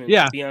Steven.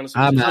 Yeah, to be honest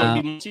with you. It's going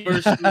to be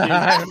multiverse on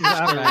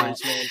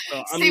steroids, man.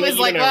 So Steven's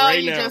like, well,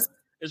 you now. just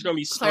there's going to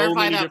be so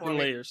many different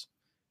layers.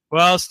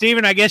 Well,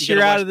 Steven, I guess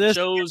you're out of this.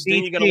 Shows,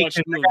 then you got to watch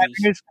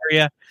movies. For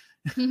you.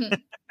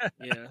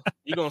 Yeah,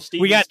 you're going to.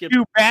 We got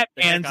two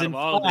Batmans and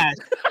Flash.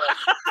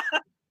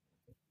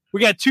 We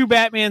got two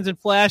Batmans in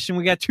Flash, and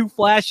we got two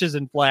Flashes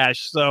in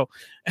Flash. So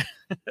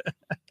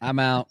I'm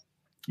out.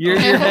 You're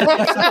the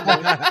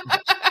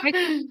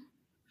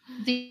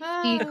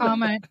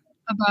comment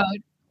about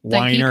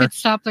that he could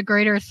stop the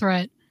greater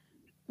threat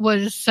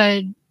was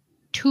said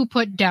to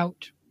put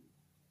doubt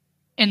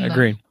in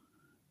Agreed.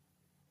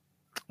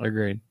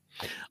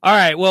 All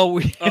right. Well,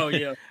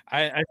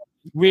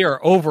 we are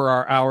over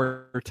our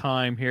hour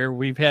time here.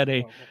 We've had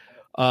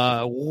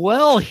a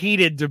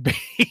well-heated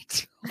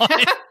debate.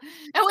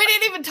 And we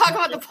didn't even talk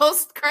about the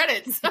post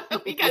credits.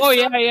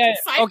 Yeah.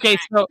 Okay,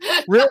 so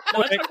real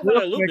quick,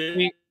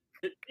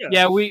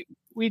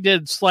 we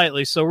did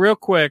slightly. So real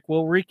quick,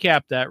 we'll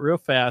recap that real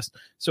fast.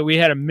 So we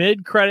had a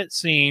mid-credit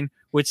scene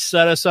which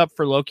set us up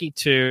for Loki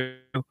 2.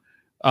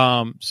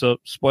 So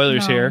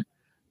spoilers here.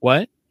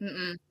 What?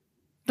 Mm-mm.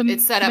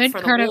 It's set up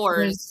for the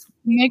wars.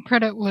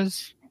 Mid-credit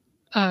was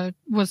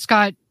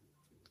Scott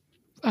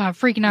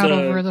freaking out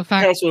over the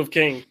fact Council of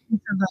Kang.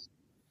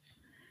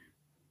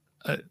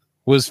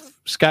 Was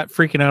Scott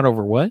freaking out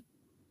over what?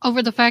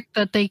 Over the fact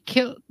that they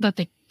killed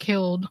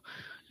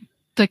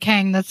the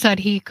Kang that said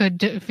he could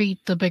defeat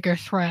the bigger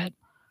threat.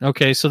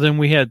 Okay, so then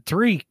we had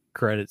 3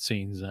 credit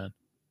scenes then.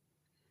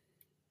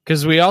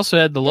 Because we also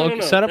had the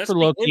Loki set up for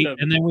Loki,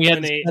 and then we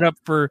had the set up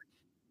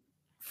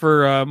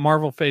for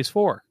Marvel Phase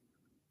 4.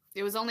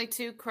 It was only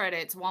 2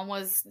 credits. One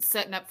was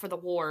setting up for the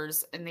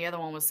wars, and the other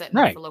one was setting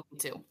up for Loki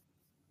 2.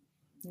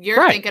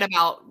 You're thinking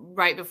about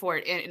right before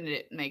it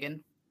ended,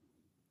 Megan.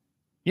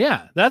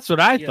 Yeah, that's what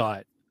I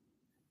thought.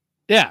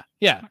 Yeah.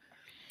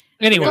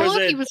 Anyway,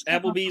 was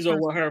Applebee's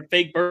or her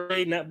fake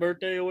birthday, not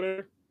birthday or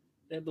whatever?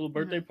 That little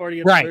birthday party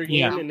at the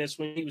very end, and that's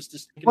when he was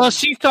just. Well,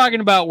 she's talking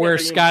about where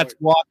Scott's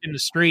walking the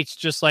streets,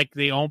 just like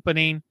the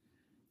opening.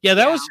 Yeah,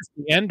 that was just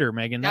the ender,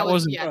 Megan. That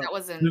wasn't. Yeah, that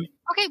wasn't.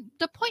 Okay,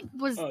 the point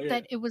was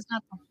that it was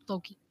not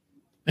Loki.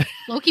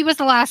 Loki was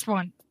the last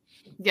one.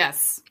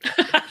 Yes.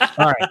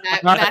 All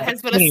right. That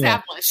has been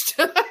established.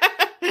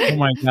 Oh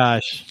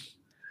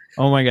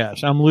my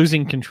gosh. I'm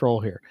losing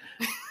control here.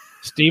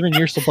 Steven,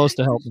 you're supposed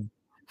to help me.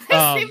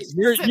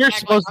 You're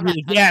supposed to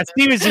be. Yeah,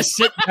 Steven's just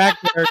sitting back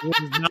there with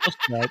his mouth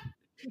shut.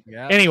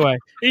 Yeah. Anyway.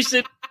 He's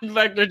sitting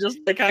back there just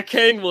like how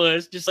Kang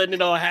was, just letting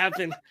it all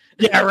happen.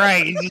 Yeah,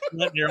 right. He's just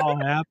letting it all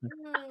happen.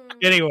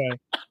 Anyway.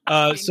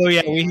 So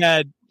yeah,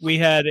 we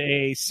had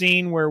a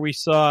scene where we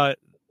saw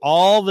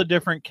all the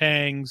different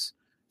Kangs,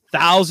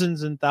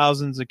 thousands and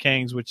thousands of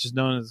Kangs, which is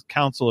known as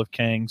Council of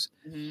Kangs.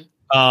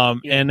 Mm-hmm.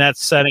 And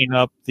that's setting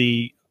up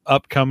the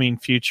upcoming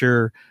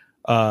future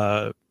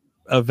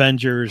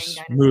Avengers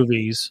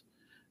movies,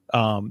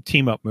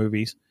 team up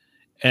movies.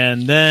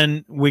 And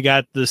then we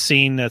got the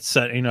scene that's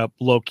setting up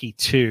Loki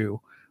 2,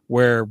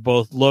 where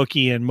both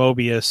Loki and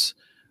Mobius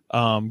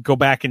go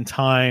back in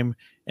time,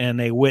 and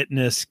they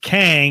witness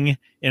Kang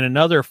in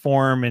another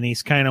form, and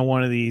he's kind of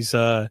one of these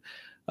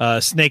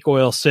snake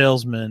oil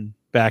salesmen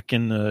back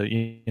in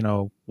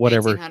the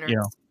whatever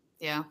 1800s.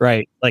 Yeah.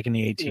 Right, like in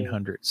the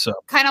 1800s. So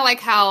kind of like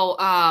how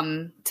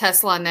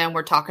Tesla and them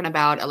were talking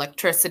about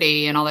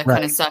electricity and all that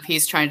kind of stuff.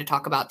 He's trying to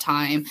talk about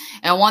time.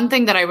 And one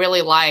thing that I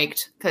really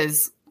liked,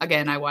 because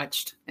again, I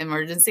watched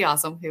Emergency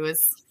Awesome. He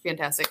was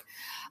fantastic.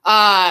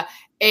 And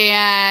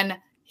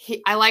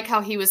I like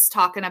how he was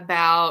talking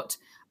about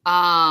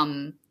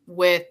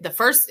with the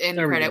first end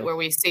credit where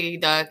we see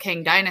the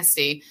Kang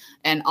Dynasty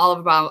and all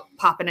about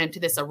popping into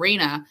this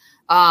arena.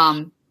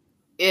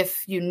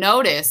 If you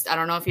noticed, I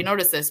don't know if you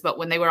noticed this, but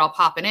when they were all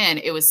popping in,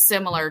 it was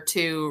similar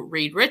to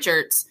Reed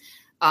Richards.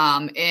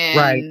 That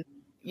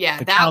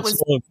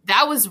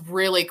was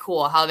really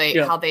cool how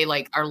they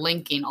like are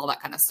linking all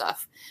that kind of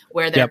stuff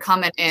where they're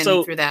coming in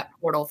through that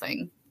portal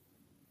thing.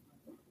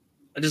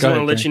 I just want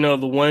to let you know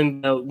the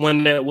one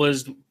that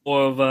was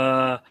more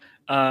of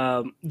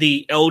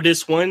the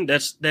eldest one,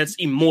 that's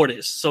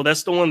Immortus. So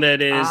that's the one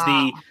that is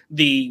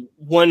the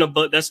one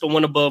above. That's the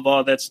one above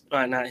all. That's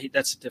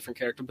that's a different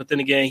character. But then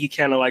again, he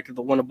kind of like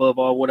the one above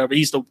all. Whatever.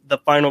 He's the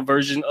final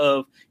version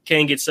of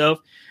Kang itself.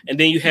 And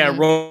then you had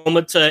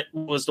Roma Tut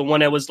was the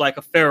one that was like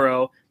a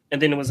pharaoh. And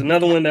then there was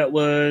another one that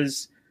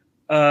was,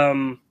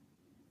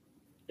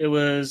 it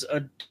was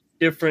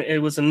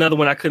another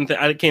one I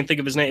can't think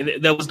of his name.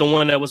 That was the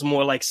one that was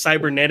more like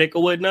cybernetic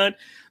or whatnot.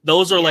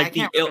 Those are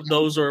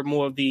those are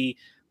more of the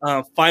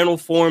final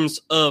forms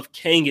of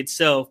Kang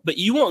itself. But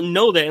you won't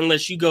know that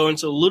unless you go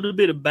into a little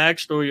bit of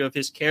backstory of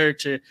his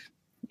character.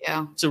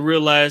 Yeah. To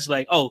realize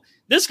like, oh,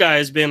 this guy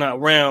has been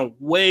around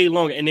way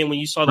longer. And then when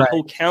you saw the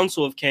whole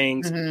council of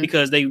Kangs,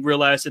 because they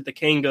realized that the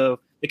Kang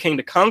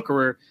the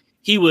Conqueror,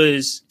 he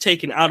was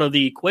taken out of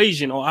the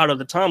equation or out of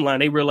the timeline.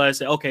 They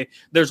realized that, okay,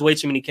 there's way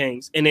too many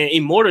Kangs. And then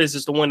Immortus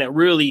is the one that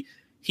really,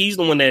 he's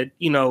the one that,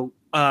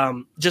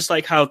 just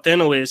like how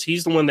Thanos is,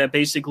 he's the one that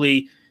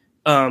basically,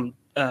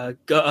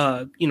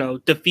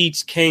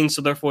 defeats Kang.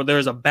 So therefore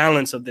there's a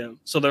balance of them.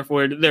 So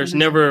therefore there's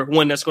never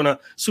one that's going to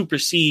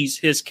supersede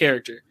his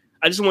character.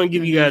 I just want to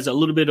give you guys a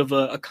little bit of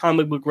a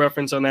comic book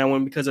reference on that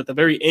one, because at the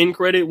very end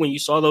credit, when you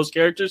saw those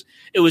characters,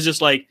 it was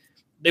just like,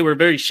 they were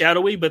very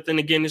shadowy, but then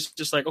again, it's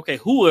just like, okay,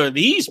 who are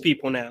these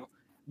people now?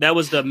 That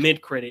was the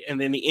mid credit,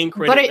 and then the end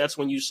credit. That's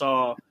when you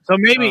saw. So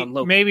maybe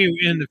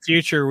in the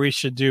future we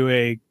should do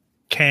a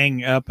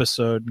Kang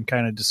episode and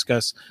kind of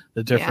discuss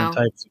the different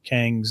types of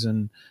Kangs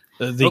and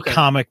the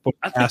comic book.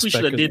 I think we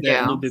should have did that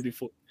a little bit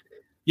before.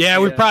 Yeah,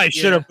 we probably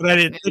should have, but I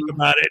didn't think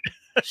about it.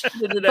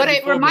 But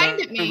it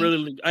reminded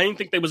me. I didn't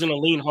think they was going to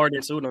lean hard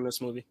into it on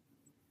this movie.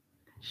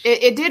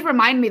 It did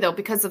remind me, though,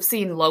 because of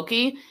seeing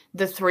Loki,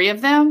 the three of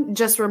them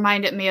just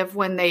reminded me of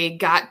when they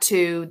got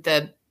to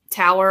the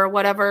tower or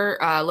whatever,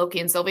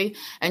 Loki and Sylvie,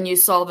 and you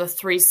saw the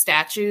three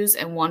statues,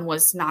 and one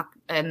was knocked,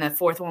 and the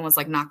fourth one was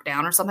like knocked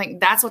down or something.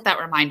 That's what that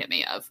reminded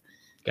me of.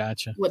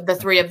 Gotcha. With the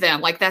three of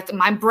them, like that,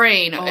 my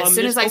brain. As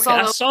soon as I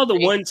saw the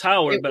one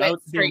tower, but I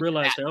didn't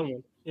realize that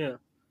one. Yeah.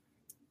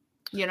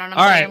 You know what I'm saying?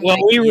 All right. Well,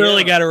 we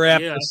really got to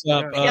wrap this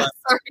up. Sorry.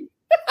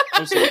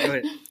 I'm sorry. Go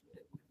ahead.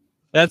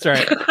 That's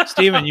right.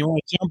 Steven, you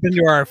want to jump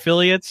into our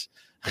affiliates?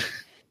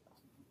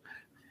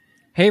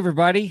 Hey,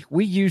 everybody.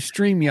 We use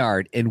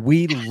StreamYard, and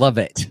we love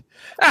it.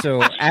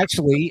 So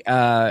actually,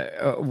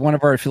 one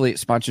of our affiliate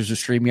sponsors is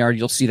StreamYard.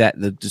 You'll see that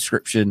in the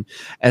description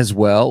as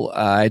well.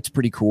 It's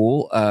pretty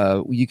cool.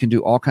 You can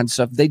do all kinds of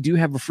stuff. They do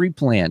have a free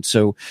plan.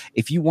 So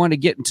if you want to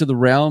get into the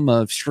realm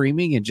of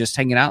streaming and just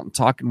hanging out and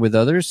talking with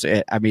others,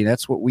 I mean,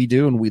 that's what we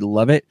do, and we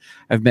love it.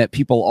 I've met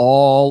people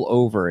all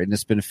over, and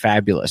it's been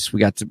fabulous. We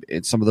got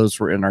to, some of those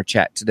were in our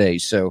chat today.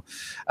 So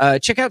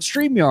check out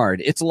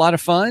StreamYard. It's a lot of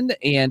fun,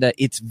 and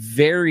it's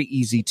very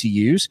easy to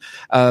use.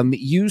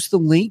 Use the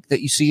link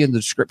that you see in the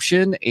description.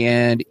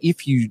 And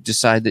if you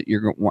decide that you're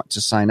going to want to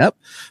sign up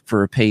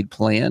for a paid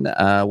plan,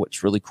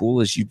 what's really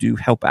cool is you do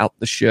help out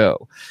the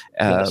show.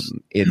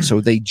 And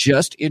so they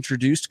just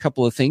introduced a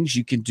couple of things.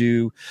 You can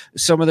do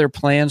some of their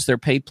plans. Their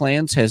paid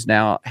plans has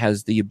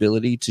the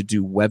ability to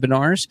do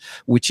webinars,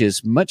 which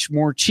is much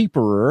more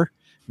cheaper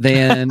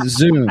than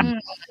Zoom.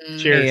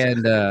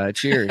 Cheers. And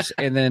cheers.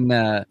 And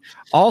then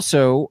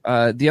also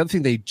the other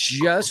thing they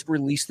just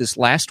released this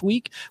last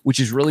week, which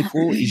is really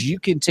cool, is you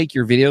can take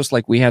your videos,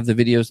 like we have the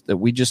videos that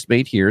we just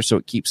made here, so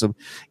it keeps them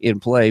in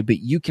play, but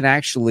you can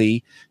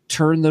actually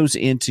turn those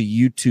into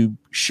YouTube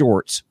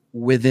shorts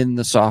within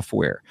the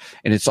software,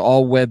 and it's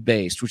all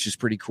web-based, which is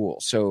pretty cool.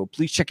 So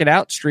please check it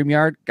out.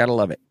 StreamYard, gotta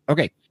love it.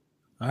 Okay.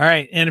 All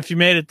right. And if you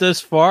made it this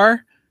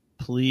far,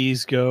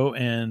 please go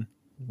and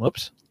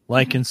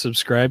like and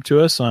subscribe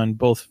to us on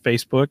both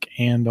Facebook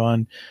and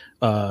on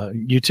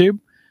YouTube.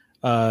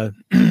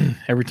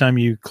 Every time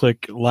you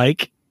click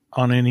like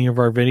on any of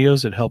our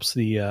videos, it helps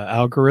the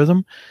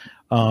algorithm.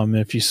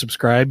 If you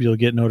subscribe, you'll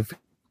get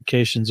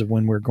notifications of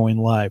when we're going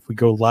live. We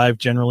go live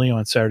generally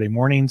on Saturday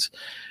mornings,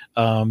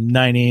 9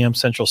 a.m.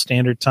 Central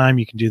Standard Time.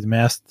 You can do the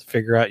math to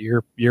figure out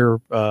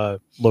your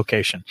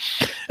location.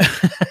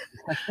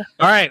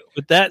 All right.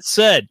 With that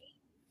said,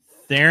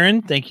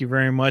 Theron, thank you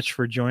very much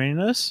for joining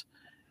us.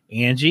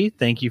 Angie,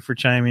 thank you for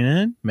chiming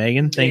in.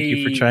 Megan, thank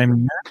you for chiming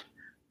in.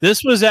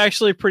 This was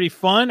actually pretty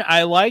fun.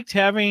 I liked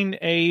having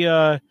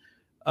a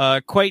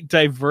quite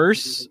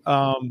diverse,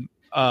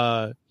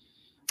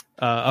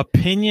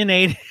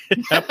 opinionated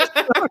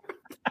episode.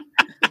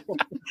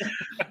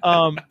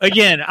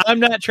 Again,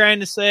 I'm not trying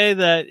to say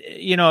that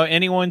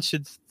anyone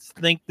should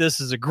think this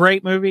is a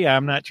great movie.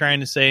 I'm not trying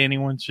to say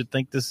anyone should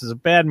think this is a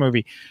bad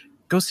movie.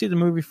 Go see the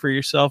movie for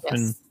yourself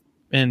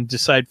and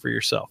decide for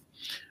yourself.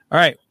 All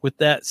right. With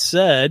that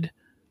said,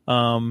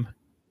 over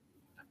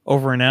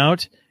and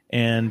out.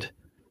 And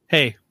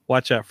hey,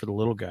 watch out for the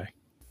little guy.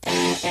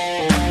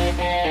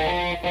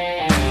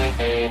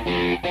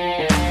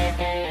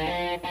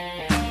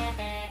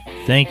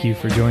 Thank you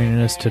for joining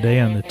us today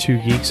on the Two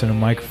Geeks and a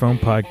Microphone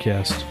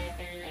podcast.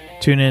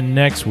 Tune in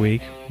next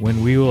week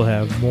when we will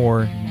have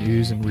more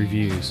news and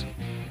reviews.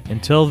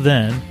 Until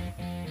then,